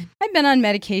tried. I've been on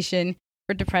medication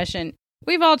for depression.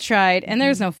 We've all tried, and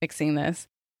there's no fixing this.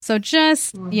 So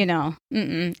just,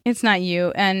 it's not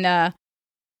you. And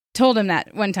told him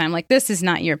that one time, like, this is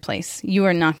not your place. You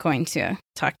are not going to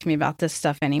talk to me about this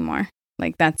stuff anymore.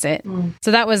 Like, that's it. So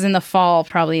that was in the fall,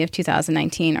 probably, of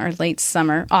 2019, or late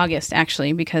summer, August,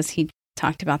 actually, because he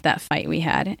talked about that fight we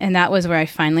had. And that was where I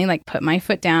finally like put my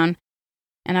foot down,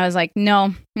 and I was like,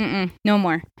 no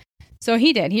more. So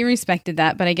he did. He respected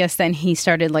that. But I guess then he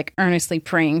started like earnestly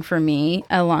praying for me,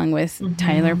 along with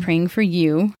Tyler praying for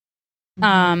you.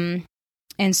 And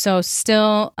so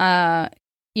still,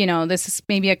 this is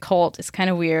maybe a cult. It's kind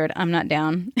of weird. I'm not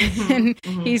down. And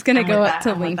he's going to go up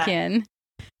to Lincoln.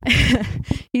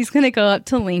 He's going to go up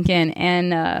to Lincoln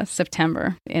in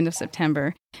September, end of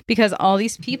September, because all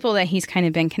these people that he's kind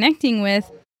of been connecting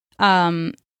with,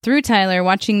 through Tyler,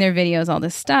 watching their videos, all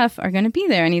this stuff, are going to be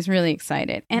there. And he's really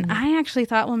excited. And I actually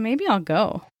thought, well, maybe I'll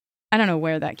go. I don't know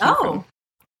where that came from.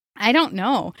 I don't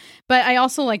know. But I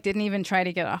also didn't even try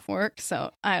to get off work.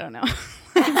 So I don't know.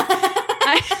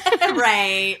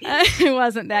 Right. I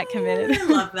wasn't that committed. I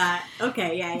love that.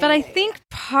 Okay. Yeah. But I think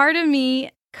part of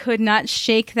me could not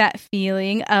shake that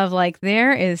feeling of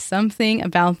there is something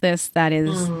about this that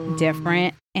is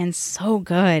different and so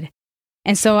good.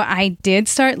 And so I did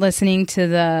start listening to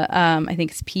the, I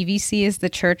think it's PVC is the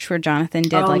church where Jonathan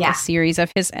did a series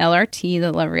of his LRT,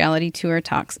 the Love Reality Tour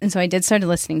talks. And so I did start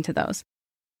listening to those.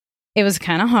 It was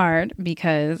kind of hard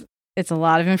because it's a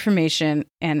lot of information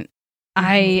and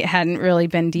I hadn't really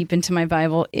been deep into my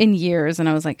Bible in years. And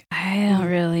I was like, I don't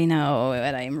really know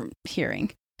what I'm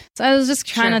hearing. So I was just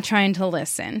trying to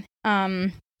listen.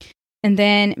 And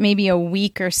then maybe a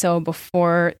week or so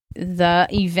before the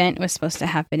event was supposed to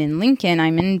happen in Lincoln,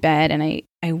 I'm in bed and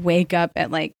I wake up at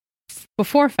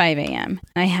before 5 a.m.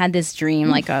 And I had this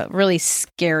dream, a really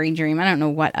scary dream. I don't know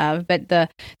what of, but the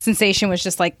sensation was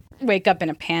just wake up in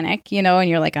a panic, and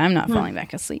you're like, I'm not falling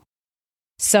back asleep.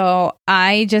 So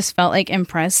I just felt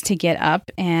impressed to get up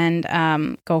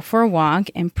and go for a walk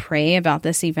and pray about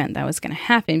this event that was going to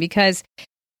happen. Because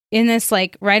in this,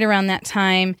 right around that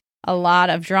time, a lot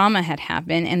of drama had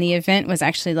happened, and the event was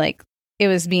actually it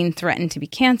was being threatened to be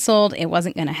canceled. It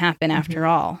wasn't going to happen after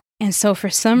all. And so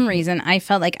for some reason, I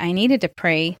felt like I needed to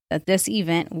pray that this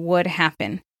event would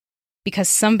happen because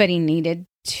somebody needed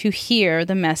to hear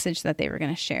the message that they were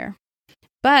going to share.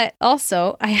 But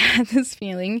also, I had this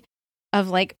feeling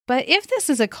of but if this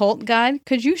is a cult, God,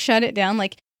 could you shut it down?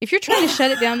 If you're trying to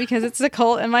shut it down because it's a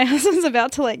cult and my husband's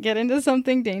about to get into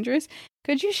something dangerous,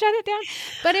 could you shut it down?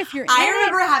 But if you're I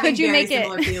remember having could you very make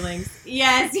similar feelings.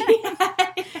 Yes.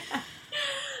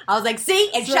 I was like, see,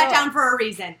 it's shut down for a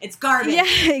reason. It's garbage.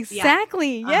 Yeah,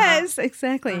 exactly. Yeah. Yes,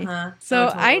 exactly. So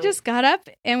totally. I just got up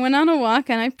and went on a walk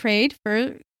and I prayed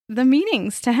for the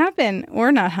meetings to happen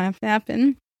or not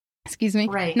happen. Excuse me.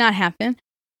 Right. Not happen.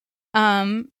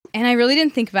 And I really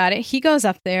didn't think about it. He goes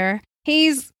up there.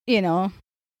 He's,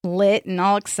 lit and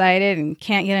all excited and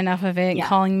can't get enough of it, and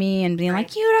calling me and being you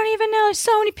don't even know, there's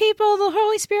so many people, the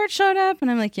Holy Spirit showed up.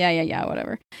 And I'm like, yeah,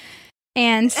 whatever.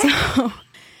 And so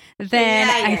then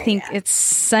I think it's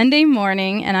Sunday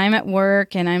morning and I'm at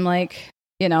work and I'm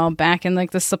back in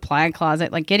the supply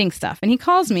closet, getting stuff. And he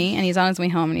calls me and he's on his way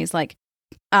home and he's like,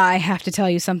 I have to tell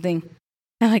you something.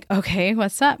 I'm like, okay,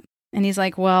 what's up? And he's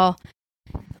like, well,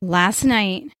 last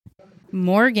night,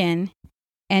 Morgan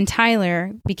and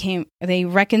Tyler they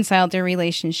reconciled their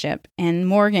relationship, and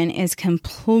Morgan is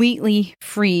completely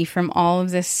free from all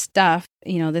of this stuff,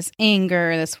 this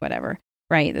anger, this whatever,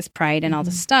 right? This pride and all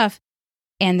this stuff.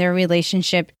 And their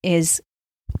relationship is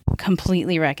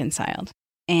completely reconciled.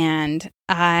 And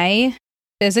I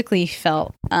physically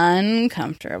felt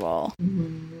uncomfortable,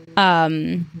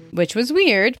 which was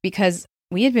weird because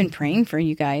we had been praying for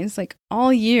you guys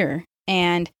all year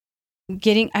and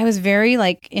I was very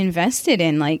invested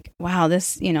in wow,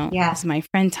 this, this is my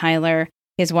friend Tyler,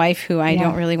 his wife, who I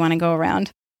don't really want to go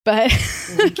around, but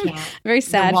very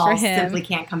sad for him. Simply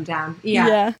can't come down.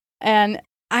 Yeah. And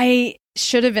I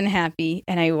should have been happy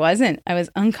and I wasn't. I was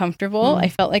uncomfortable. I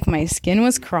felt like my skin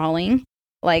was crawling,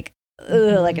 like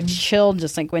a chill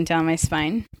just went down my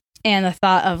spine. And the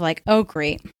thought of oh,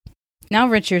 great. Now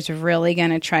Richard's really going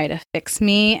to try to fix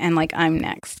me and I'm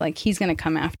next. He's going to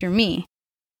come after me.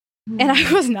 And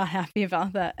I was not happy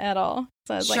about that at all.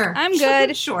 So I was I'm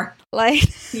good. Sure.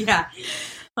 Yeah.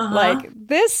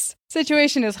 This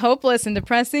situation is hopeless and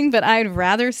depressing, but I'd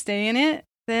rather stay in it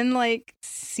than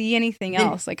see anything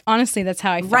else. Honestly, that's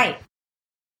how I felt. Right.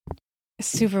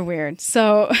 Super weird.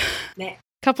 So a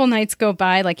couple nights go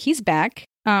by, he's back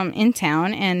in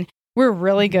town and we're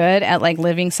really good at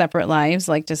living separate lives,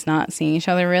 just not seeing each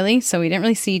other really. So we didn't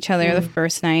really see each other the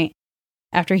first night.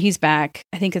 After he's back,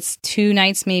 I think it's 2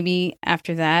 nights maybe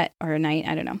after that, or a night,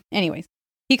 I don't know. Anyways,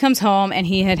 he comes home and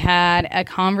he had a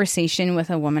conversation with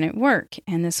a woman at work.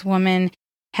 And this woman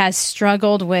has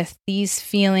struggled with these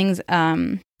feelings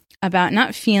about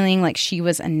not feeling like she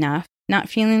was enough, not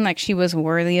feeling like she was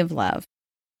worthy of love.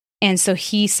 And so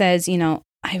he says,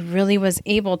 I really was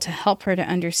able to help her to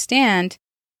understand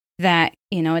that,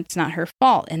 it's not her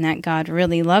fault and that God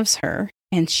really loves her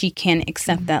and she can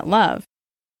accept that love.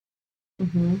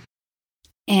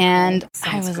 And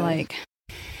I was good.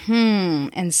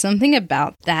 And something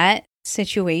about that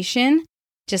situation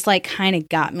just kind of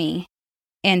got me.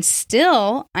 And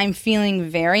still, I'm feeling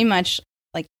very much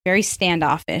very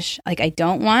standoffish. I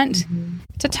don't want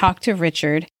to talk to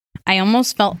Richard. I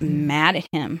almost felt mad at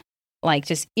him,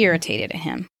 just irritated at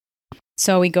him.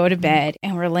 So we go to bed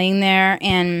and we're laying there,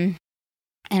 and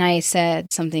I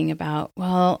said something about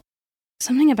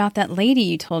that lady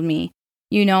you told me.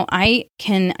 You know, I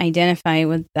can identify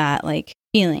with that like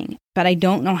feeling, but I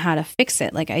don't know how to fix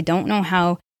it. Like, I don't know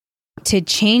how to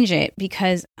change it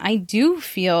because I do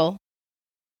feel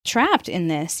trapped in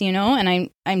this, you know, and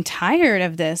I'm tired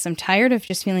of this. I'm tired of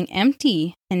just feeling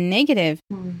empty and negative,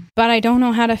 but I don't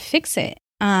know how to fix it.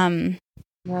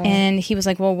 Right. And he was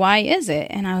like, well, why is it?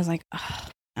 And I was like, oh,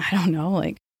 I don't know.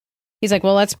 Like, he's like,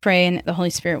 well, let's pray and the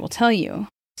Holy Spirit will tell you.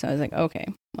 So I was like, okay,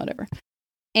 whatever.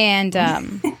 And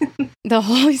the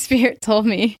Holy Spirit told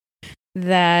me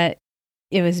that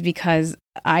it was because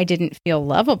I didn't feel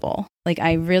lovable. Like,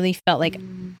 I really felt like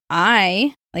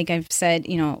like I've said,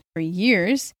 you know, for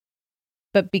years,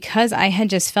 but because I had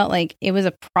just felt like it was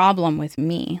a problem with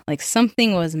me, like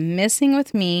something was missing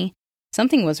with me,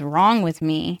 something was wrong with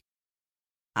me.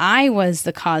 I was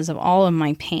the cause of all of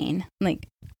my pain. Like,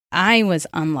 I was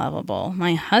unlovable.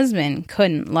 My husband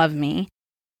couldn't love me.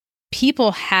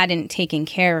 People hadn't taken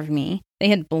care of me. They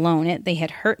had blown it. They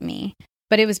had hurt me.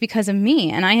 But it was because of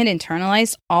me. And I had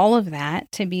internalized all of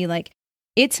that to be like,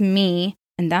 it's me.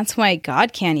 And that's why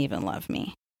God can't even love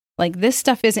me. Like, this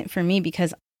stuff isn't for me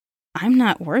because I'm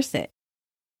not worth it.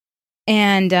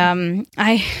 And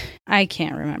I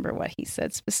can't remember what he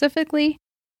said specifically,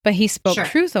 but he spoke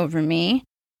truth over me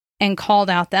and called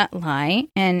out that lie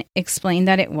and explained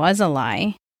that it was a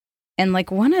lie. And like,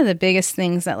 one of the biggest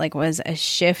things that like was a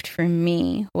shift for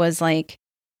me was like,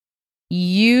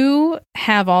 you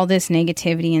have all this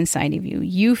negativity inside of you.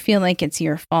 You feel like it's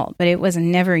your fault, but it was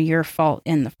never your fault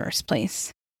in the first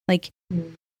place. Like,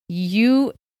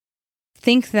 you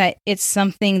think that it's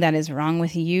something that is wrong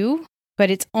with you, but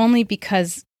it's only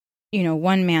because, you know,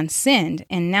 one man sinned,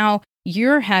 and now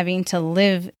you're having to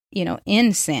live, you know,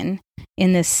 in sin,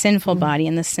 in this sinful body,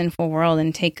 in this sinful world,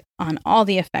 and take on all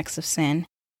the effects of sin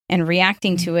and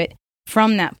reacting to it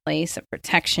from that place of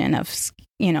protection, of,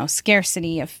 you know,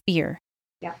 scarcity, of fear.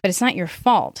 Yeah. But it's not your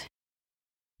fault.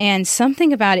 And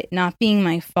something about it not being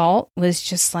my fault was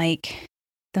just like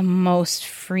the most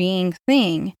freeing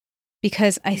thing,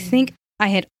 because I think I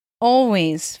had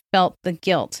always felt the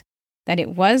guilt that it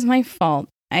was my fault.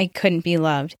 I couldn't be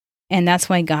loved. And that's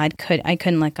why I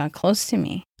couldn't let God close to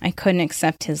me. I couldn't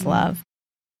accept his love.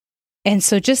 And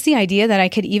so just the idea that I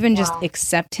could even just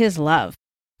accept his love,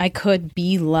 I could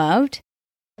be loved,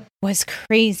 was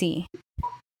crazy.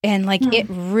 And like, it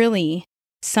really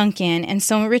sunk in. And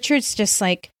so Richard's just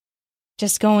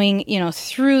going, you know,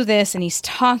 through this, and he's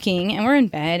talking, and we're in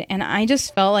bed, and I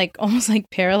just felt like almost like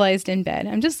paralyzed in bed.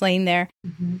 I'm just laying there,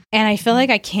 and I feel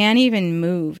like I can't even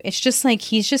move. It's just like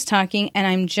he's just talking, and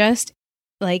I'm just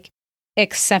like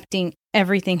accepting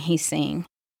everything he's saying.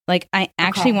 Like, I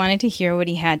actually wanted to hear what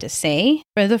he had to say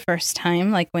for the first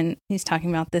time, like when he's talking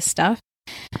about this stuff.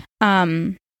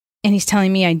 And he's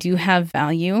telling me I do have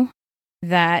value,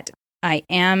 that I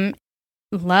am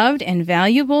loved and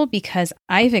valuable because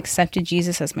I've accepted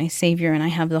Jesus as my Savior, and I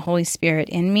have the Holy Spirit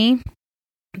in me,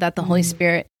 that the Holy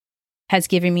Spirit has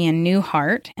given me a new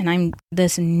heart, and I'm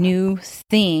this new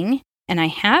thing, and I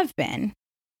have been,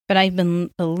 but I've been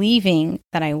believing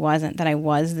that I wasn't, that I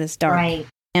was this dark,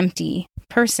 empty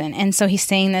person. And so he's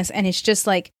saying this, and it's just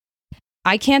like,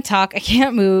 I can't talk, I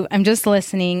can't move, I'm just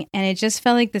listening, and it just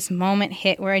felt like this moment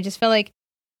hit where I just felt like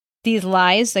these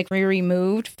lies like were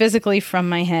removed physically from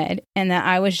my head, and that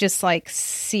I was just like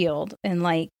sealed, and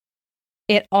like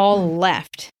it all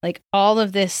left. Like, all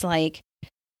of this like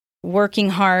working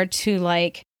hard to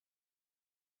like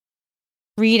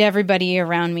read everybody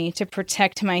around me, to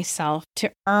protect myself, to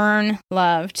earn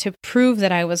love, to prove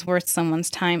that I was worth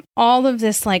someone's time. All of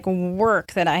this like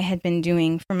work that I had been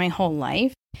doing for my whole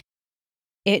life,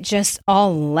 it just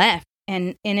all left.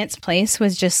 And in its place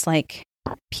was just like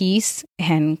peace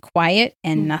and quiet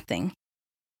and nothing.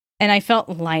 And I felt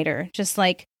lighter, just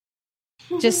like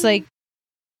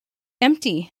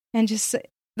empty, and just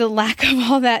the lack of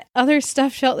all that other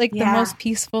stuff felt like the most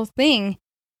peaceful thing.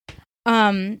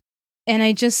 And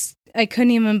I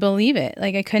couldn't even believe it.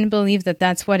 Like, I couldn't believe that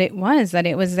that's what it was, that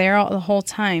it was there all the whole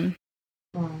time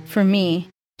for me,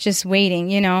 just waiting,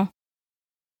 you know.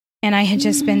 And I had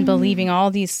just been believing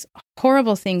all these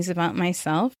horrible things about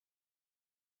myself,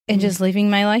 and just living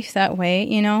my life that way,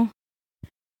 you know.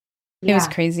 It was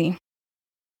crazy.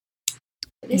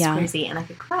 It is crazy, and I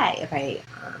could cry if I.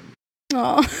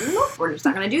 Oh, we're just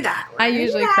not going to do that. I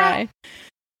usually cry.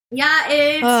 Yeah,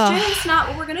 it's just not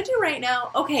what we're going to do right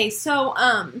now. Okay, so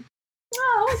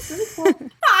it's really cool.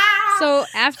 So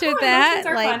after that,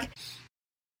 like, fun.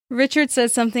 Richard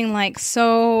said something like,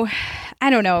 "So I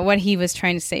don't know what he was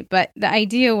trying to say, but the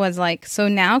idea was like, so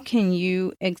now can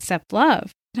you accept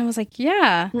love? And I was like,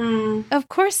 yeah, of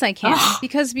course I can.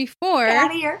 Because before, Get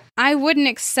out of here. I wouldn't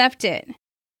accept it.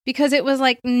 Because it was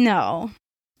like, no,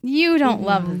 you don't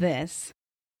love this.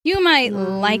 You might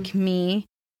like me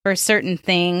for certain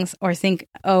things or think,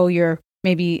 oh, you're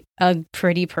maybe a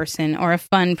pretty person or a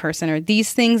fun person or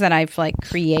these things that I've like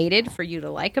created for you to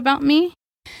like about me.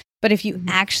 But if you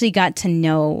actually got to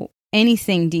know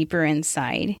anything deeper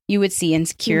inside, you would see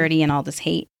insecurity and all this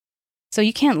hate. So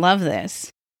you can't love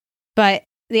this. But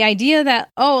the idea that,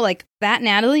 oh, like that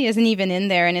Natalie isn't even in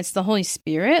there and it's the Holy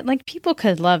Spirit, like people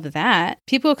could love that.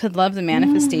 People could love the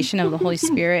manifestation of the Holy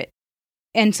Spirit.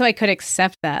 And so I could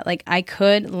accept that. Like I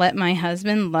could let my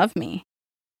husband love me,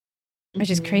 which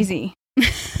is crazy. It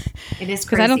is crazy.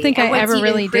 Because I don't think I ever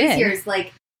really did. Is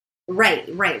like, right.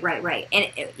 And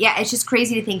it's just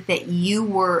crazy to think that you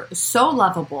were so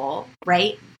lovable,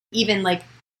 right? Even like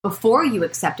before you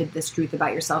accepted this truth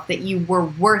about yourself, that you were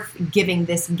worth giving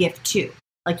this gift to.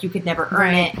 Like you could never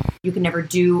earn it. You could never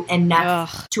do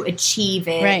enough to achieve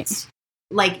it. Right.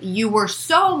 Like you were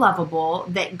so lovable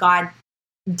that God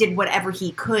did whatever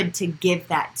he could to give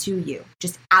that to you,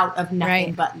 just out of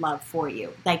nothing but love for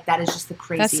you. Like that is just the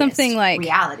craziest That's something like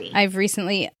reality. I've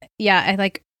recently, I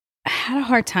like had a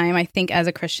hard time, I think, as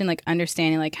a Christian, like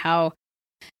understanding like how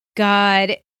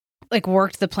God like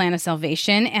worked the plan of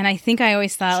salvation. And I think I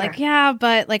always thought like, yeah,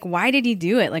 but like, why did he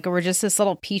do it? Like, we're just this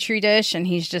little petri dish and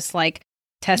he's just like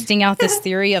testing out this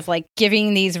theory of like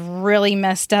giving these really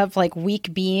messed up, like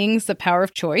weak beings the power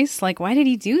of choice. Like, why did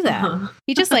he do that?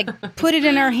 He just like put it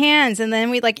in our hands and then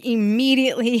we like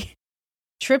immediately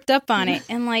tripped up on it.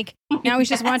 And like, now he's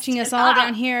just watching us all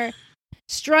down here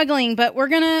struggling, but we're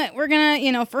gonna,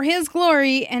 you know, for his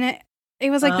glory. And it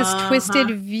was like this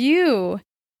twisted view.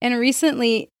 And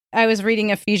recently I was reading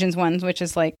Ephesians 1, which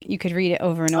is like, you could read it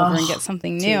over and over and get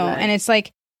something new. And it's like,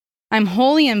 I'm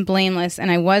holy and blameless, and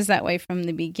I was that way from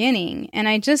the beginning. And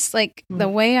I just like the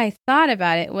way I thought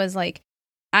about it was like,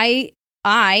 I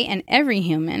and every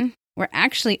human were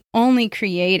actually only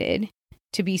created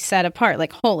to be set apart,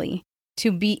 like holy,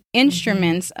 to be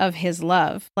instruments of his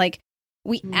love. Like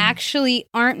we actually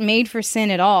aren't made for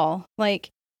sin at all. Like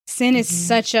sin is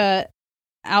such a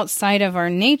outside of our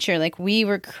nature. Like we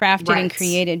were crafted and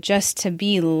created just to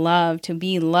be loved, to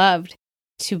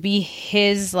be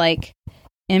his like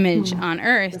image on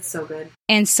earth. That's so good.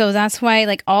 And so that's why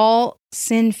like all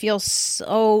sin feels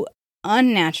so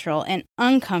unnatural and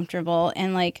uncomfortable,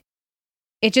 and like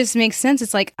it just makes sense.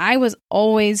 It's like I was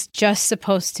always just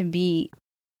supposed to be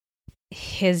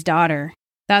his daughter.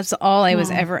 That's all I was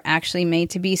ever actually made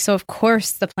to be. So of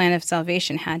course the plan of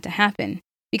salvation had to happen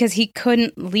because he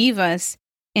couldn't leave us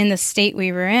in the state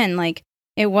we were in. Like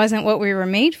it wasn't what we were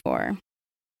made for.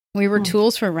 We were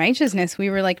tools for righteousness. We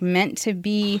were like meant to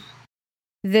be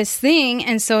this thing.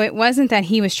 And so it wasn't that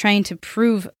he was trying to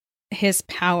prove his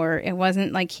power. It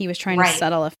wasn't like he was trying to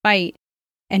settle a fight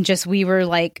and just we were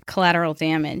like collateral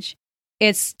damage.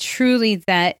 It's truly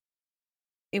that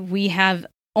we have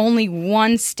only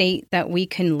one state that we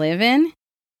can live in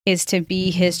is to be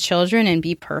his children and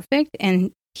be perfect.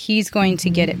 And he's going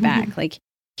to get it back. Like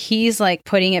he's like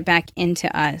putting it back into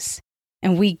us.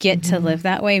 And we get to live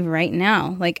that way right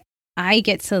now. Like I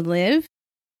get to live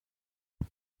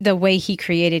the way he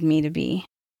created me to be.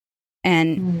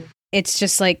 And it's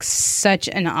just like such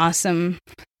an awesome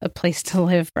a place to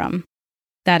live from,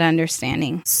 that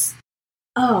understanding.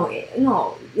 Oh,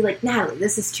 no, like Natalie,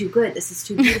 this is too good. This is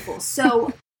too beautiful.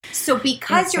 So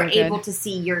because you're able to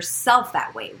see yourself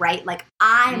that way, right? Like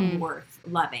I'm worth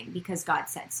loving because God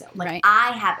said so. Like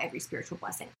I have every spiritual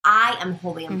blessing. I am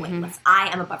holy and blameless. I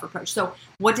am above reproach. So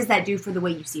what does that do for the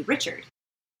way you see Richard?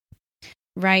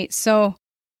 Right. So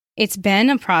it's been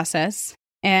a process,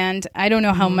 and I don't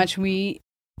know how much we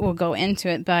will go into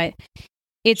it, but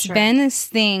it's been this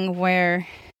thing where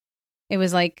it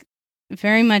was like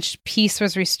very much peace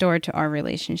was restored to our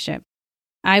relationship.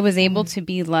 I was able to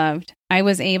be loved. I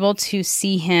was able to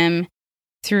see him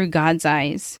through God's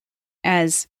eyes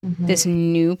as this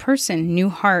new person, new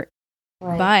heart.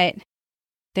 But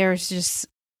there's just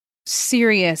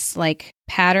serious like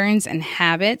patterns and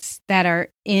habits that are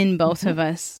in both of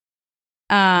us.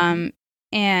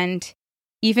 And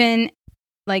even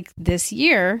like this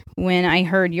year when I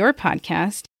heard your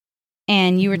podcast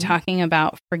and you were talking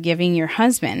about forgiving your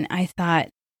husband, I thought,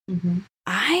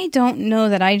 I don't know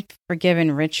that I'd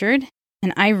forgiven Richard,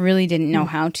 and I really didn't know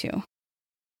how to.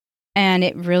 And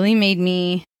it really made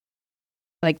me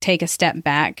like take a step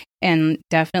back and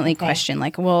definitely question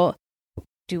like, well,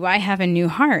 do I have a new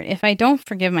heart? If I don't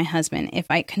forgive my husband, if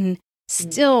I can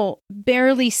still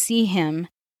barely see him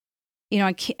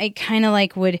I kind of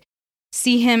like would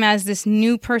see him as this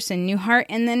new person, new heart,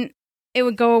 and then it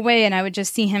would go away and I would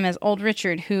just see him as old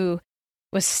Richard, who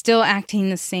was still acting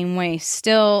the same way,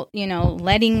 still,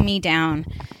 letting me down.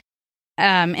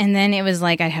 And then it was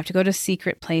like I'd have to go to a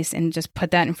secret place and just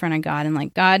put that in front of God and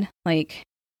like, God, like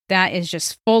that is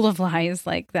just full of lies.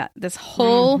 Like that, this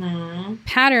whole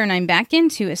pattern I'm back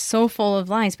into is so full of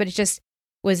lies, but it just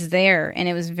was there and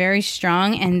it was very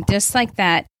strong. And just like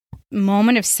that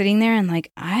moment of sitting there and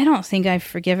like, I don't think I've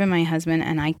forgiven my husband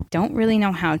and I don't really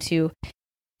know how to,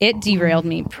 it derailed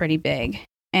me pretty big.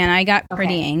 And I got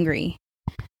pretty angry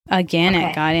again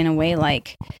at God in a way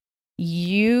like,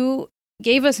 you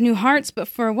gave us new hearts, but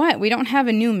for what? We don't have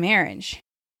a new marriage.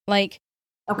 Like,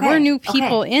 we're new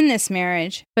people in this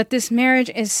marriage, but this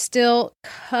marriage is still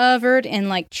covered in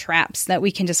like traps that we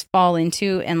can just fall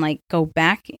into and like go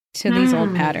back to these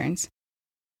old patterns.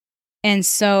 And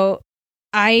so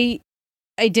I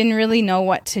didn't really know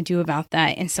what to do about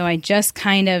that. And so I just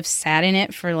kind of sat in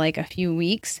it for like a few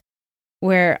weeks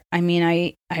where,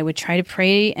 I would try to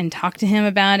pray and talk to him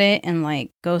about it and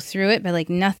like go through it, but like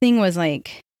nothing was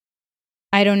like,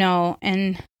 I don't know.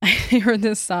 And I heard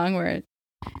this song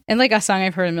and like a song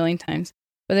I've heard a million times,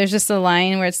 but there's just a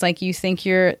line where it's like, you think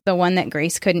you're the one that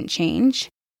grace couldn't change.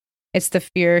 It's the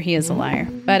fear he is a liar.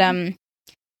 But, and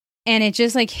it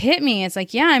just like hit me. It's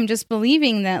like, yeah, I'm just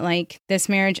believing that like this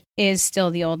marriage is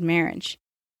still the old marriage,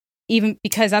 even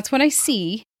because that's what I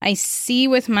see. I see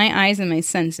with my eyes and my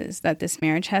senses that this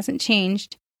marriage hasn't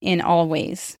changed in all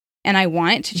ways. And I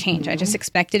want it to change. I just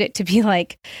expected it to be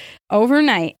like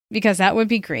overnight because that would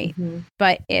be great.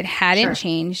 But it hadn't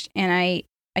changed. And I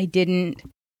didn't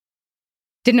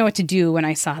know what to do when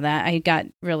I saw that. I got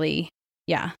really,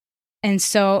 And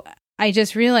so I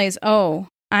just realized,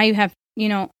 I have,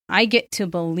 I get to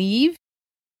believe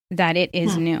that it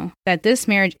is new, that this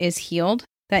marriage is healed,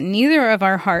 that neither of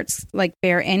our hearts like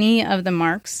bear any of the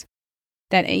marks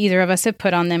that either of us have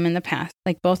put on them in the past.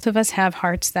 Like both of us have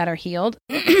hearts that are healed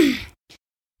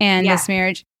and this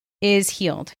marriage is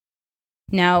healed.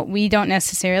 Now we don't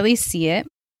necessarily see it,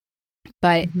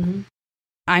 but and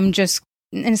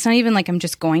it's not even like I'm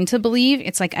just going to believe.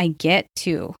 It's like I get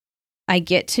to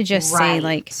just say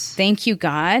like, thank you,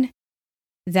 God,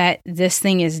 that this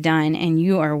thing is done and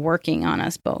you are working on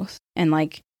us both. And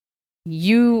like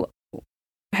you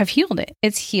have healed it.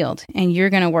 It's healed. And you're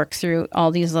going to work through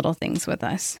all these little things with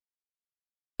us.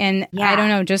 And I don't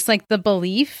know, just like the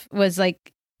belief was like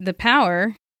the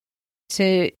power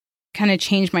to kind of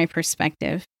change my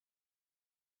perspective.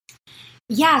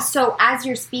 Yeah. So as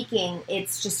you're speaking,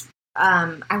 it's just,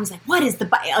 I was like, what is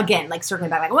again, like circling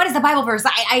back, like, what is the Bible verse?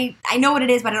 I know what it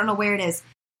is, but I don't know where it is.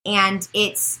 And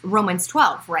it's Romans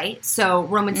 12, right? So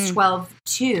Romans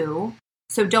 12:2.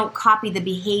 So don't copy the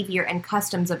behavior and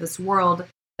customs of this world,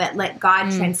 but let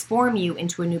God transform you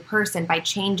into a new person by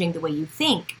changing the way you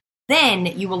think. Then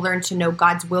you will learn to know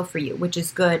God's will for you, which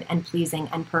is good and pleasing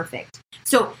and perfect.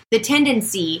 So the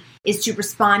tendency is to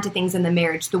respond to things in the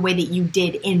marriage the way that you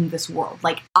did in this world,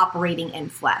 like operating in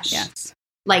flesh. Yes.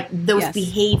 Like those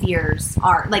behaviors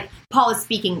are like Paul is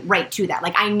speaking right to that.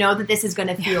 Like, I know that this is going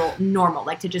to feel normal,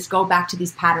 like to just go back to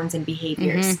these patterns and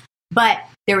behaviors. But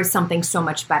there is something so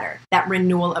much better, that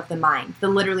renewal of the mind, the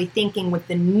literally thinking with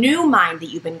the new mind that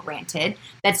you've been granted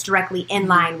that's directly in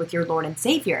line with your Lord and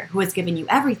Savior who has given you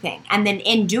everything. And then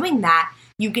in doing that,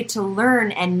 you get to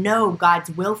learn and know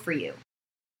God's will for you,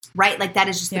 right? Like that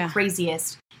is just the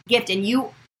craziest gift. And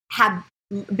you have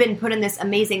been put in this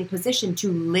amazing position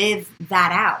to live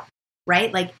that out,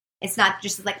 right? Like it's not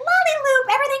just like, lolly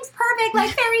loop, everything's perfect,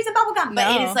 like fairies and bubblegum.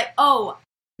 But it is like,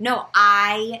 no,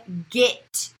 I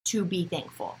get to be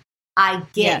thankful. I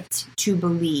get to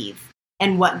believe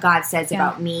in what God says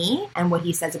about me and what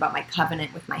he says about my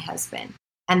covenant with my husband.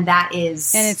 And that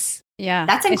is... And it's,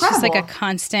 that's incredible.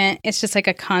 It's just like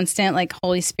a constant, like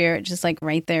Holy Spirit just like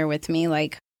right there with me,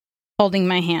 like holding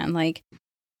my hand. Like,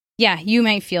 yeah, you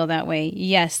might feel that way.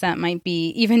 Yes, that might be...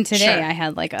 Even today, I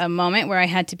had like a moment where I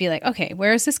had to be like, okay,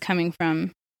 where is this coming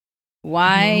from?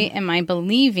 Why am I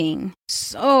believing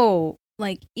so...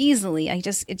 like easily, it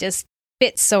just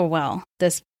fits so well,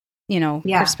 this,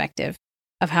 perspective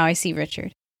of how I see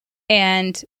Richard.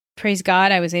 And praise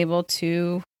God, I was able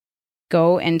to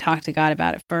go and talk to God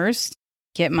about it first,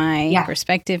 get my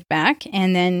perspective back.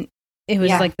 And then it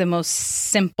was like the most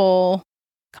simple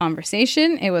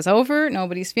conversation. It was over.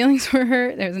 Nobody's feelings were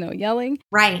hurt. There was no yelling.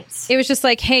 Right. It was just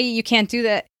like, hey, you can't do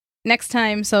that next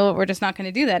time, so we're just not going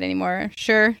to do that anymore.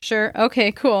 Sure.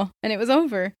 Okay, cool. And it was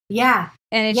over. Yeah.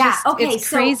 And it's just, it's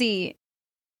crazy.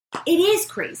 It is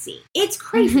crazy. It's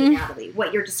crazy, Natalie,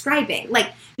 what you're describing.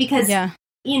 Like, because,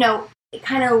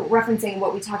 kind of referencing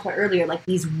what we talked about earlier, like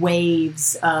these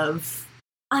waves of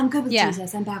I'm good with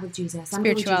Jesus, I'm bad with Jesus, I'm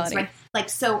good with Jesus, right? Like,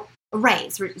 so,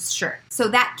 right, sure. So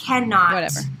that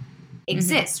cannot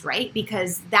exist, right?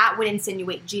 Because that would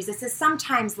insinuate Jesus is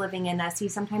sometimes living in us,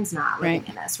 he's sometimes not living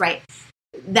in us, right?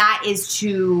 That is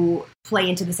to play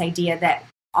into this idea that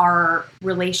our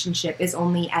relationship is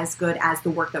only as good as the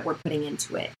work that we're putting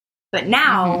into it. But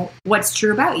now, what's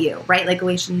true about you, right? Like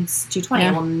Galatians 2:20,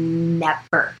 I will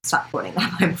never stop quoting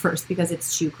that one first because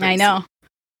it's too crazy.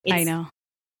 I know.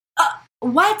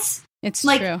 What? It's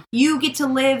like, true. You get to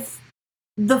live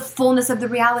the fullness of the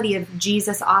reality of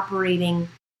Jesus operating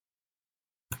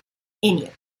in you.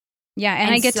 Yeah,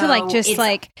 and I get to like just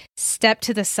like step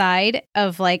to the side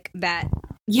of like that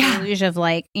deluge of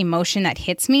like emotion that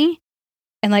hits me.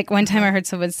 And like one time I heard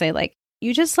someone say like,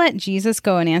 you just let Jesus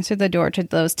go and answer the door to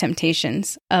those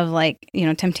temptations of like, you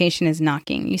know, temptation is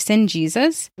knocking. You send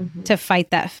Jesus to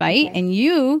fight that fight and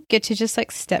you get to just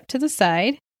like step to the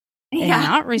side and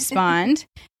not respond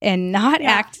and not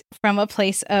act from a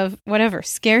place of whatever,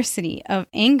 scarcity, of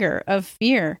anger, of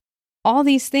fear, all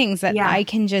these things that I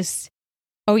can just,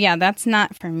 that's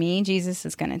not for me. Jesus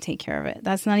is going to take care of it.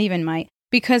 That's not even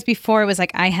because before it was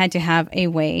like I had to have a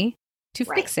way to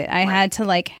fix it. I had to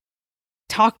like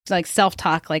talk, like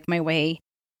self-talk, like my way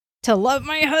to love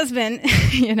my husband,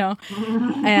 you know,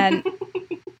 and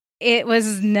it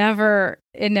never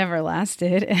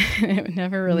lasted. It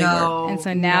never really worked. And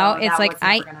so now it's like,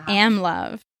 I am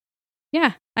love.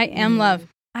 Yeah, I am love.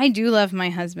 I do love my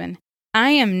husband.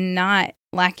 I am not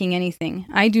lacking anything.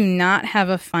 I do not have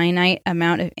a finite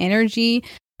amount of energy.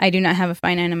 I do not have a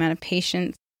finite amount of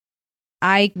patience.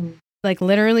 I like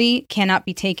literally cannot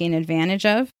be taken advantage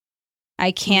of.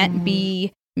 I can't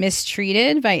be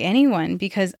mistreated by anyone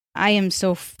because I am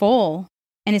so full.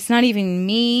 And it's not even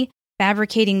me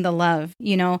fabricating the love.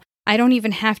 You know, I don't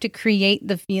even have to create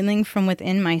the feeling from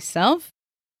within myself.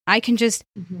 I can just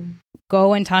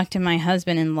go and talk to my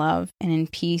husband in love and in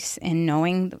peace and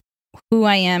knowing who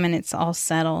I am, and it's all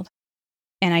settled.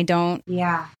 And I don't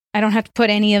have to put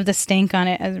any of the stank on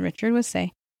it, as Richard would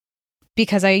say,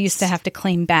 because I used to have to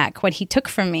claim back what he took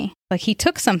from me. Like he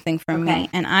took something from me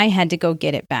and I had to go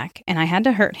get it back, and I had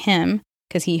to hurt him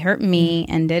because he hurt me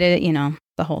and did it, you know,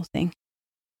 the whole thing.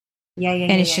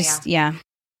 And it's just,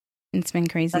 it's been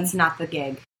crazy. That's not the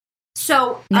gig.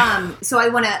 So, so I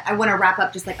want to wrap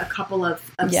up just like a couple of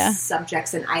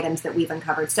subjects and items that we've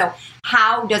uncovered. So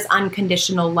how does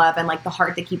unconditional love and like the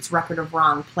heart that keeps record of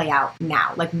wrong play out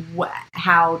now? Like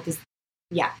just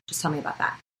tell me about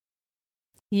that.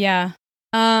 Yeah.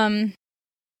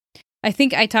 I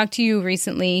think I talked to you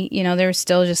recently, you know, there were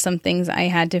still just some things I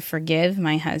had to forgive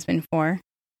my husband for.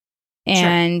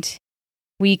 And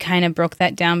we kind of broke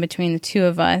that down between the two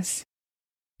of us.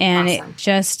 And it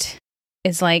just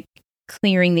is like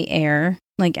clearing the air.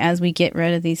 Like as we get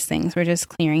rid of these things, we're just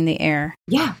clearing the air.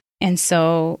 Yeah. And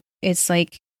so it's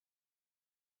like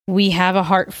we have a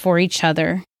heart for each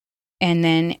other. And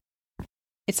then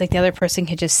it's like the other person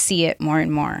could just see it more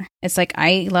and more. It's like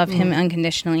I love him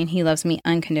unconditionally and he loves me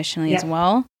unconditionally as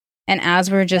well. And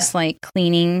as we're just like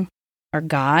cleaning, or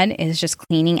God is just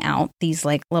cleaning out these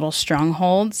like little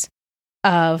strongholds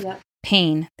of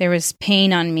pain. There was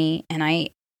pain on me, and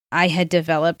I had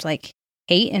developed like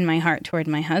hate in my heart toward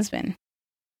my husband.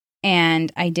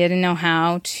 And I didn't know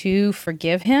how to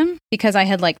forgive him because I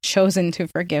had like chosen to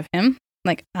forgive him.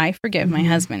 Like I forgive my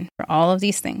husband for all of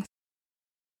these things.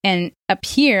 And up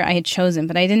here I had chosen,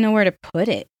 but I didn't know where to put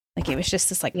it. Like it was just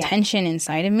this like tension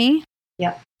inside of me.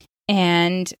 Yep.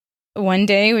 And one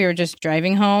day we were just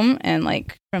driving home and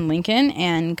like from Lincoln,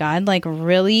 and God like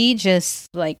really just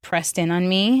like pressed in on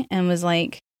me and was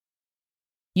like,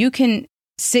 you can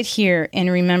sit here and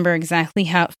remember exactly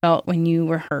how it felt when you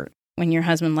were hurt, when your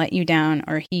husband let you down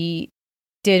or he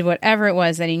did whatever it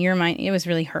was that in your mind, it was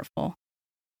really hurtful.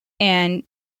 And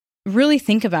really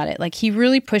think about it. Like he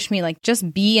really pushed me, like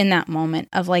just be in that moment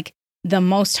of like the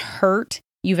most hurt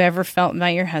you've ever felt by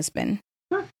your husband.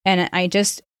 And I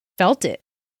just felt it.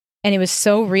 And it was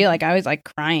so real. Like I was like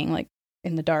crying like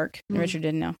in the dark. Richard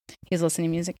didn't know. He was listening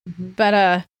to music.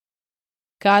 But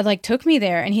God like took me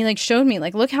there and he like showed me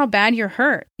like, look how bad you're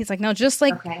hurt. He's like, no, just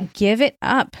like give it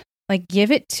up. Like give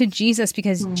it to Jesus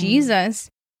because Jesus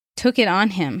took it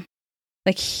on him.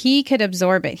 Like he could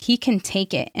absorb it. He can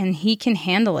take it and he can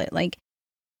handle it. Like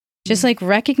just like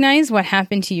recognize what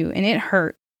happened to you and it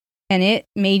hurt and it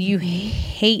made you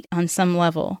hate on some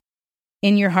level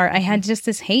in your heart. I had just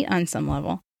this hate on some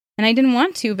level and I didn't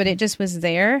want to, but it just was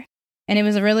there. And it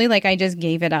was really like I just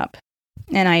gave it up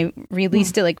and I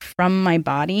released it like from my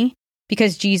body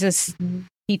because Jesus,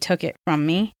 he took it from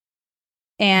me.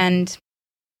 And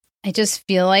I just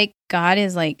feel like God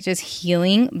is like just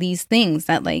healing these things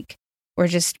that like were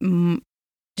just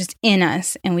in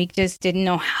us, and we just didn't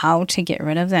know how to get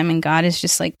rid of them. And God is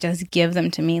just like, just give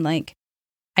them to me. Like,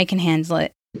 I can handle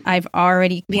it. I've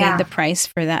already paid the price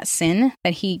for that sin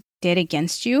that he did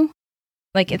against you.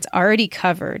 Like, it's already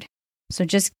covered. So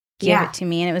just give it to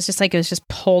me. And it was just like, it was just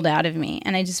pulled out of me.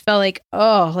 And I just felt like,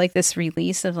 oh, like this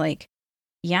release of like,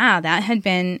 yeah, that had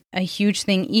been a huge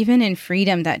thing, even in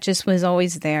freedom, that just was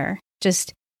always there.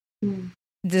 Just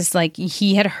this, like,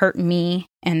 he had hurt me,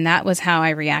 and that was how I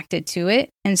reacted to it.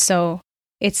 And so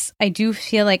I do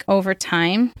feel like over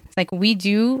time, like, we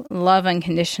do love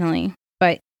unconditionally,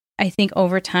 but I think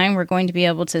over time we're going to be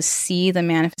able to see the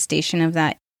manifestation of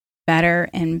that better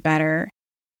and better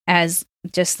as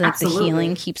just like the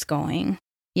healing keeps going.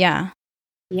 Yeah.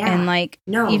 And like,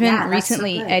 even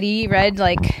recently, so Eddie read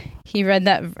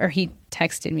that, or he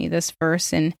texted me this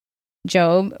verse in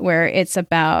Job where it's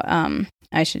about,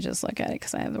 I should just look at it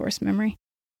because I have the worst memory.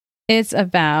 It's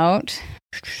about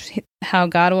how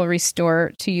God will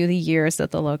restore to you the years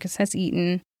that the locust has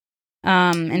eaten.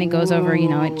 And it goes over,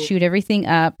 it chewed everything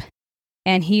up,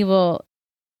 and you will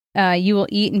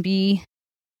eat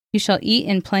you shall eat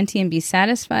in plenty and be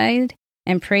satisfied,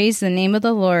 and praise the name of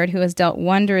the Lord who has dealt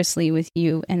wondrously with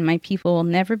you, and my people will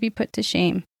never be put to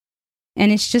shame.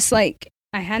 And it's just like,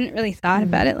 I hadn't really thought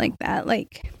about it like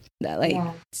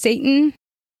that. Satan,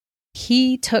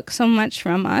 he took so much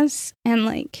from us, and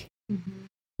like,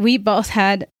 we both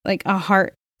had like a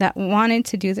heart that wanted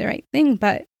to do the right thing,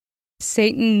 but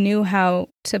Satan knew how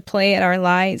to play at our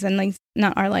lies, and like,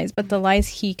 not our lies, but the lies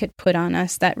he could put on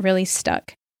us that really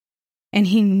stuck. And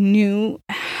he knew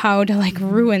how to like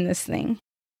ruin this thing.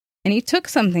 And he took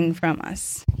something from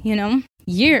us,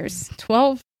 years,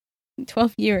 12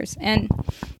 years. And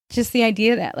just the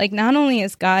idea that like, not only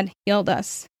has God healed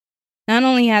us, not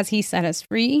only has he set us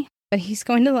free, but he's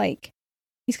going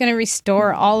to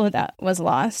restore all of that was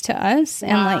lost to us.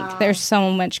 And like, there's so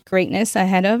much greatness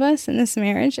ahead of us. And this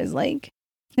marriage is like,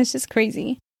 it's just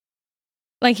crazy.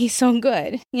 Like, he's so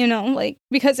good, like,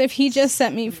 because if he just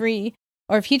set me free,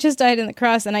 or if he just died on the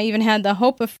cross and I even had the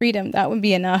hope of freedom, that would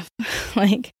be enough.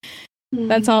 Like,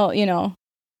 that's all,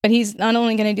 but he's not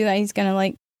only going to do that, he's going to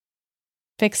like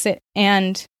fix it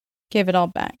and give it all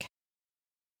back.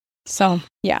 So,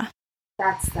 yeah.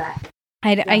 That's that.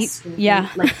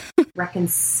 Like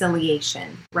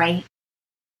reconciliation, right?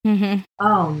 Mm-hmm.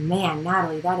 Oh man,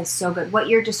 Natalie, that is so good. What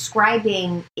you're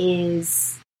describing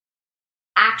is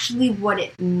actually what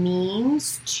it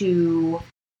means to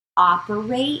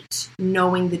operate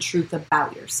knowing the truth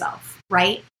about yourself,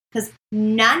 right? Because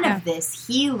none of this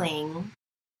healing,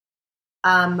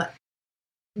 none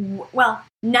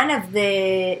of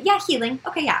the healing,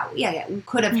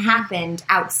 could have happened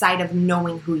outside of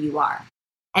knowing who you are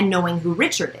and knowing who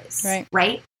Richard is,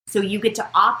 right? So you get to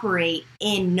operate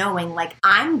in knowing, like,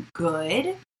 I'm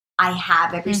good, I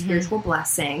have every spiritual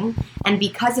blessing, and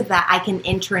because of that, I can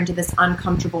enter into this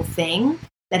uncomfortable thing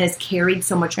that has carried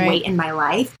so much weight in my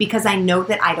life because I know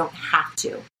that I don't have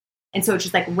to. And so it's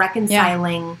just like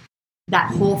reconciling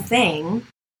that whole thing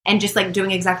and just like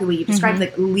doing exactly what you described,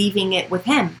 like leaving it with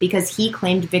him because he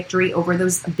claimed victory over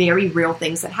those very real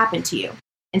things that happened to you.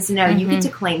 And so now you get to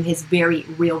claim his very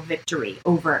real victory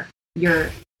over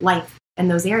your life in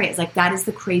those areas. Like, that is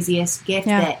the craziest gift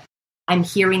that I'm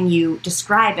hearing you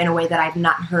describe in a way that I've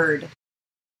not heard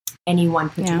anyone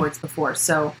put to words before.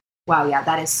 So, wow,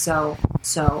 that is so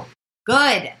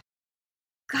good.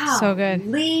 God, so good.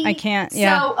 I can't.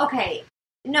 So, okay.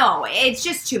 No, it's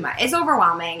just too much. It's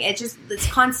overwhelming. It's just this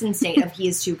constant state of he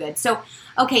is too good. So,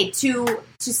 okay, to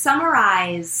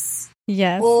summarize,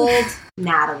 old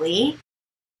Natalie,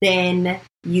 then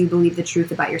you believe the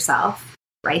truth about yourself,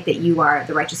 right? That you are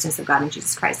the righteousness of God in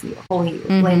Jesus Christ, and you are holy, you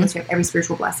are blameless, you have every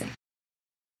spiritual blessing.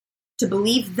 To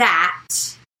believe that,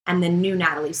 and the new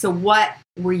Natalie. So what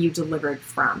were you delivered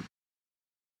from?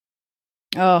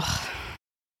 Oh,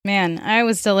 man, I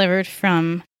was delivered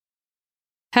from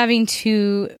having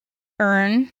to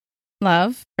earn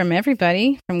love from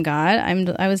everybody, from God.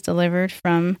 I was delivered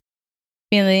from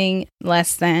feeling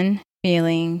less than,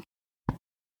 feeling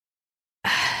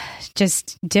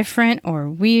just different or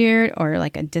weird or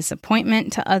like a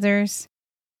disappointment to others.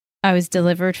 I was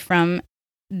delivered from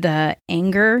the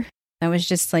anger that was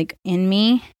just like in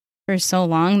me for so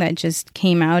long that just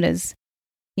came out as,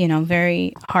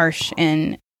 very harsh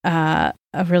and a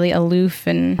really aloof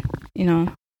and,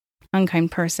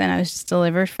 unkind person. I was just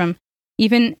delivered from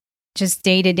even just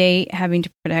day to day having to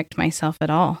protect myself at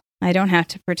all. I don't have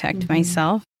to protect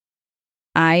myself.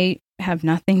 I have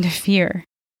nothing to fear.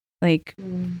 Like,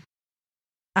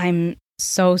 I'm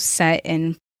so set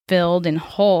and filled and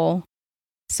whole.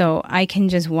 So I can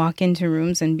just walk into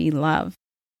rooms and be loved.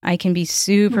 I can be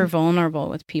super vulnerable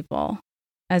with people.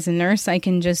 As a nurse, I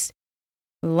can just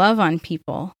love on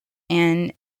people.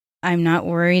 And I'm not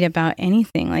worried about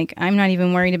anything. Like, I'm not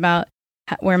even worried about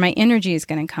where my energy is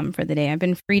going to come for the day. I've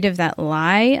been freed of that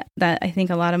lie that I think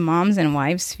a lot of moms and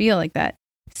wives feel, like that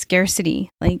scarcity.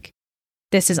 Like,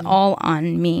 this is all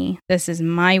on me. This is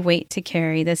my weight to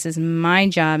carry. This is my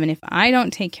job. And if I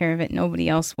don't take care of it, nobody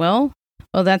else will.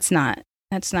 Well, that's not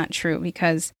true,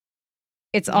 because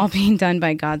it's all being done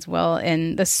by God's will.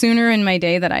 And the sooner in my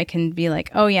day that I can be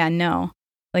like, oh yeah, no,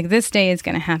 like this day is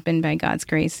going to happen by God's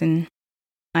grace, and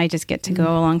I just get to go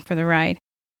along for the ride.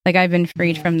 Like, I've been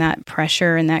freed from that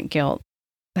pressure and that guilt.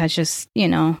 That's just,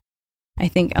 I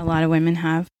think a lot of women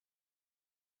have.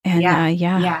 And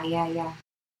yeah.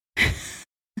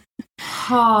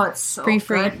 Oh, it's so free.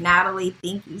 good, Natalie.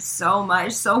 Thank you so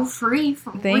much. So free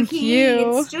from Thank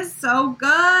you. It's just so good.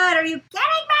 Are you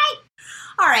kidding me?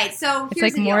 All right, so it's here's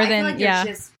like the deal. more I than feel like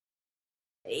there's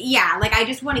like I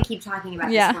just want to keep talking about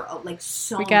this for like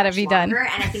so we gotta much be longer. done.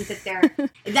 And I think that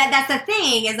that's the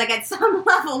thing, is like at some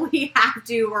level we have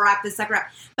to wrap this sucker up.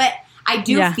 But I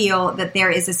do feel that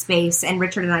there is a space, and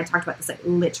Richard and I talked about this like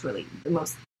literally the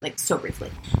most, like, so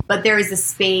briefly, but there is a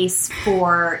space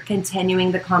for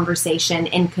continuing the conversation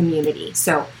in community.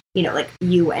 So, like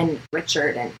you and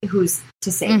Richard, and who's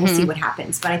to say, we'll see what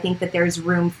happens. But I think that there's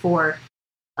room for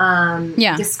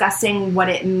discussing what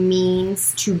it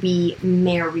means to be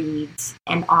married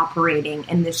and operating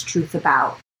in this truth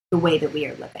about the way that we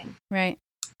are living. Right.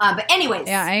 But anyways,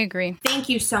 yeah, I agree. Thank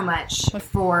you so much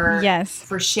for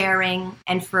sharing,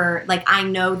 and for, like, I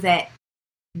know that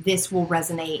this will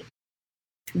resonate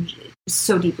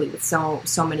so deeply with so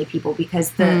many people,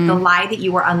 because the lie that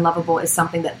you are unlovable is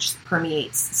something that just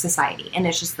permeates society, and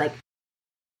it's just like,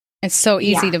 it's so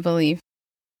easy to believe.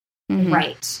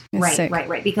 Right.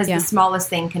 Because the smallest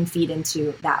thing can feed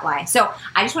into that lie. So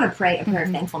I just want to pray a prayer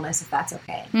of thankfulness, if that's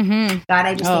okay. God,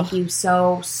 I just thank you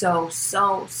so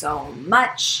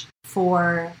much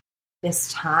for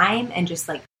this time, and just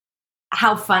like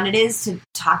how fun it is to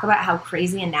talk about how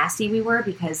crazy and nasty we were,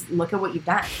 because look at what you've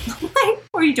done. Like,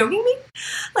 are you joking me?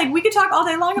 Like, we could talk all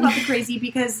day long about the crazy,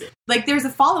 because like there's a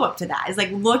follow-up to that. It's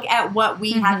like, look at what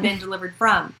we have been delivered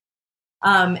from.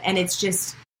 And it's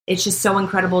just so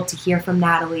incredible to hear from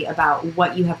Natalie about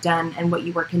what you have done and what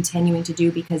you are continuing to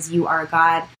do, because you are a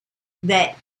God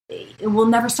that will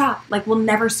never stop. Like, will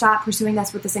never stop pursuing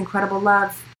us with this incredible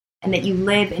love, and that you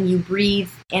live and you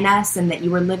breathe in us, and that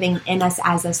you are living in us,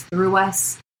 as us, through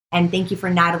us. And thank you for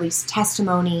Natalie's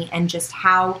testimony, and just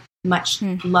how much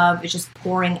love is just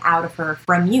pouring out of her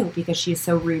from you, because she is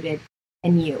so rooted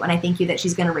in you. And I thank you that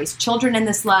she's going to raise children in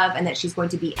this love, and that she's going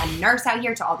to be a nurse out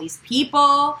here to all these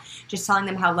people, just telling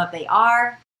them how loved they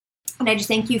are. And I just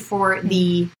thank you for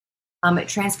the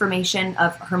transformation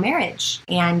of her marriage,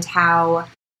 and how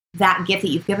that gift that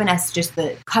you've given us, just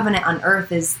the covenant on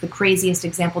earth, is the craziest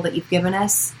example that you've given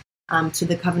us to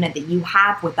the covenant that you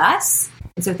have with us.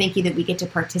 And so thank you that we get to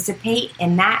participate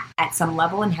in that at some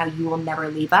level, and how you will never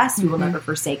leave us. You will never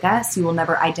forsake us. You will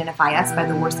never identify us by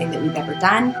the worst thing that we've ever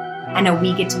done. And now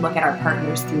we get to look at our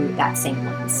partners through that same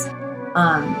lens.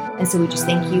 And so we just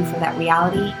thank you for that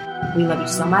reality. We love you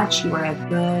so much. You are a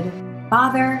good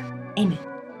Father. Amen.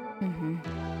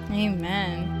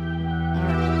 Amen.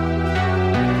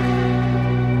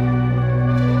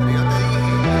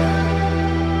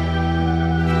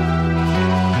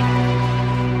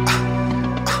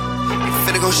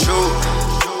 Go shoot.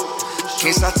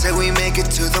 Can't stop till we make it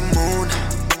to the moon.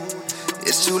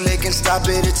 It's too late, can stop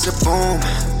it, it's a boom.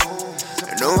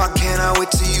 No, I cannot wait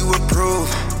till you approve.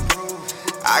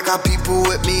 I got people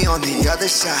with me on the other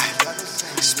side.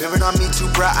 Spirit on me too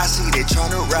bright, I see they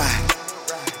tryna ride.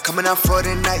 Coming out for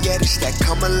the night, yeah, this that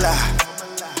come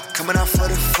alive. Coming out for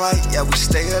the fight, yeah, we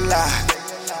stay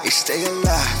alive. We stay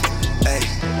alive.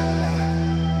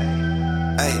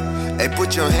 Hey,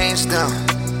 put your hands down.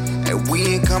 And we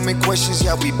ain't coming questions,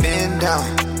 yeah, we been down.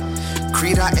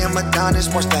 Creed, I am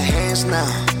Adonis, watch the hands now.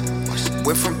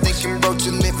 Went from thinking broke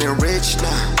to living rich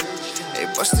now. Hey,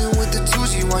 bustin' with the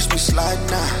twos, watch me slide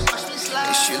now.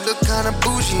 Hey, she look kinda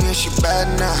bougie and she bad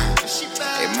now.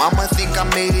 Hey, mama think I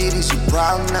made it, is you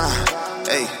proud now?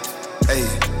 Hey.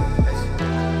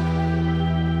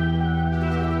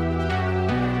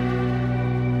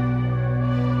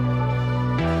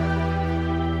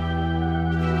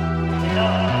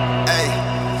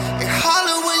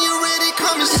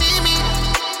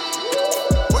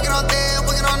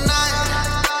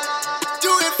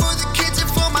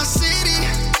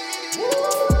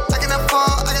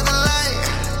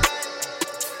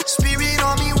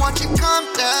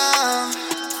 Come down.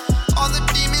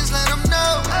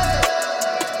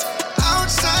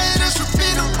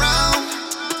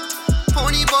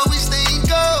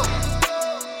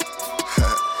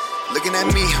 Looking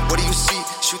at me, what do you see?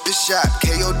 Shoot the shot,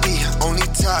 K.O.D. Only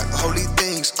talk holy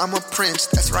things. I'm a prince,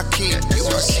 that's Rakim. You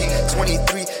are king.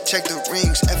 23, check the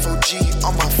rings. F.O.G.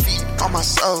 on my feet, on my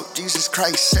soul. Jesus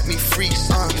Christ set me free.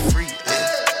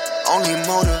 Only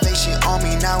motivation on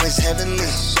me now is heavenly.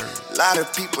 A lot of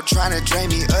people trying to drain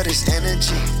me of this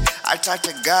energy. I talked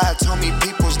to God, told me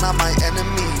people's not my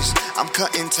enemies. I'm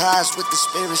cutting ties with the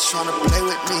spirits trying to play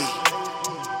with me.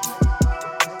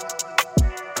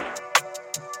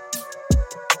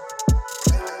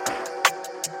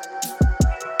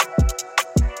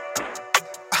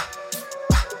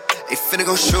 Finna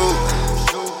go shoot.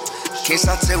 Can't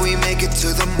stop till we make it to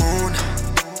the moon.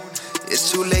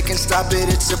 It's too late, can't stop it,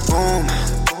 it's a boom.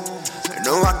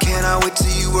 No, I cannot wait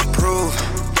till you approve.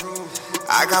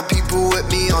 I got people with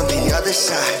me on the other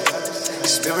side.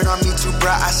 Spirit on me too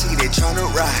bright, I see they tryna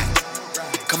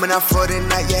ride. Coming out for the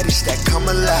night, yeah, this that come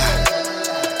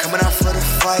alive. Coming out for the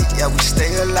fight, yeah, we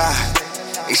stay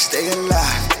alive. They stay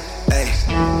alive,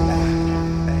 ayy.